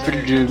quand même un petit peu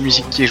de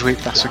musique qui est jouée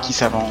par ceux qui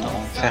savent en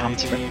faire un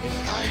petit peu.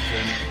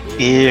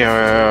 Et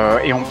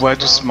on boit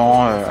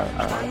doucement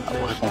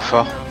au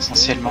réconfort,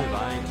 essentiellement.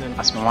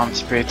 À ce moment un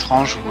petit peu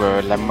étrange où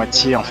la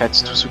moitié, en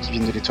fait, tous ceux qui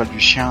viennent de l'étoile du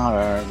chien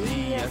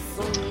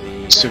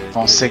se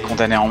pensaient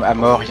condamnés à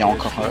mort il y a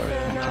encore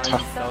 24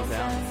 heures.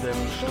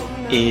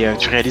 Et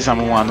tu réalises à un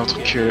moment ou à un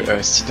autre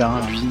que Sidin,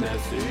 lui,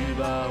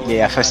 il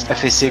est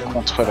affaissé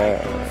contre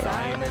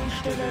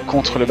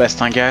le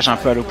bastingage, un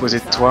peu à l'opposé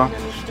de toi.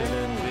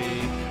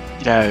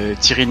 Il a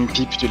tiré une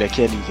pipe de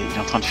laquelle il est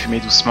en train de fumer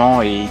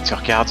doucement et il te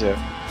regarde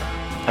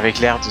avec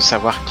l'air de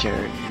savoir qu'il y a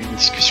une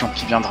discussion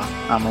qui viendra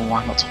à un moment ou à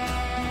un autre.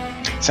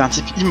 C'est un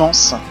type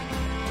immense,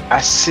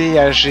 assez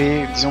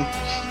âgé, disons.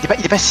 Il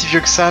est pas si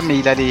vieux que ça, mais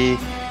il a les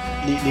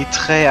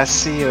traits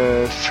assez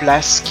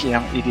flasques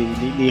et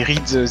les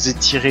rides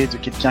étirées de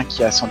quelqu'un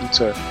qui a sans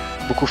doute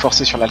beaucoup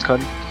forcé sur l'alcool.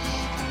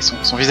 Et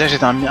son visage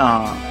est un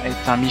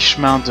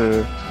mi-chemin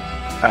de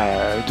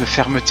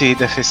fermeté et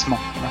d'affaissement,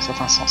 dans un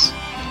certain sens.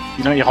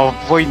 Il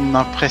renvoie une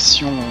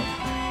impression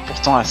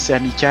pourtant assez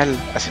amicale,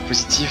 assez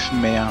positive,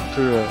 mais un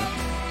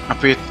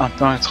peu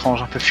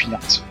étrange, un peu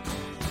fuinante.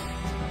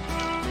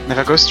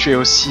 Navagos, tu es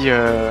aussi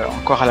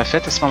encore à la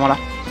fête à ce moment-là ?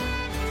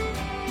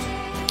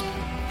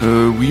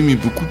 Oui, mais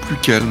beaucoup plus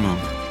calme.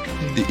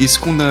 Et est-ce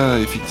qu'on a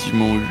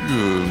effectivement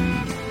eu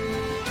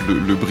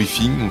le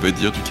briefing, on va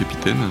dire, du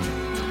capitaine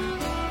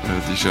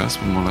déjà à ce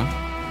moment-là ?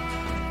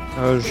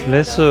 Je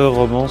laisse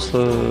Romance.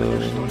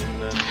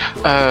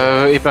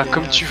 Et ben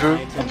comme tu veux,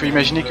 on peut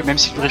imaginer que même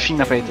si le briefing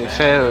n'a pas été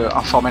fait,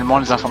 informellement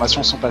les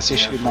informations sont passées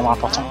chez les membres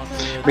importants.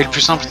 Mais le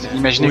plus simple, c'est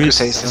d'imaginer que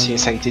ça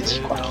a été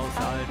dit, quoi.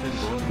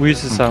 Oui,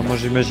 c'est ça. Moi,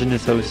 j'imaginais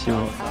ça aussi. Ouais.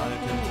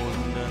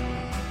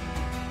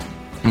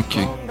 Ok.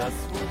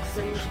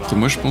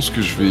 Moi, je pense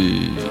que je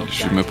vais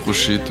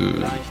m'approcher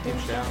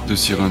de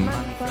Siren.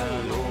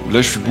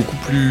 Là, je suis beaucoup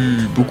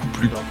plus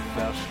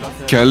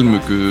calme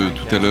que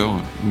tout à l'heure,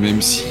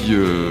 même si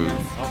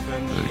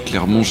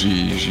clairement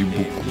j'ai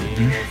beaucoup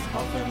bu.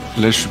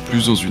 Là, je suis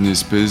plus dans une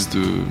espèce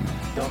de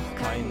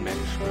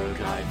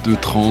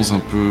transe un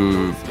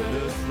peu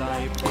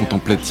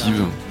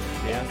contemplative.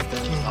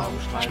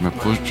 Je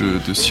m'approche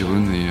de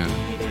Siren et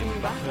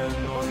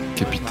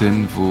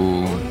capitaine,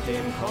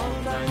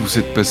 vous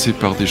êtes passé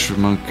par des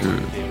chemins que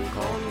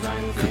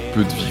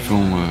peu de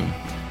vivants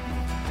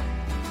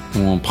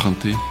ont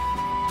emprunté.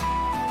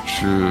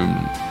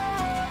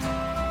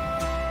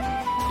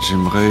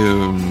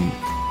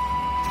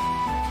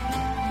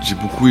 J'ai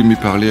beaucoup aimé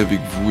parler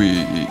avec vous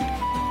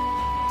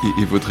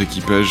et votre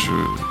équipage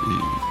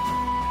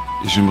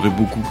et j'aimerais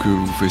beaucoup que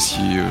vous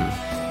fassiez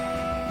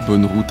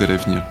bonne route à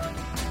l'avenir.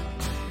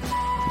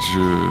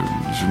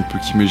 Je ne peux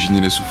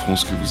qu'imaginer la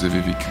souffrance que vous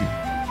avez vécue.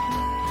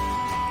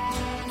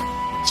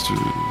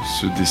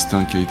 Ce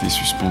destin qui a été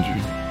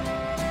suspendu.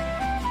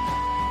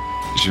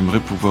 J'aimerais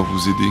pouvoir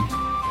vous aider.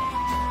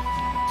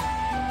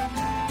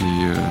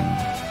 Et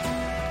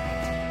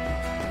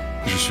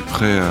je suis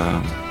prêt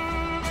à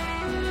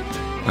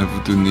vous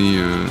donner,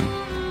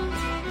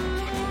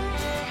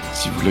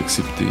 si vous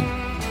l'acceptez,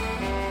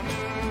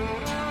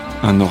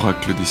 un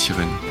oracle des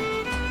sirènes.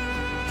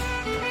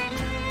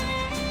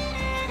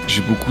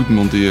 J'ai beaucoup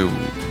demandé aux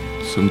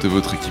hommes de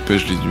votre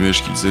équipage les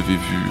nuages qu'ils avaient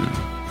vus.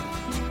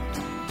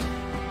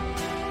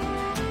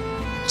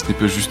 Ce n'est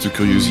pas juste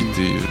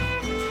curiosité.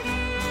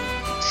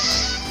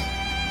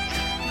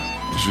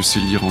 Je sais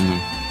lire en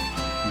eux.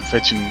 Vous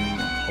faites une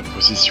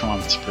proposition un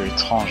petit peu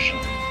étrange.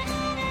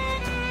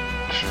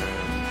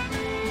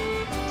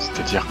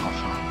 C'est-à-dire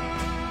qu'enfin,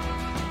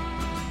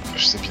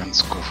 je sais bien de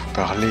ce que vous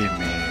parlez,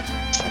 mais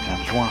ça vient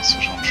de loin, ce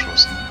genre de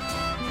choses, non ?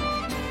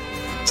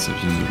 Ça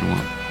vient de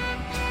loin.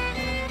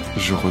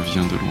 Je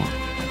reviens de loin.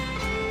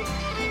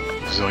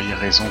 Vous auriez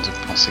raison de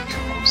penser que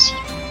moi aussi.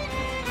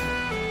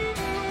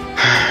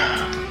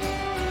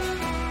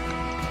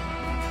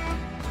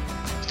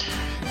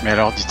 Mais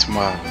alors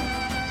dites-moi,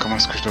 comment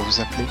est-ce que je dois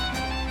vous appeler ?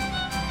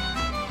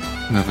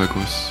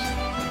 Navagos.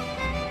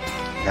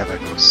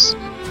 Navagos.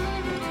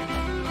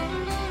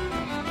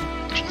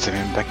 Je ne savais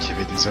même pas qu'il y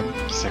avait des hommes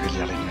qui savaient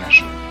lire les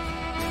nuages.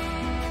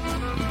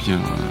 Eh bien,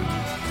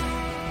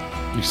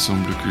 il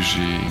semble que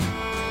j'ai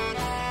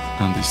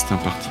un destin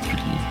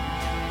particulier.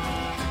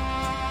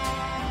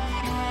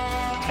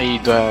 Et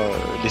il doit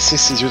laisser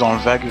ses yeux dans le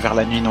vague vers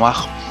la nuit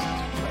noire,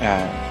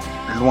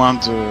 loin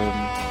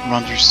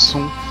du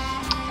son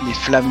les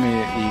flammes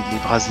et les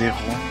brasers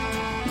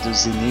de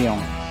Zéné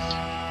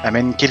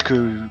amènent quelques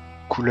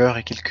couleurs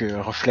et quelques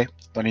reflets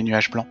dans les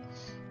nuages blancs.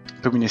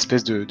 Comme une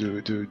espèce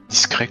de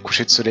discret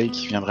coucher de soleil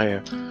qui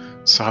viendrait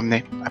se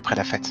ramener après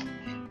la fête.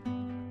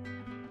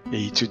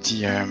 Et il te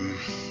dit...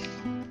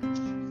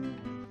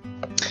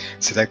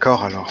 c'est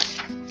d'accord alors,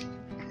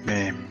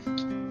 mais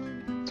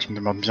je me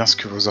demande bien ce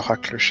que vos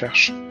oracles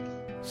cherchent.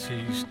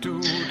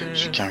 Je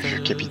suis qu'un vieux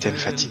capitaine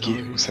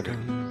fatigué, vous savez.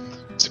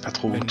 Je sais pas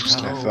trop où tout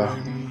cela va.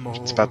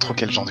 Je sais pas trop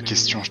quel genre de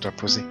questions je dois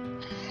poser.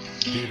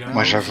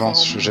 Moi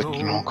j'avance, je jette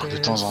l'encre de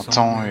temps en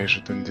temps et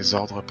je donne des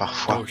ordres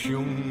parfois.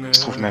 Je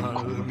trouve même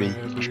qu'on m'obéit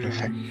quand je le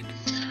fais.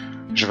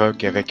 Je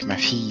vogue avec ma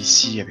fille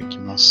ici avec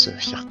immense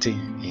fierté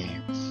et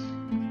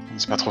je ne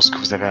sais pas trop ce que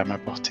vous avez à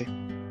m'apporter.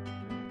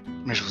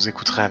 Mais je vous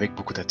écouterai avec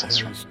beaucoup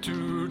d'attention.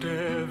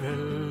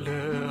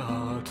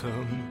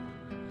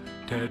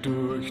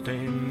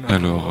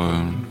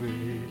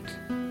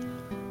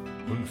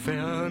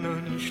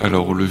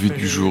 Alors au lever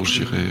du jour,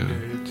 j'irai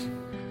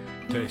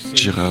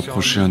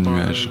approcher un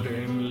nuage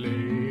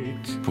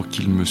pour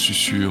qu'il me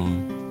susurre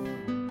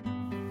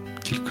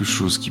quelque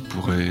chose qui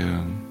pourrait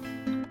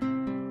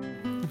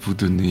vous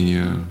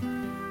donner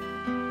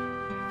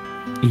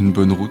une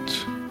bonne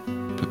route,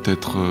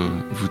 peut-être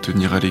vous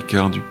tenir à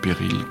l'écart du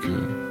péril que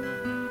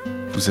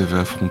vous avez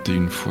affronté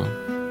une fois.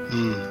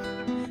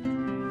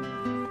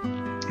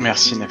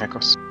 Merci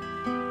Nevakos.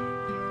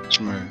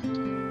 Je me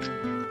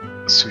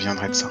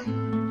souviendrai de ça.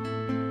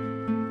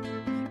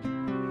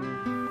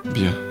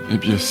 Bien, eh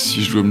bien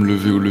si je dois me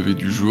lever au lever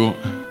du jour,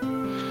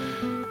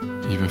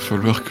 il va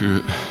falloir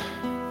que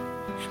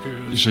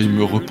j'aille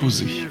me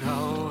reposer.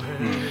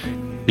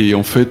 Et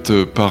en fait,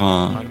 par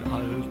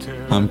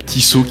un petit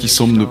saut qui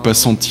semble ne pas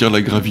sentir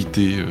la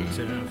gravité,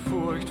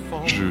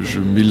 je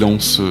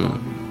m'élance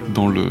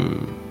dans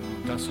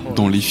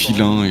les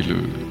filins et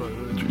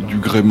du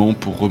gréement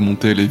pour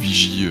remonter à la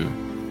vigie,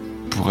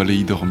 pour aller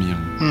y dormir.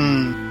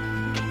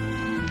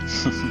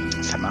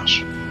 Ça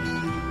marche.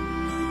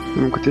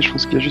 De mon côté, je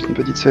pense qu'il y a juste une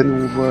petite scène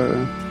où on voit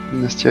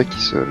Nastia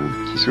qui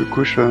se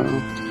couche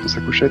dans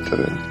sa couchette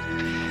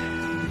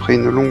après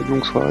une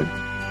longue soirée.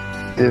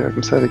 Et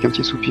comme ça, avec un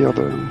petit soupir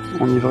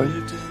enivré.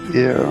 Et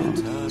elle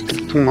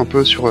tombe un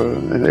peu sur...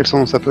 elle sent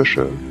dans sa poche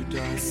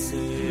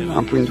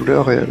un peu une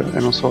douleur et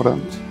elle en sort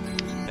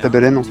la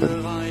baleine en fait.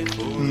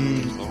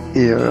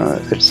 Et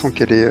elle sent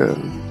qu'elle est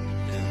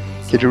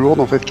lourde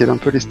en fait, qu'elle est un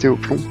peu lestée au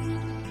plomb.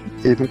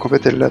 Et donc en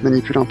fait, elle la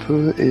manipule un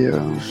peu et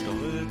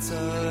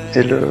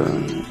elle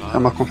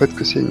remarque en fait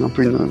que c'est un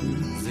peu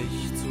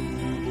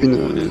une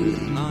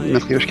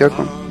matryoshka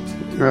quoi.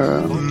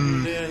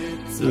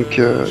 Donc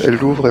elle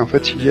l'ouvre et en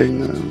fait il y a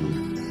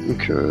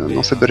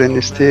dans cette baleine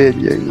lestée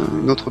il y a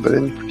une autre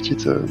baleine plus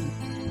petite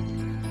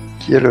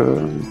qui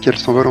elle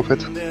s'envole en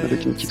fait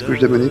avec une petite couche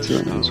d'ammonite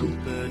en dessous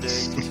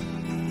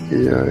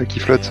et qui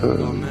flotte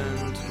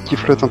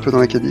un peu dans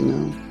la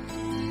cabine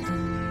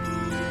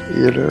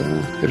et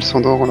elle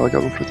s'endort en la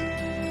regardant flotter.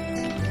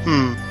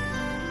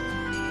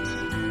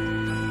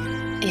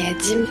 Et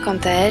Adim, quant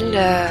à elle,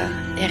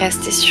 est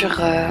restée sur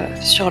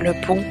le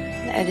pont.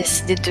 Elle a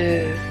décidé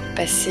de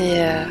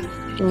passer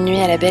une nuit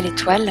à la belle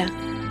étoile.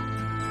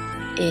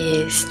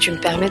 Et si tu me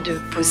permets de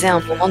poser un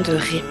moment de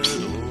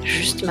répit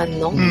juste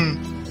maintenant,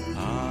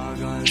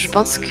 je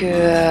pense que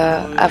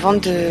avant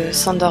de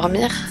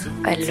s'endormir,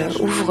 elle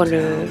ouvre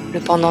le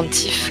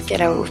pendentif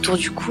qu'elle a autour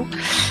du cou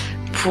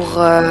pour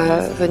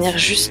venir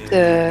juste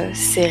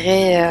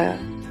serrer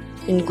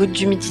une goutte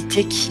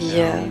d'humidité qui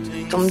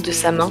tombe de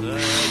sa main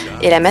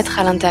et la mettre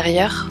à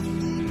l'intérieur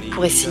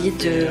pour essayer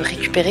de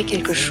récupérer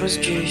quelque chose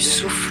du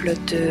souffle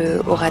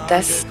de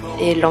Horatas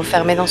et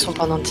l'enfermer dans son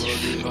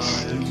pendentif.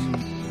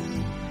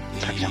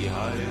 Très bien.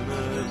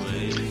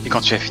 Et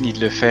quand tu as fini de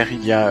le faire,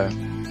 il y a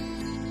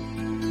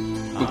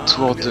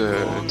autour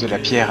de la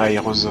pierre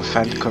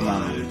aérosophale comme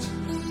un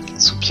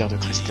soupir de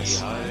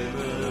tristesse.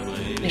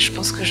 Et je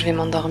pense que je vais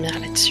m'endormir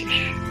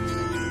là-dessus.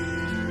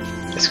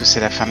 Est-ce que c'est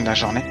la fin de la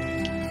journée ?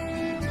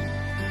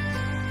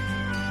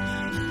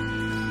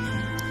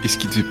 Est-ce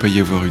qu'il ne devait pas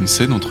y avoir une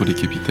scène entre les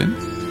capitaines ?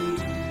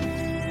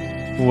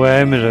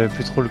 Ouais, mais j'avais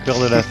plus trop le cœur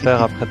de la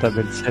faire après ta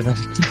belle scène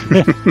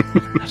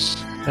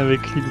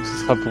avec lui, donc ce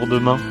sera pour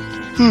demain.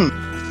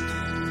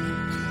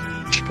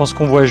 Je pense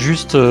qu'on voit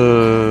juste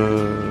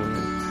le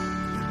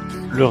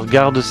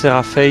regard de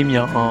Sérapheim, il y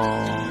a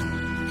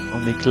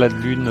un éclat de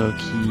lune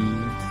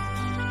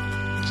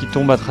qui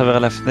tombe à travers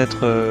la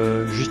fenêtre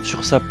juste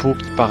sur sa peau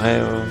qui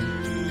paraît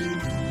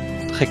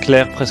très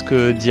claire, presque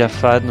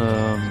diaphane.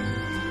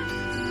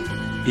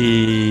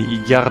 Et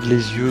il garde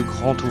les yeux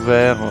grands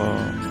ouverts.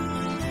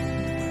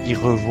 Il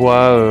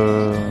revoit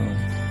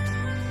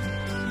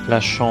la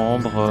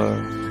chambre,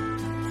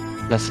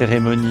 la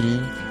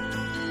cérémonie,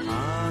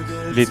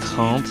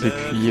 l'étreinte et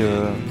puis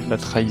la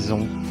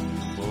trahison.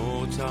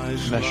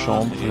 La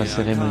chambre, la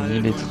cérémonie,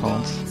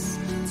 l'étreinte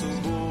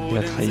et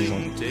la trahison.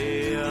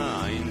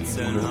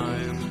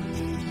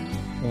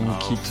 On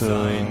quitte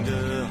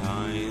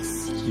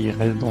qui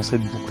reste dans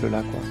cette boucle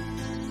là quoi.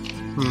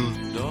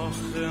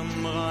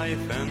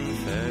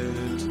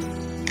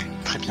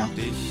 Très bien.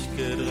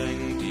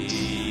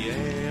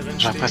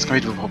 J'aurais presque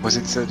envie de vous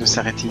proposer de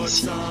s'arrêter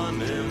ici.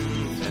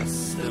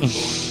 Il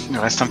nous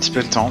reste un petit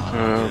peu de temps.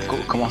 On peut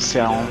commencer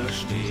à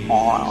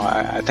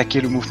attaquer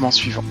le mouvement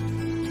suivant.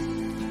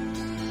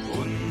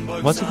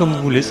 Moi, c'est comme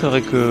vous voulez. C'est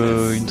vrai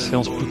qu'une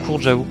séance plus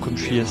courte, j'avoue, comme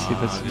je suis assez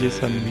fatigué,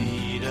 ça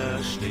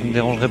me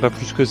dérangerait pas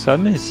plus que ça.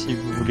 Mais si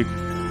vous voulez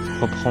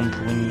reprendre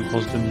pour une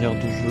grosse demi-heure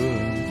de jeu,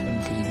 une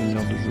petite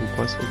demi-heure de jeu ou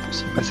quoi, c'est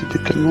possible. Ah, c'était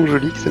tellement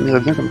joli que ça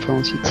m'irait bien comme fin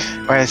aussi.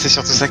 Ouais, c'est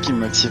surtout ça qui me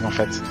motive en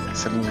fait.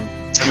 Ça nous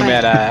met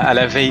à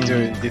la veille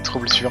des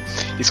troubles suivants.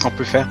 Et ce qu'on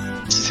peut faire,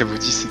 si ça vous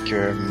dit, c'est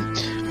que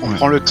on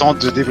prend le temps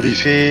de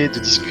débriefer, de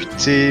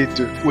discuter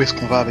de où est-ce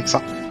qu'on va avec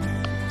ça.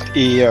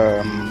 Et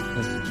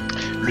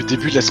le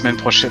début de la semaine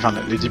prochaine, enfin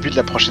le début de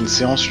la prochaine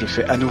séance, je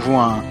fais à nouveau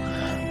un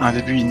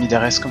début in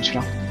medias comme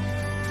celui-là.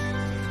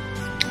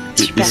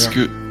 Super. Est-ce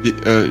que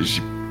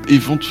j'ai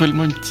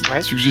éventuellement une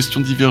petite suggestion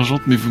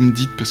divergente, mais vous me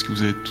dites parce que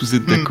vous allez tous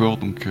être d'accord,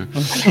 donc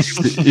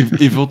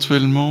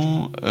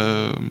éventuellement,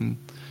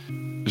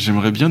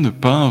 j'aimerais bien ne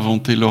pas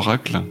inventer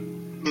l'oracle.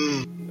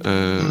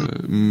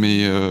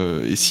 Mais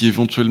et si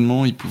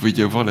éventuellement il pouvait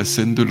y avoir la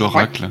scène de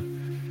l'oracle,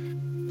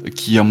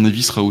 qui à mon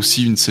avis sera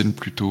aussi une scène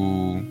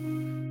plutôt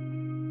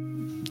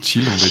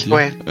chill, on va dire.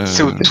 Ouais,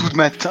 c'est au tout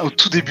matin, au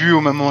tout début,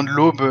 au moment de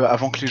l'aube,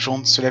 avant que les gens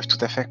ne se lèvent tout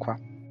à fait, quoi.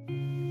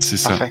 C'est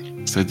ça.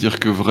 C'est-à-dire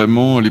que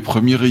vraiment les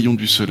premiers rayons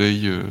du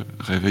soleil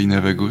réveillent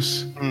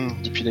Navagos.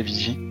 Depuis la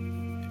vigie.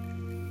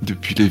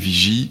 Depuis la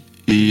vigie.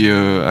 Et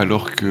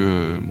alors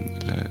que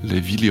la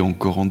ville est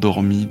encore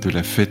endormie de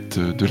la fête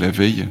de la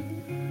veille,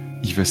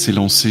 il va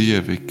s'élancer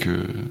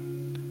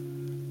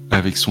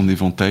avec son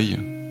éventail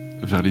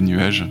vers les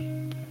nuages.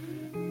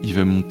 Il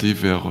va monter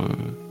vers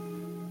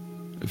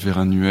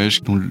un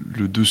nuage dont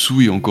le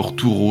dessous est encore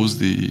tout rose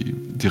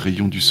des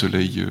rayons du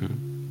soleil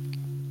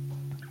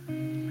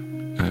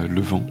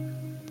levant.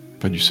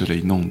 Pas du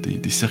soleil, non,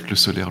 des cercles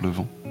solaires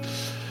levant.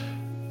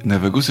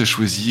 Navagos a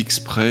choisi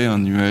exprès un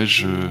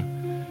nuage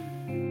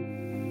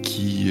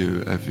qui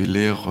avait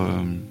l'air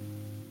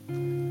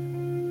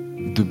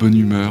de bonne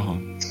humeur,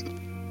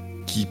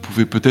 qui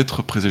pouvait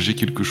peut-être présager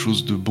quelque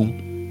chose de bon.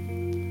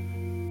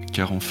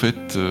 Car en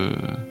fait,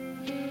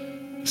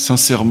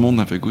 sincèrement,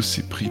 Navagos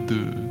s'est pris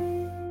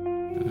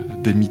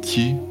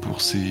d'amitié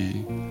pour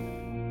ces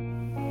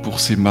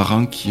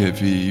marins qui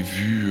avaient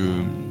vu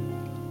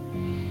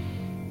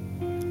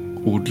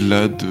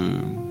au-delà de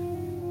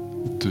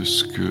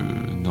ce que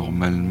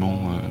normalement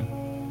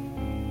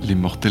les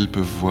mortels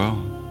peuvent voir.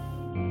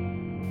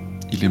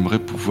 Il aimerait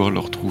pouvoir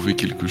leur trouver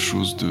quelque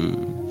chose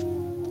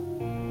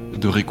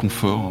de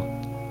réconfort,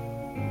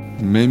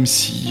 même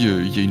si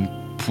il y a une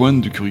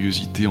pointe de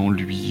curiosité en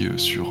lui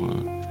sur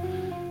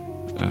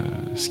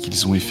ce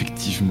qu'ils ont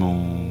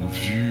effectivement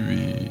vu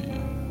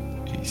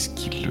et ce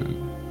qu'ils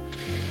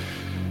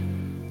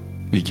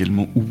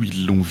également où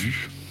ils l'ont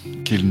vu,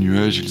 quels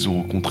nuages ils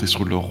ont rencontrés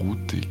sur leur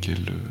route et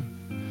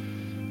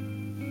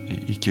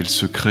quels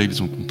secrets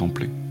ils ont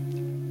contemplés.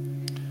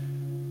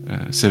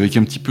 C'est avec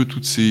un petit peu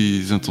toutes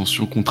ces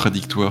intentions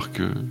contradictoires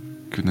que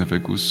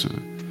Navagos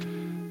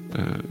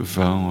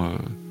va,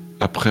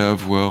 après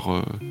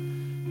avoir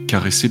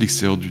caressé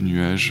l'extérieur du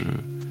nuage,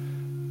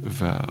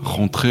 va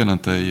rentrer à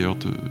l'intérieur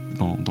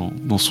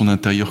dans son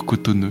intérieur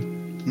cotonneux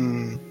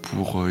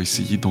pour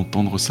essayer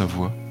d'entendre sa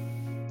voix.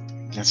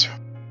 Bien sûr.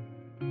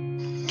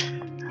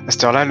 À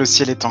cette heure-là, le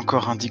ciel est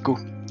encore indigo.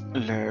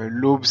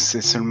 L'aube,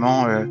 c'est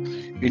seulement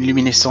une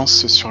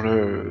luminescence sur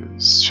le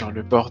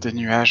bord des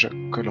nuages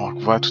que l'on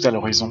voit tout à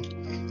l'horizon,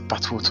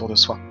 partout autour de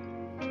soi.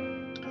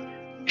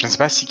 Je ne sais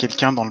pas si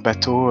quelqu'un dans le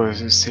bateau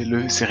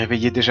s'est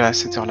réveillé déjà à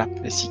cette heure-là,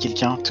 et si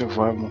quelqu'un te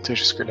voit monter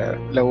jusque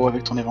là-haut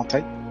avec ton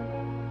éventail,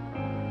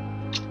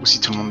 ou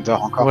si tout le monde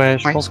dort encore. Ouais,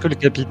 je pense que le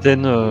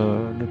capitaine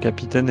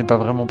n'est pas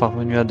vraiment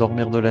parvenu à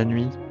dormir de la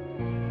nuit.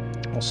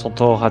 On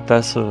s'entend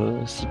Ratas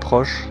si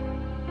proche.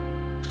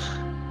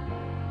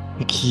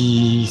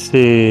 Il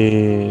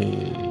s'est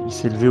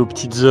levé aux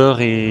petites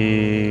heures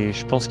et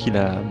je pense qu'il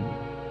a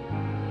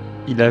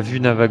vu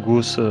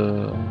Navagos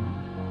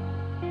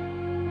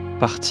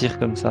partir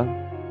comme ça.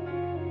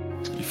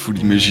 Il faut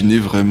l'imaginer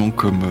vraiment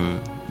comme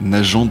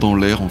nageant dans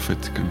l'air en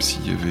fait, comme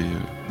s'il y avait...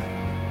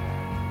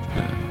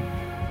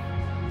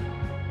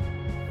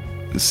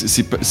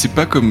 C'est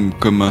pas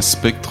comme un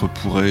spectre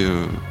pourrait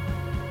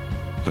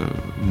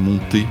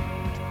monter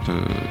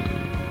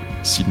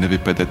s'il n'avait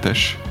pas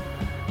d'attache.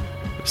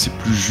 C'est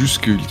plus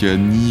juste qu'il y a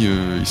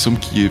il semble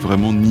qu'il y ait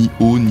vraiment ni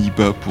haut ni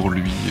bas pour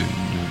lui.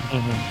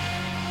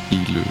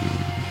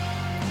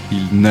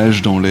 Il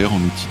nage dans l'air en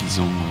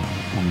utilisant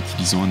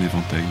un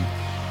éventail.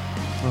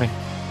 Ouais.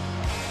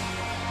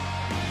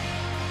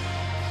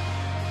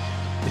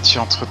 Et tu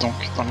entres donc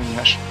dans le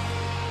nuage.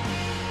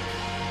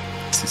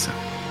 C'est ça.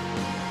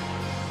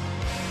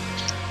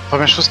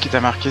 Première chose qui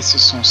t'a marqué, ce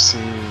sont ces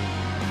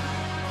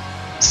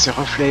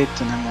reflets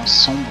étonnamment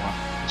sombres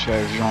que tu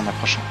as vus en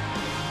approchant.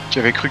 Tu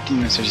avais cru qu'il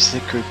ne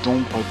s'agissait que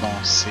d'ombre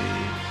dans ces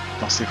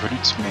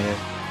volutes, mais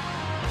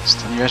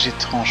c'est un nuage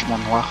étrangement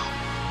noir,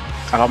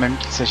 alors même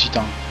qu'il s'agit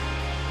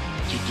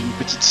d'une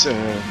petite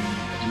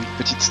d'une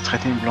petite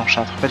traînée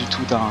blanchâtre, pas du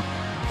tout d'un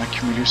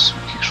cumulus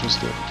ou quelque chose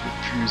de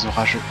plus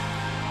orageux.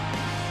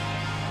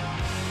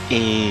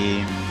 Et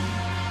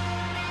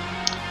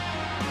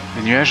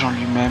le nuage en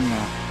lui-même,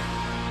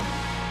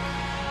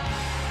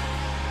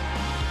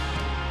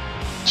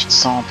 tu te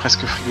sens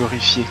presque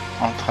frigorifié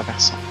en le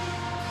traversant.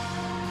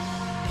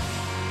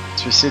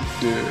 Tu essaies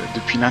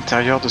depuis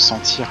l'intérieur de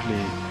sentir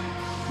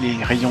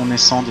les rayons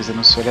naissants des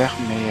anneaux solaires,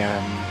 mais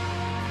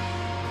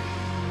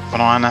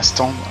pendant un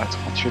instant,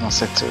 quand tu es dans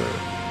cette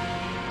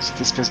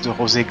espèce de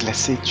rosée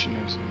glacée, tu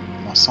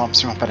n'en sens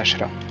absolument pas la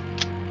chaleur.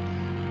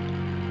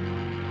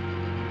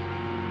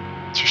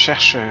 Tu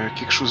cherches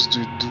quelque chose de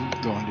doux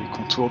dans les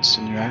contours de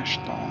ce nuage,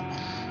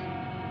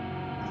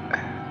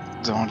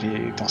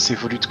 dans ces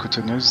volutes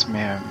cotonneuses,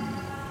 mais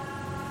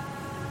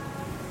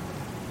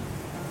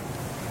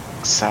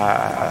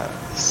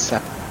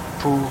sa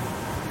peau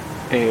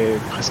est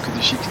presque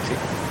déchiquetée.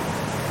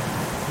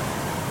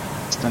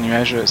 C'est un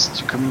nuage,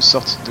 c'est comme une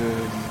sorte de...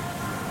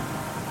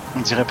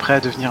 On dirait prêt à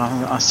devenir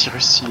un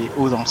Cyrus. Il est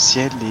haut dans le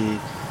ciel et il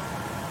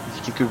y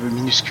a quelques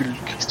minuscules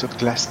cristaux de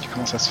glace qui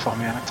commencent à se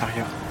former à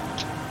l'intérieur.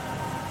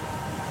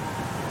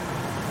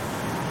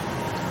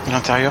 À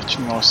l'intérieur,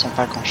 tu ne ressens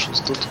pas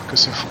grand-chose d'autre que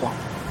ce froid.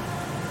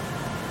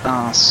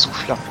 Un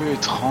souffle un peu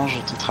étrange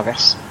te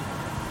traverse.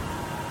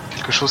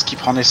 Quelque chose qui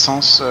prend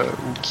naissance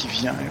ou qui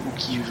vient ou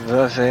qui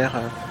va vers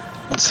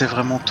on ne sait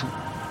vraiment tout.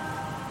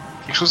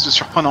 Quelque chose de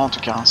surprenant en tout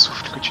cas, un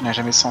souffle que tu n'as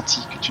jamais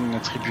senti, que tu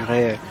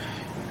n'attribuerais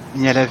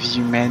ni à la vie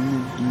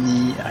humaine,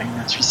 ni à une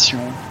intuition,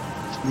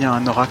 ni à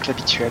un oracle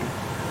habituel.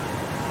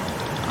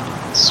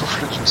 Un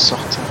souffle d'une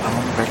sorte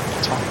vraiment nouvelle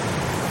pour toi.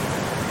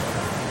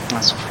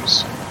 Un souffle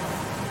sombre.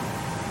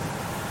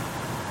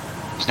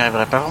 Je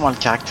n'arriverais pas vraiment à le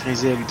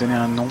caractériser, à lui donner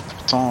un nom,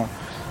 pourtant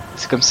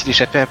c'est comme s'il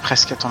échappait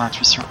presque à ton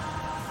intuition.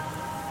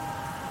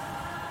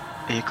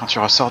 Et quand tu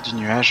ressors du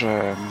nuage,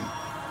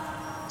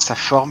 sa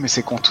forme et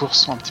ses contours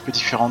sont un petit peu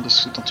différents de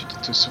ceux dont tu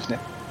te souvenais.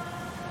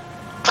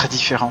 Très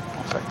différents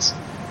en fait.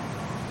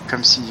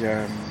 Comme si,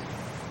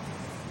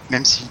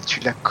 même si tu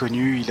l'as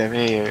connu, il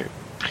avait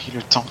pris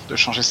le temps de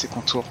changer ses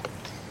contours.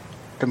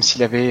 Comme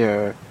s'il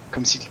avait,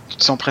 comme si tu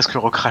te sens presque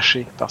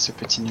recraché par ce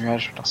petit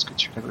nuage lorsque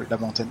tu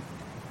l'abandonnes.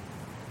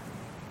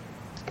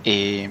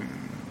 Et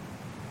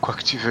quoi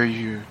que tu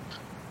veuilles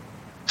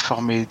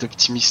former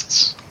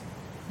d'optimiste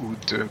ou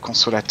de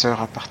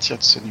consolateur à partir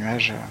de ce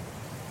nuage,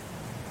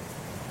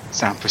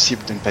 c'est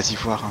impossible de ne pas y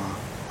voir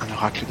un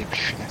oracle des plus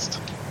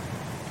funestes.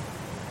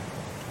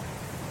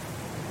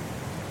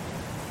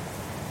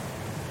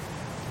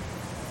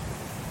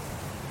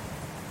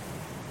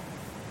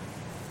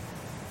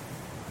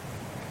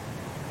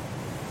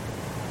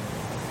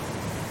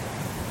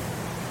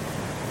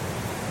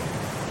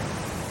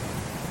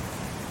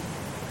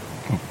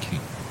 Ok.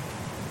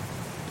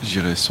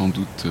 J'irai sans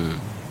doute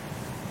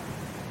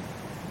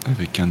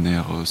avec un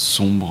air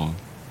sombre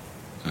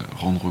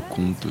rendre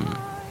compte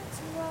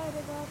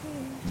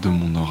de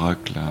mon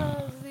oracle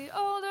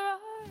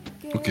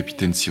au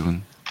capitaine Siren.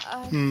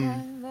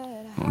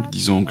 En lui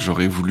disant que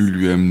j'aurais voulu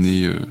lui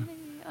amener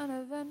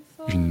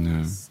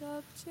une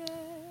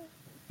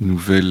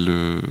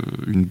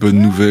bonne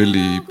nouvelle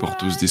et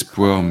porteuse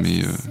d'espoir,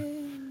 mais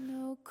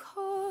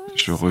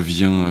je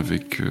reviens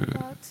avec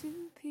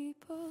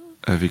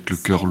le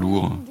cœur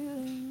lourd.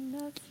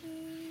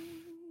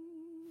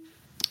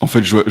 En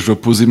fait, je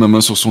dois poser ma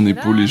main sur son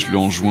épaule et je lui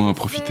enjoins à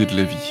profiter de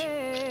la vie.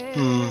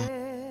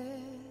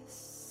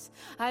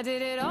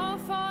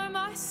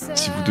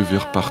 Si vous devez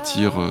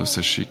repartir,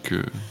 sachez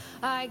que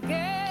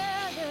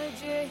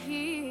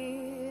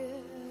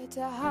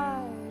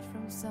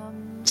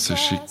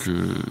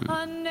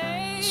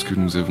ce que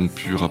nous avons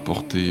pu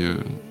rapporter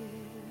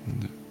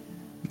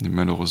n'est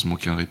malheureusement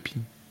qu'un répit.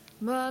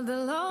 Je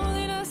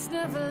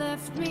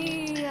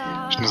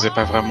n'osais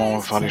pas vraiment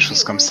voir les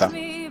choses comme ça,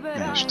 mais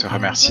je te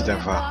remercie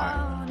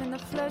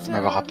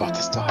m'avoir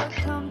apporté cet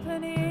oracle.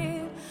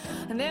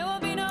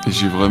 Et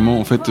j'ai vraiment,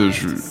 en fait,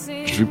 je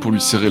vais pour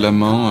lui serrer la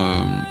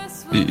main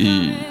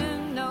et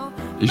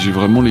j'ai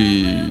vraiment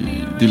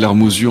des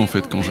larmes aux yeux en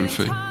fait quand je le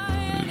fais.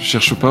 Je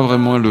cherche pas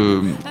vraiment à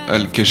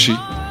le cacher.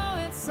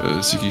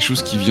 C'est quelque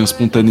chose qui vient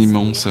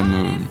spontanément. Ça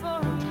me,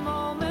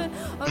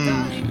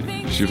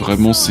 j'ai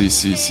vraiment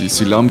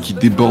ces larmes qui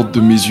débordent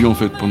de mes yeux en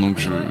fait pendant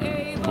que je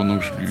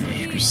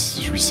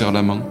lui serre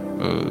la main,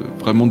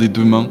 vraiment des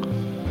deux mains.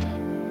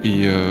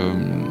 Et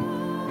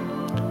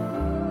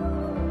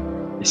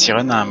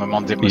Siren a un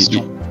moment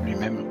d'émotion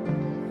lui-même.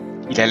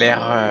 Il a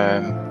l'air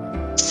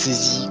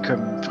saisi,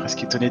 comme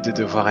presque étonné de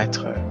devoir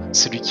être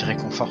celui qui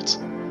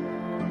réconforte.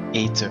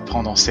 Et il te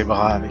prend dans ses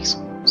bras avec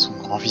son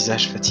grand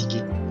visage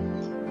fatigué.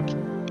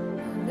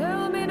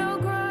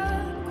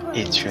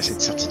 Et tu as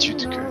cette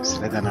certitude que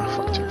c'est la dernière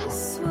fois que tu le vois.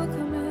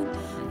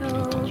 Bien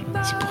entendu.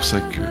 C'est pour ça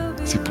que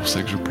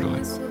je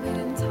pleurais.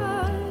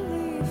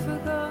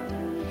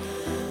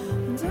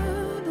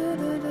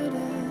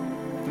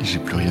 Et j'ai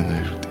plus rien à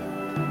ajouter.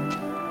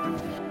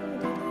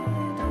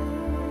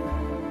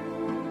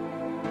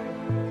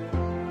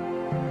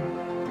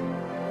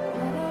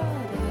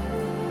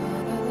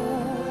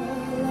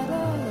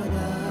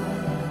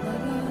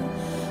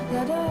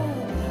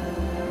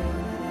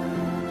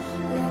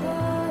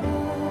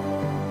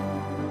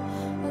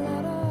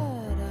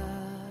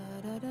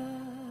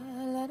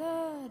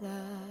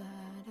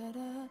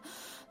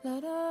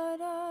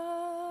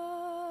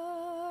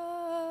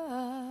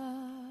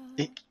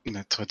 Et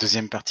notre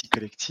deuxième partie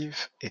collective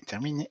est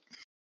terminée.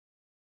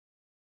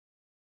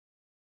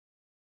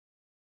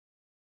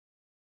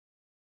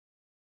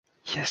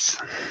 Yes.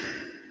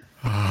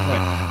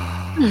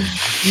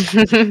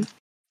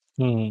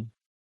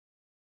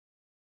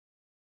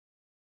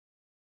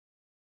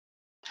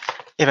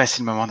 Et bah c'est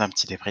le moment d'un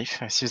petit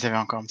débrief, si vous avez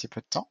encore un petit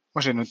peu de temps.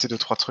 Moi j'ai noté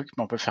 2-3 trucs,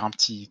 mais on peut faire un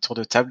petit tour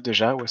de table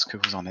déjà. Où est-ce que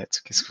vous en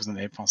êtes? Qu'est-ce que vous en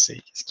avez pensé?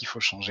 Qu'est-ce qu'il faut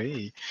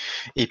changer?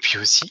 Et puis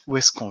aussi, où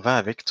est-ce qu'on va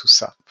avec tout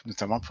ça?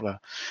 Notamment pour la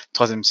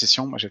troisième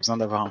session, moi j'ai besoin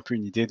d'avoir un peu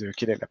une idée de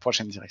quelle est la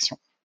prochaine direction.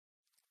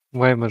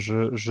 Ouais, moi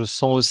je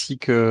sens aussi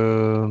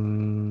que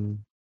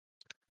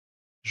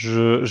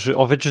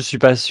en fait je suis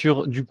pas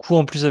sûr. Du coup,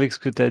 en plus avec ce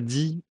que tu as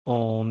dit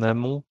en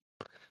amont,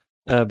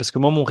 parce que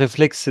moi mon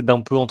réflexe c'est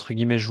d'un peu entre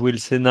guillemets jouer le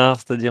scénar,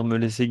 c'est-à-dire me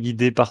laisser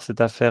guider par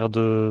cette affaire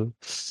de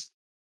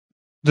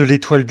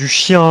l'étoile du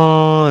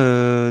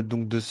chien,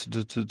 donc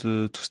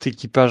de tout cet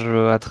équipage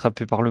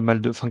attrapé par le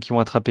mal de, enfin qui ont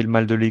attrapé le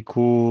mal de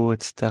l'écho,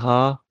 etc.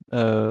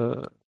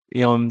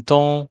 Et en même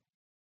temps,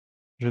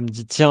 je me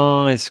dis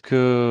tiens,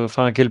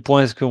 enfin à quel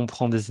point est-ce qu'on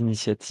prend des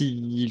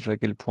initiatives, à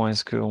quel point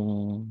est-ce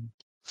qu'on,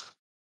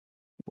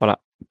 voilà,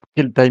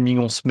 quel timing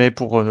on se met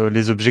pour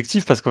les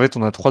objectifs, parce qu'en fait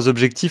on a 3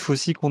 objectifs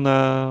aussi qu'on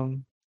a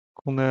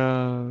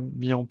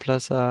mis en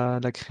place à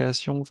la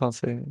création. Enfin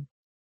c'est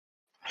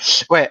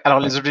Ouais, alors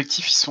Ouais. les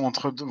objectifs ils sont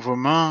entre vos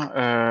mains.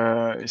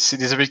 C'est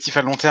des objectifs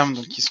à long terme,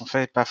 donc qui sont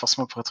faits pas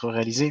forcément pour être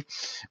réalisés.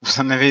 Vous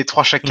en avez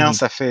 3 chacun,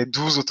 ça fait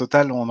 12 au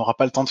total. On n'aura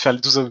pas le temps de faire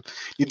les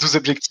 12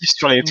 objectifs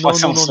sur les 3 Non,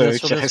 séances bien qui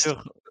sûr, bien restent.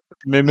 sûr.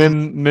 Mais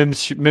Mm.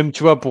 même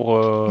tu vois, pour,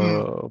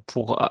 Mm.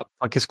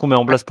 enfin, qu'est-ce qu'on met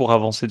en place pour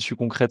avancer dessus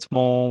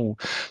concrètement ou...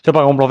 Tu vois,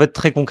 par exemple, en fait,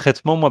 très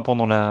concrètement, moi,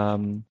 pendant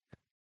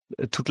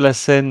toute la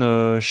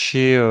scène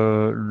chez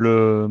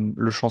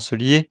le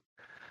chancelier,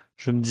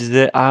 je me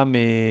disais, ah,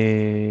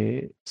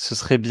 mais ce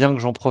serait bien que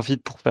j'en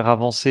profite pour faire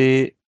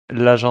avancer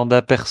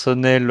l'agenda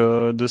personnel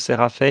de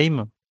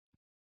Seraphim.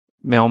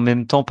 Mais en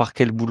même temps, par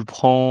quel bout le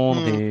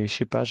prendre? Mm. Et je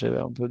sais pas, j'avais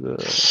un peu de...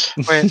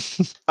 Ouais.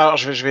 Alors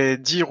je vais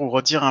dire ou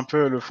redire un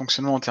peu le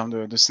fonctionnement en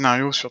termes de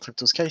scénario sur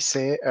Crypto Sky.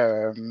 C'est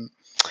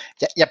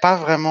y a pas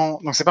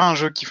vraiment, donc c'est pas un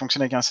jeu qui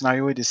fonctionne avec un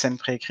scénario et des scènes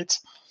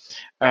préécrites.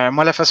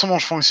 Moi, la façon dont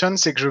je fonctionne,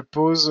 c'est que je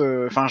pose,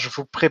 enfin, je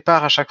vous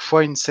prépare à chaque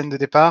fois une scène de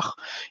départ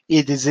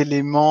et des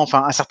éléments,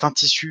 enfin, un certain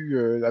tissu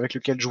avec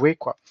lequel jouer,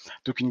 quoi.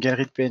 Donc une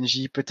galerie de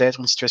PNJ, peut-être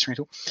une situation et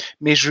tout,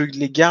 mais je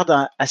les garde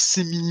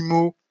assez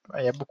minimaux.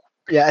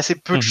 Il y a assez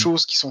peu de Mhm.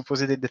 choses qui sont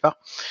posées dès le départ.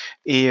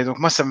 Et donc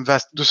moi, ça me va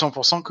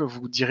 200% que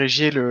vous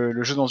dirigiez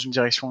le jeu dans une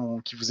direction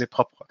qui vous est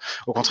propre.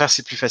 Au contraire,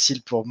 c'est plus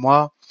facile pour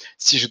moi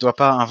si je dois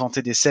pas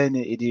inventer des scènes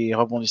et des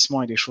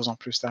rebondissements et des choses en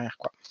plus derrière,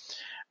 quoi.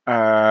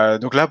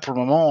 Donc là, pour le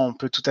moment, on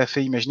peut tout à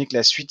fait imaginer que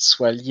la suite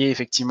soit liée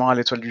effectivement à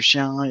l'étoile du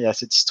chien et à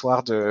cette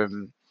histoire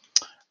de,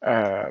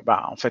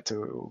 en fait,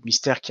 au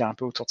mystère qu'il y a un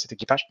peu autour de cet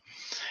équipage.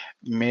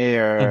 Mais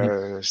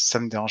ça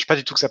me dérange pas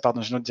du tout que ça parte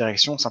dans une autre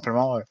direction.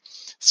 Simplement,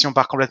 si on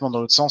part complètement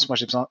dans l'autre sens, moi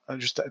j'ai besoin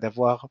juste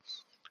d'avoir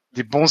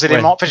des bons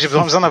éléments. Ouais. En fait, j'ai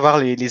besoin d'avoir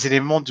les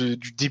éléments du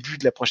début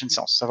de la prochaine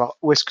séance, savoir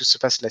où est-ce que se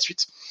passe la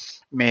suite.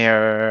 Mais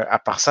à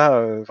part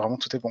ça, vraiment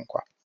tout est bon,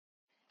 quoi.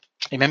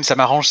 Et même ça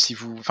m'arrange si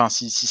vous, enfin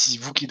si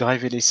vous qui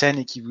drivez les scènes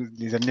et qui vous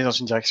les amenez dans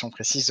une direction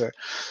précise,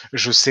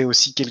 je sais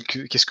aussi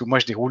qu'est-ce que moi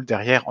je déroule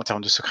derrière en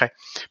termes de secret,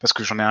 parce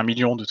que j'en ai 1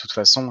 million de toute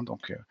façon,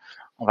 donc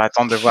on va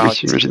attendre de voir Oui,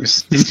 j'imagine.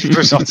 qu'est-ce qui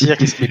peut sortir,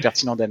 qu'est-ce qui est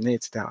pertinent d'amener,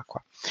 etc.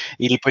 quoi.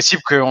 Et il est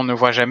possible qu'on ne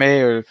voit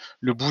jamais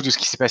le bout de ce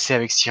qui s'est passé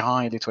avec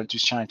Sirin et l'étoile du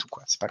chien et tout,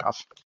 quoi. C'est pas grave.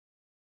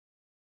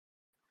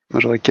 Moi,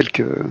 j'aurais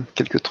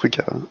quelques trucs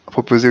à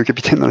proposer au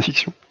capitaine dans la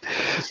fiction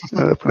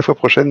pour la fois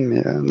prochaine,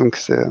 mais donc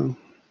c'est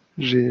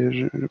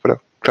voilà,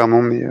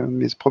 clairement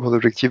mes propres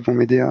objectifs vont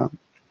m'aider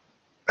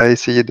à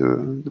essayer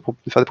de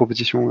faire des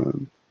propositions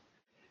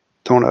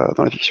dans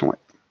la fiction, ouais.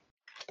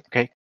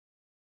 Ok.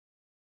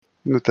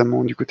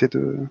 Notamment du côté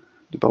de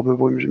Barbe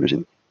Brume,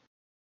 j'imagine.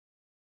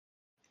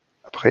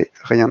 Après,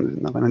 rien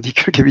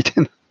n'indique que le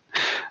capitaine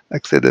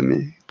accède à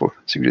mes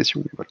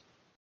suggestions, mais voilà.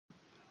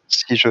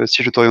 Si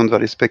je t'oriente vers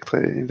les spectres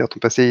et vers ton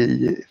passé,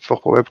 il est fort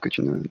probable que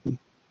tu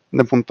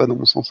n'abondes pas dans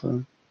mon sens.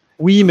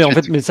 Oui, mais en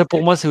Ensuite, fait, mais ça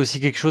pour moi c'est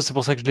aussi quelque chose, c'est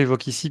pour ça que je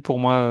l'évoque ici. Pour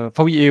moi,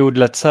 enfin oui, et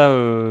au-delà de ça,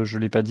 je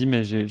l'ai pas dit,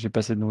 mais j'ai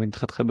passé de nouveau une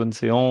très très bonne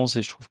séance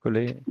et je trouve que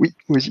oui,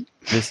 vas-y.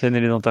 les scènes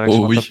et les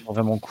interactions Oh oui. sont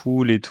vraiment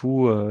cool et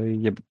tout.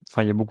 Il y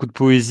a beaucoup de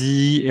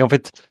poésie et en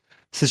fait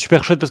c'est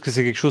super chouette parce que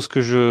c'est quelque chose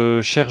que je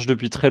cherche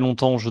depuis très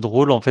longtemps en jeu de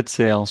rôle. En fait,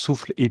 c'est un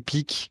souffle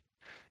épique,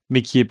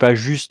 mais qui est pas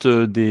juste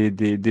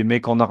des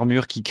mecs en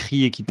armure qui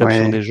crient et qui tapent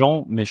sur Ouais, des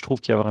gens, mais je trouve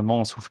qu'il y a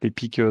vraiment un souffle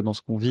épique dans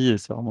ce qu'on vit et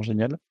c'est vraiment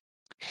génial.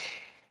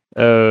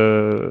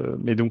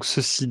 Mais donc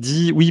ceci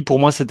dit, oui, pour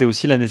moi, c'était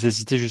aussi la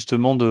nécessité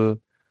justement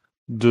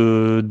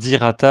de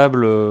dire à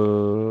table,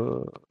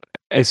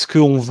 est-ce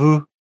qu'on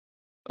veut,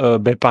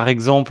 par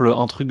exemple,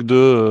 un truc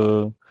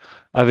de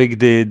avec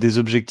des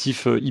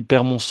objectifs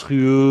hyper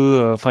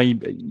monstrueux, enfin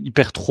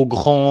hyper trop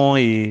grands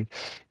et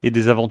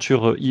des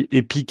aventures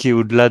épiques et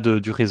au-delà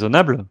du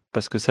raisonnable,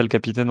 parce que ça, le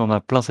capitaine en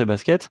a plein ses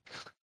baskets.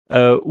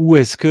 Ou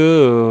est-ce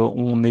que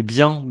on est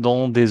bien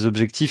dans des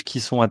objectifs qui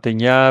sont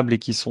atteignables et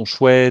qui sont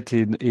chouettes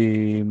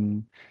et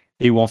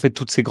où en fait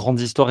toutes ces grandes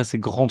histoires et ces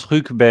grands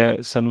trucs,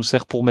 ben ça nous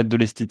sert pour mettre de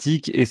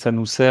l'esthétique et ça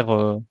nous sert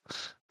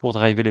pour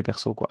driver les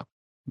persos, quoi.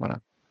 Voilà.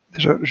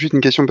 Déjà, juste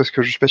une question parce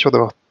que je suis pas sûr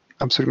d'avoir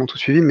absolument tout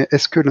suivi, mais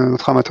est-ce que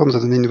notre armateur nous a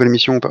donné une nouvelle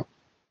mission ou pas?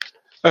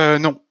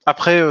 Non.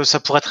 Après, ça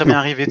pourrait très bien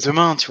arriver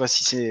demain, tu vois,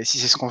 si c'est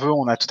ce qu'on veut,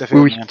 on a tout à fait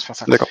le moyen de faire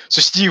ça. D'accord.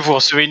 Ceci dit, vous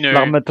recevez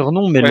L'armateur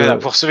non, mais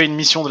vous recevez une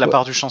mission de la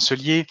part du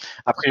chancelier.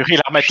 A priori,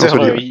 l'armateur,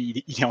 Chancelier,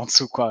 ouais. il est en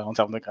dessous, quoi, en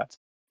termes de grade.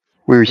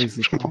 Oui,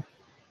 c'est je comprends.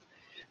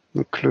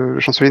 Donc le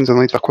chancelier nous a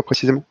demandé de faire quoi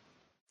précisément?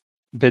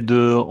 Ben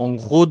en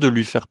gros, de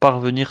lui faire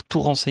parvenir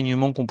tout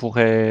renseignement qu'on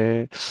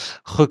pourrait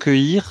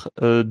recueillir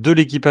de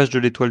l'équipage de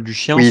l'Étoile du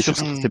Chien Oui, sur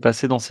c'est ce ça. qui s'est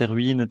passé dans ces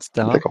ruines,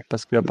 etc. D'accord.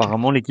 Parce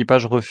qu'apparemment,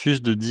 l'équipage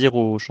refuse de dire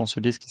au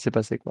chancelier ce qui s'est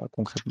passé, quoi,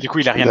 concrètement. Du coup,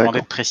 il a rien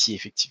demandé de précis,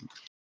 effectivement.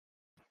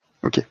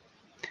 Ok.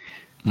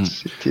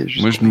 C'était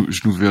juste. Moi,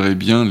 je nous verrais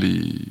bien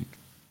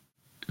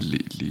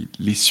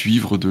les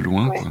suivre de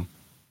loin, Ouais. quoi.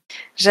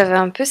 J'avais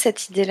un peu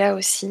cette idée-là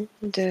aussi,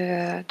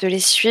 de les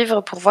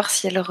suivre pour voir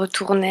si elles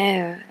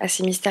retournaient à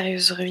ces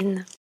mystérieuses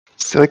ruines.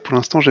 C'est vrai que pour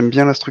l'instant, j'aime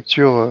bien la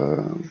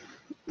structure.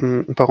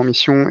 On part en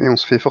mission et on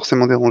se fait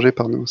forcément déranger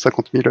par nos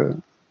 50 000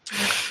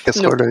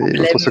 casseroles et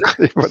notre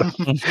secret. Voilà.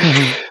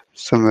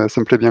 ça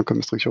me plaît bien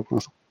comme structure pour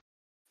l'instant.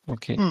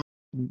 Ok.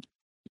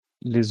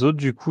 Les autres,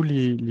 du coup,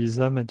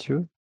 Lisa,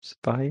 Mathieu, c'est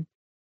pareil?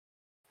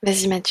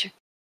 Vas-y, Mathieu.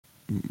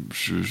 En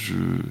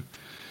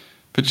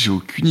fait, j'ai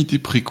aucune idée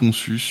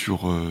préconçue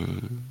sur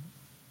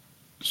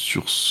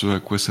ce à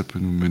quoi ça peut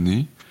nous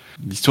mener.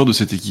 L'histoire de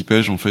cet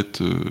équipage, en fait,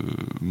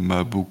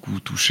 m'a beaucoup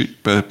touché.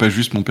 Pas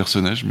juste mon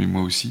personnage, mais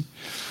moi aussi.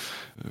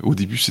 Au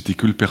début, c'était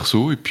que le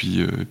perso, et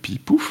puis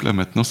pouf, là,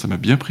 maintenant, ça m'a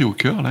bien pris au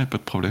cœur, là, pas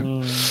de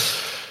problème.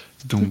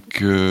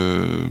 Donc,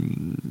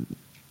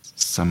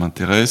 ça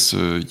m'intéresse.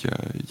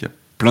 Il y a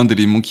plein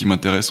d'éléments qui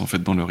m'intéressent, en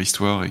fait, dans leur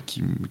histoire, et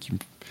qui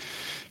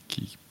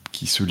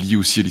se lient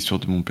aussi à l'histoire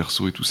de mon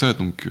perso et tout ça.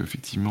 Donc,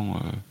 effectivement...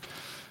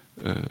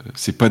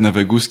 c'est pas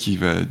Navagos qui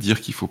va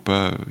dire qu'il faut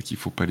pas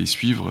les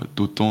suivre,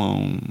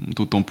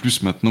 d'autant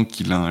plus maintenant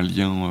qu'il a un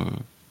lien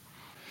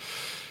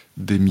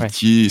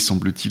d'amitié et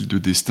semble-t-il de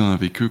destin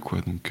avec eux,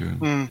 quoi. Donc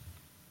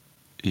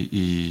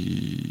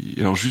et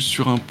alors juste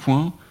sur un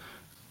point,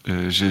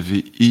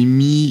 j'avais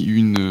émis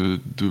une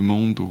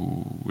demande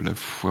la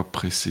fois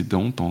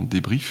précédente en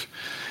débrief.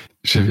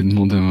 J'avais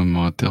demandé à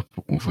Maman à Terre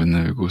pour qu'on voit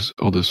Navagos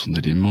hors de son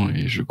élément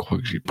et je crois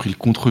que j'ai pris le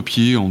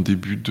contre-pied en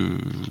début de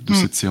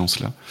cette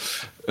séance-là.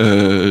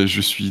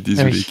 Je suis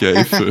désolé,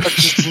 KF.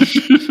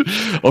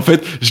 En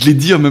fait, je l'ai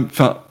dit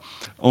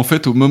en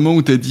fait, au moment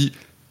où t'as dit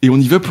et on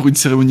y va pour une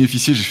cérémonie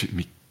officielle, j'ai fait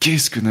mais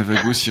qu'est-ce que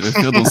Navagos irait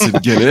faire dans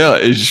cette galère?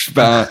 Et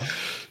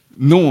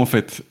non, en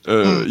fait,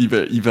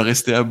 il va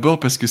rester à bord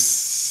parce que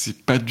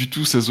c'est pas du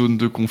tout sa zone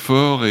de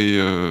confort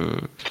et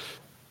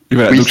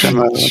voilà. Oui, donc ça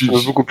m'a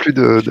beaucoup plu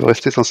de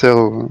rester sincère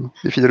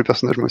et fidèle au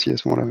personnage, moi aussi, à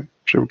ce moment-là, ouais,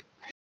 j'avoue.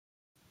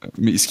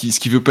 Mais ce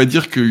qui veut pas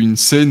dire qu'une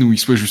scène où il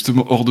soit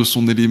justement hors de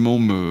son élément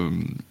me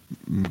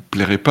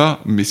plairait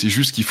pas, mais c'est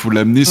juste qu'il faut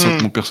l'amener sans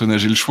que mon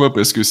personnage ait le choix,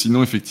 parce que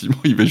sinon, effectivement,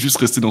 il va juste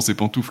rester dans ses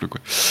pantoufles,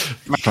 quoi.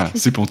 Enfin,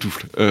 ses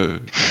pantoufles.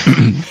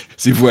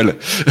 Ses voiles.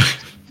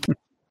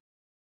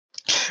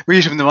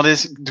 Oui, je me demandais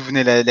d'où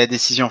venait la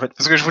décision, en fait.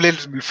 Parce que je voulais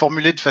le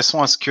formuler de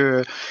façon à ce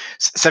que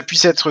ça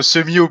puisse être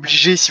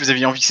semi-obligé, si vous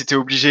aviez envie que c'était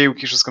obligé ou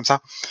quelque chose comme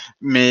ça.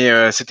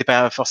 Mais c'était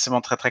pas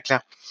forcément très très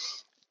clair.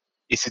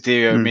 Et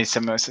c'était, mais ça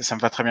me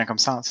va très bien comme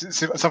ça.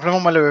 C'est simplement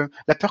moi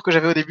la peur que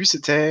j'avais au début,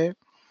 c'était,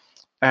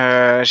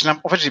 en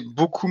fait, j'ai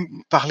beaucoup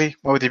parlé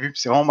moi au début.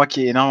 C'est vraiment moi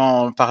qui ai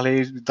énormément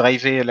parlé,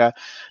 drivé la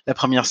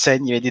première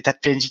scène. Il y avait des tas de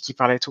PNJ qui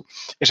parlaient et tout.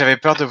 Et j'avais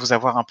peur de vous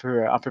avoir un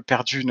peu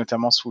perdu,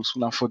 notamment sous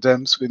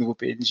l'infodump, sous les nouveaux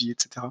PNJ,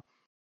 etc.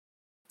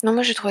 Non,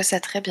 moi je trouvais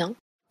ça très bien.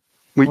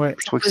 Oui,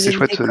 je trouve que c'est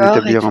chouette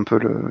d'établir un peu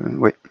le.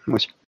 Ouais, moi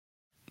aussi.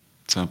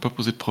 Ça n'a pas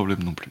posé de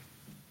problème non plus.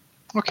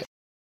 Ok.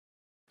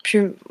 Puis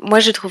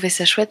moi j'ai trouvé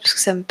ça chouette parce que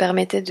ça me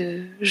permettait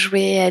de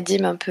jouer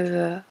Adim un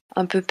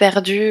peu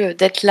perdu,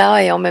 d'être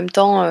là et en même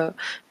temps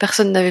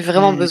personne n'avait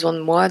vraiment besoin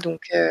de moi,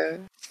 donc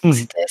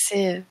c'était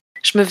assez.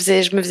 Je me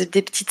faisais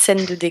des petites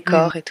scènes de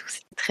décor et tout,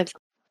 c'était très bien.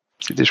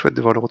 C'était chouette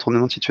de voir le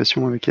retournement de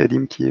situation avec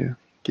Adim qui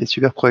est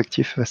super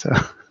proactif face à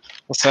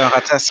la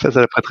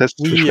prêtresse.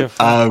 Oui,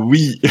 ah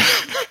oui.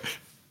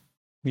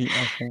 Oui,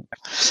 à fond.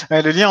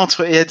 Le lien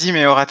entre Eadim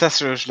et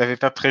Horatas, je l'avais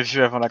pas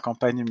prévu avant la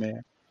campagne, mais.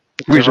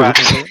 Oui,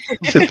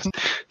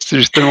 c'est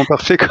justement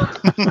parfait, quoi.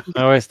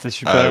 Ah ouais, c'était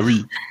super.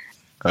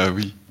 Ah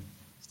oui.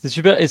 C'est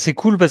super et c'est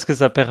cool parce que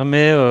ça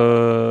permet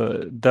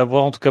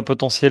d'avoir en tout cas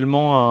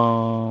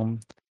potentiellement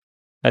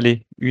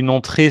une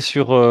entrée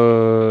sur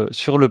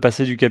le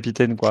passé du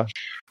capitaine, quoi.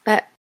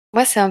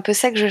 Moi, c'est un peu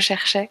ça que je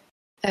cherchais.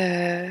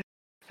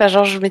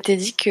 Genre, je m'étais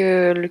dit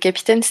que le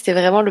capitaine, c'était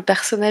vraiment le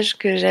personnage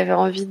que j'avais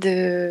envie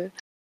de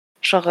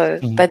Genre,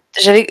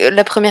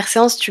 la première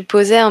séance, tu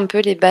posais un peu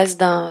les bases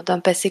d'un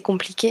passé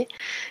compliqué.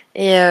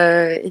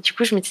 Et du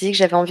coup, je m'étais dit que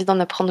j'avais envie d'en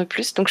apprendre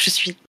plus. Donc, je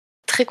suis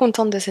très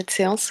contente de cette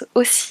séance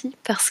aussi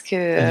parce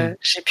que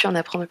j'ai pu en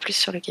apprendre plus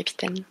sur le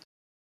capitaine.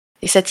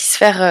 Et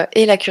satisfaire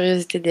et la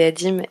curiosité des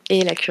Hadim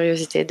et la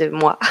curiosité de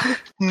moi.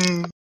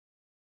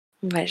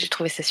 Ouais, j'ai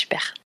trouvé ça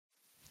super.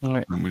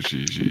 Ouais. Moi,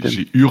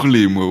 j'ai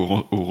hurlé,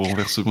 moi, au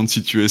renversement de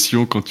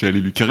situation quand tu allais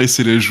lui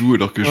caresser la joue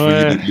alors que je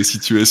voyais des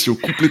situations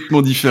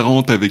complètement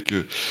différentes avec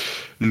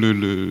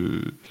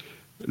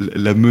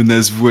la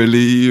menace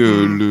voilée,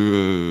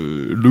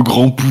 le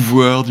grand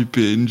pouvoir du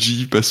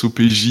PNJ passe au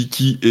PJ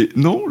qui est...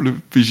 Non, le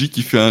PJ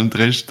qui fait un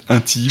dredge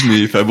intime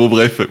et... Enfin bon,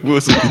 bref,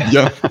 c'était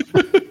bien.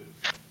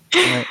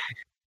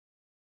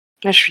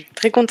 Je suis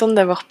très contente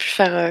d'avoir pu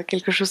faire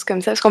quelque chose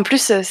comme ça parce qu'en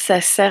plus,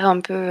 ça sert un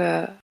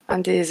peu... un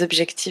des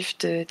objectifs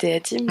des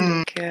Hadim.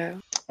 Donc,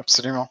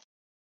 absolument.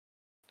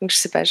 Donc je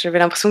sais pas, j'avais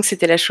l'impression que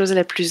c'était la chose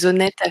la plus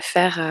honnête à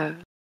faire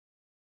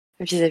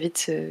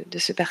vis-à-vis de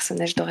ce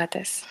personnage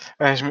d'Oratas.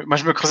 Ouais, moi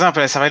je me creusais un peu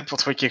la cervelle pour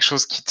trouver quelque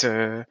chose qui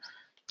te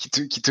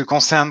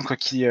concerne, quoi,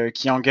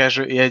 qui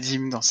engage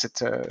Hadim dans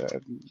cette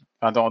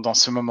dans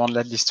ce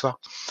moment-là de l'histoire.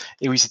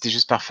 Et oui, c'était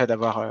juste parfait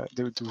d'avoir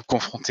de vous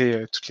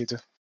confronter toutes les deux.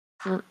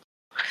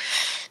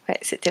 Ouais,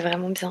 c'était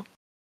vraiment bien.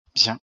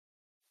 Bien.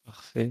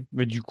 Parfait.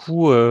 Mais du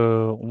coup,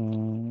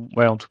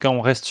 en tout cas,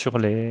 on reste sur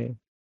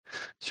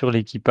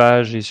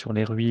l'équipage et sur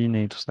les ruines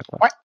et tout ça, quoi.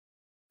 Ouais.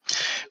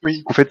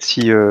 Oui. En fait,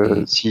 s'il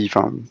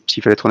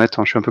fallait être honnête,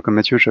 hein, je suis un peu comme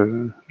Mathieu,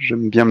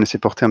 j'aime bien me laisser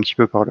porter un petit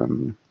peu par le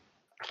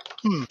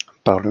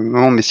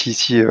moment, mais si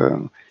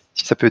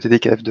ça peut t'aider,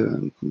 KF,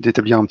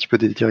 d'établir un petit peu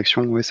des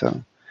directions, ouais, ça.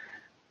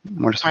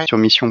 Moi, la structure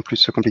mission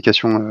plus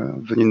complication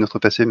venue de notre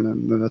passé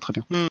me va très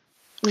bien.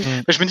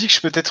 Je me dis que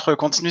je peux peut-être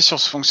continuer sur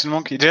ce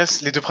fonctionnement qui est déjà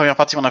les 2 premières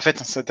parties qu'on a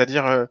faites,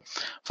 c'est-à-dire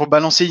pour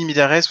balancer in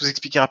medias res, vous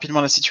expliquer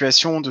rapidement la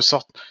situation,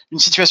 une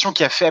situation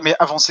qui a fait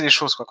avancer les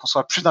choses, quoi, qu'on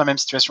soit plus dans la même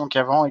situation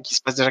qu'avant et qu'il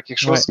se passe déjà quelque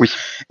chose. Oui.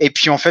 Et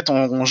puis en fait,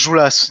 on joue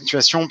la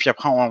situation, puis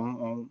après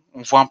on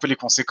voit un peu les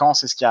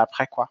conséquences et ce qu'il y a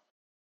après, quoi.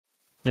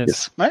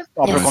 Yes. Ouais,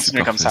 on peut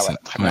continuer comme ça,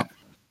 très bien.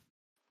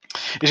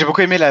 Et j'ai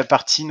beaucoup aimé la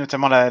partie,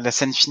 notamment la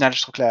scène finale.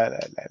 Je trouve que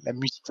la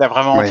musique l'a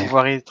vraiment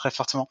empouvoiré très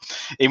fortement.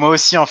 Et moi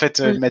aussi, en fait,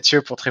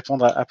 Mathieu, pour te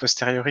répondre a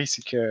posteriori,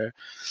 c'est que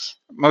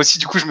moi aussi,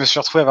 du coup, je me suis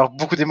retrouvé à avoir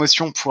beaucoup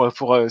d'émotions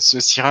pour ce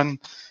Siren,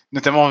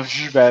 notamment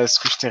vu ce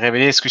que je t'ai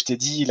révélé, ce que je t'ai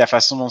dit, la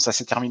façon dont ça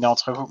s'est terminé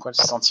entre vous, quoi.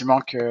 Le sentiment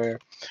que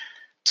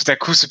tout à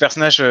coup, ce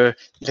personnage,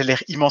 il a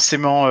l'air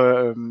immensément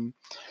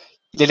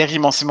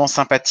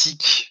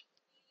sympathique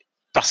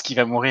parce qu'il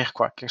va mourir,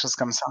 quoi. Quelque chose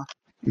comme ça.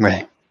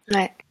 Ouais.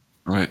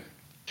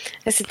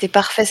 C'était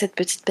parfait, cette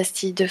petite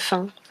pastille de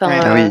fin. Oui.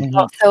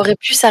 Ça aurait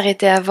pu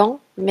s'arrêter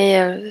avant,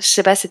 mais je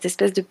sais pas, cette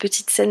espèce de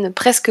petite scène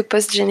presque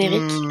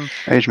post-générique.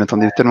 Oui, je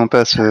m'attendais tellement pas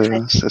à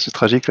ce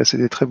tragique, là,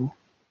 c'était très beau.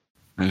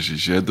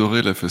 J'ai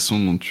adoré la façon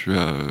dont tu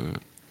as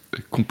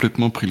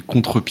complètement pris le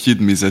contre-pied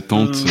de mes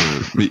attentes,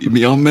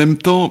 mais en même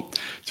temps,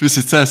 tu vois,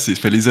 c'est ça,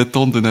 les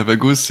attentes de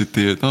Navagos,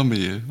 c'était non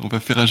mais on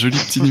va faire un joli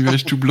petit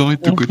nuage tout blanc et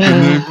tout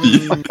cotonneux,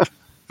 puis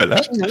voilà.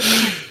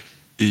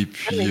 Et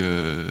puis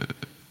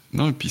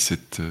et puis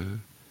cette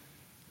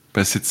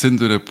scène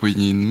de la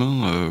poignée de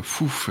main,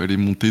 elle est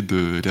remontée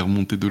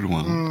de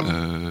loin.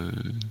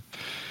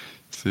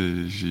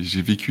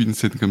 J'ai vécu une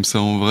scène comme ça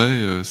en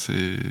vrai.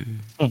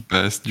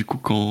 Du coup,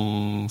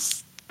 quand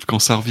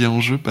ça revient en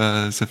jeu,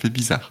 ça fait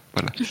bizarre.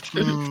 Voilà.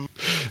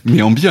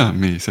 Mais en bien,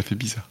 mais ça fait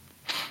bizarre.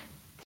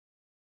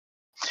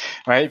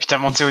 Ouais, et puis t'as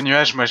monté au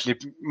nuage. Moi,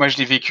 je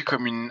l'ai vécu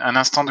comme un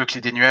instant de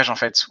clé des nuages, en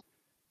fait.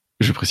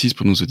 Je précise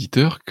pour nos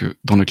auditeurs que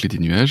dans la clé des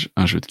nuages,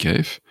 un jeu de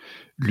KF,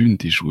 l'une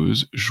des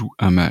joueuses joue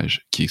un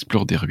mage qui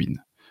explore des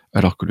ruines.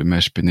 Alors que le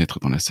mage pénètre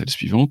dans la salle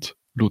suivante,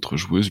 l'autre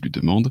joueuse lui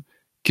demande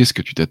 « Qu'est-ce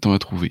que tu t'attends à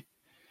trouver ?»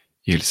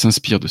 Et elle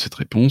s'inspire de cette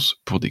réponse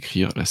pour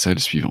décrire la salle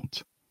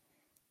suivante.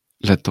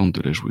 L'attente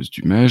de la joueuse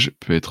du mage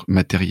peut être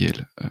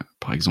matérielle,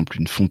 par exemple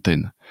une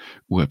fontaine,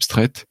 ou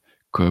abstraite,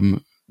 comme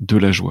de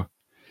la joie.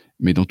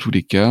 Mais dans tous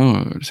les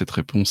cas, cette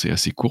réponse est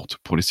assez courte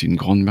pour laisser une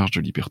grande marge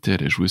de liberté à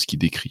la joueuse qui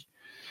décrit.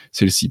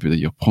 Celle-ci peut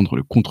d'ailleurs prendre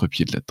le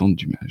contre-pied de l'attente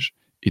du mage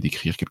et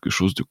décrire quelque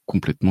chose de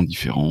complètement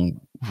différent,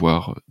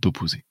 voire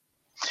d'opposé.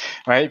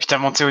 Ouais, et puis t'as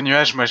monté au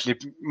nuage. Moi,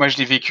 je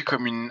l'ai vécu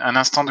comme un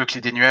instant de clé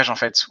des nuages, en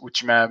fait, où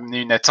tu m'as amené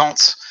une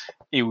attente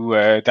et où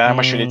derrière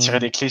moi je suis allé tirer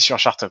des clés sur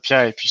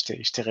Chartopia et puis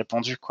je t'ai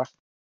répondu, quoi.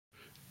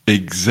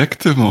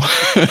 Exactement.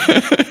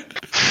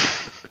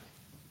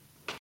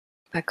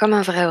 Comme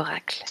un vrai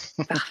oracle.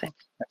 Parfait.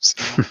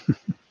 Absolument.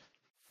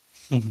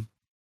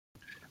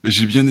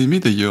 J'ai bien aimé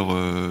d'ailleurs.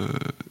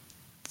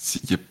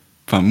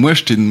 Moi,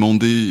 je t'ai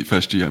demandé,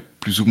 je t'ai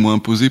plus ou moins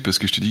imposé parce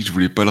que je t'ai dit que je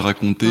voulais pas le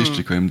raconter. Je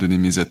t'ai quand même donné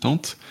mes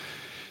attentes,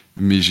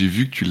 mais j'ai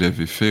vu que tu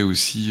l'avais fait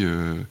aussi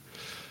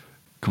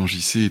quand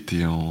JC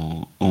était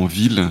en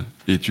ville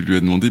et tu lui as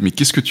demandé mais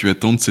qu'est-ce que tu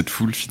attends de cette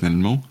foule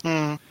finalement.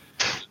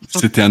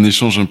 C'était un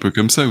échange un peu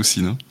comme ça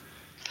aussi, non?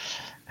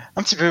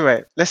 Un petit peu,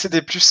 ouais. Là,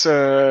 c'était plus.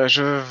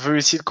 Je veux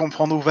essayer de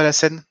comprendre où va la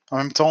scène. En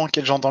même temps,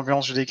 quel genre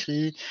d'ambiance je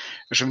décris.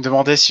 Je me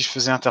demandais si je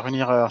faisais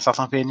intervenir un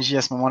certain PNJ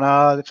à ce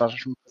moment-là. Enfin,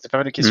 je me posais pas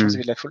mal de questions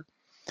vis-à-vis de la foule.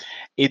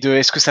 Et de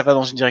est-ce que ça va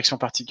dans une direction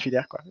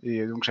particulière, quoi.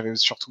 Et donc, j'avais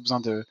surtout besoin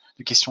de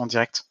questions en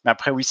direct. Mais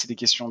après, oui, c'est des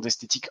questions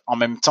d'esthétique en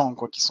même temps,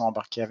 quoi, qui sont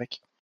embarquées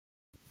avec.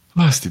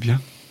 Ah, c'était bien.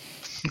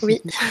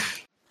 Oui.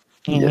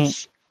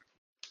 Yes.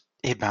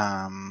 Eh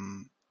ben,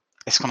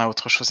 est-ce qu'on a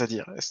autre chose à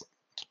dire?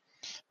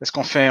 Est-ce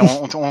qu'on fait,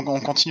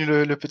 on continue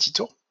le petit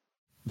tour?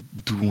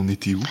 D'où on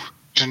était où?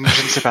 Je ne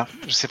sais pas.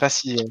 Je sais pas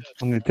si.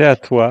 On était à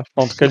toi.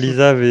 En tout cas,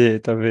 Lisa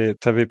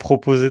t'avait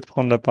proposé de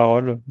prendre la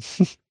parole.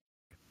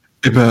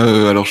 Eh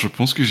ben, alors je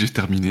pense que j'ai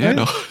terminé, Ouais.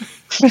 alors.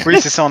 Oui,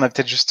 c'est ça. On a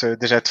peut-être juste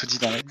déjà tout dit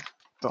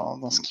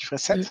dans ce qui ferait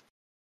 7.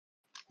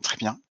 Très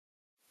bien.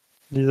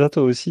 Lisa,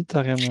 toi aussi,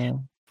 t'as rien à...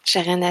 J'ai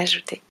rien à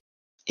ajouter.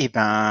 Eh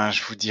ben,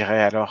 je vous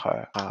dirai alors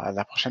à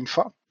la prochaine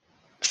fois.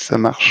 Ça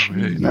marche.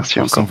 Ouais, Merci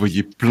on va encore.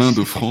 s'envoyer plein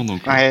d'offrandes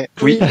encore. Ouais.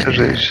 Oui,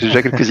 j'ai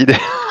déjà quelques idées.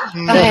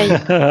 Pareil.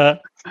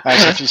 Ah,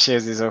 j'affichais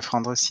des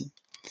offrandes aussi.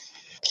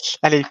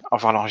 Allez, au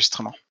revoir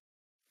l'enregistrement.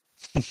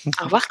 Au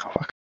revoir. Au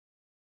revoir.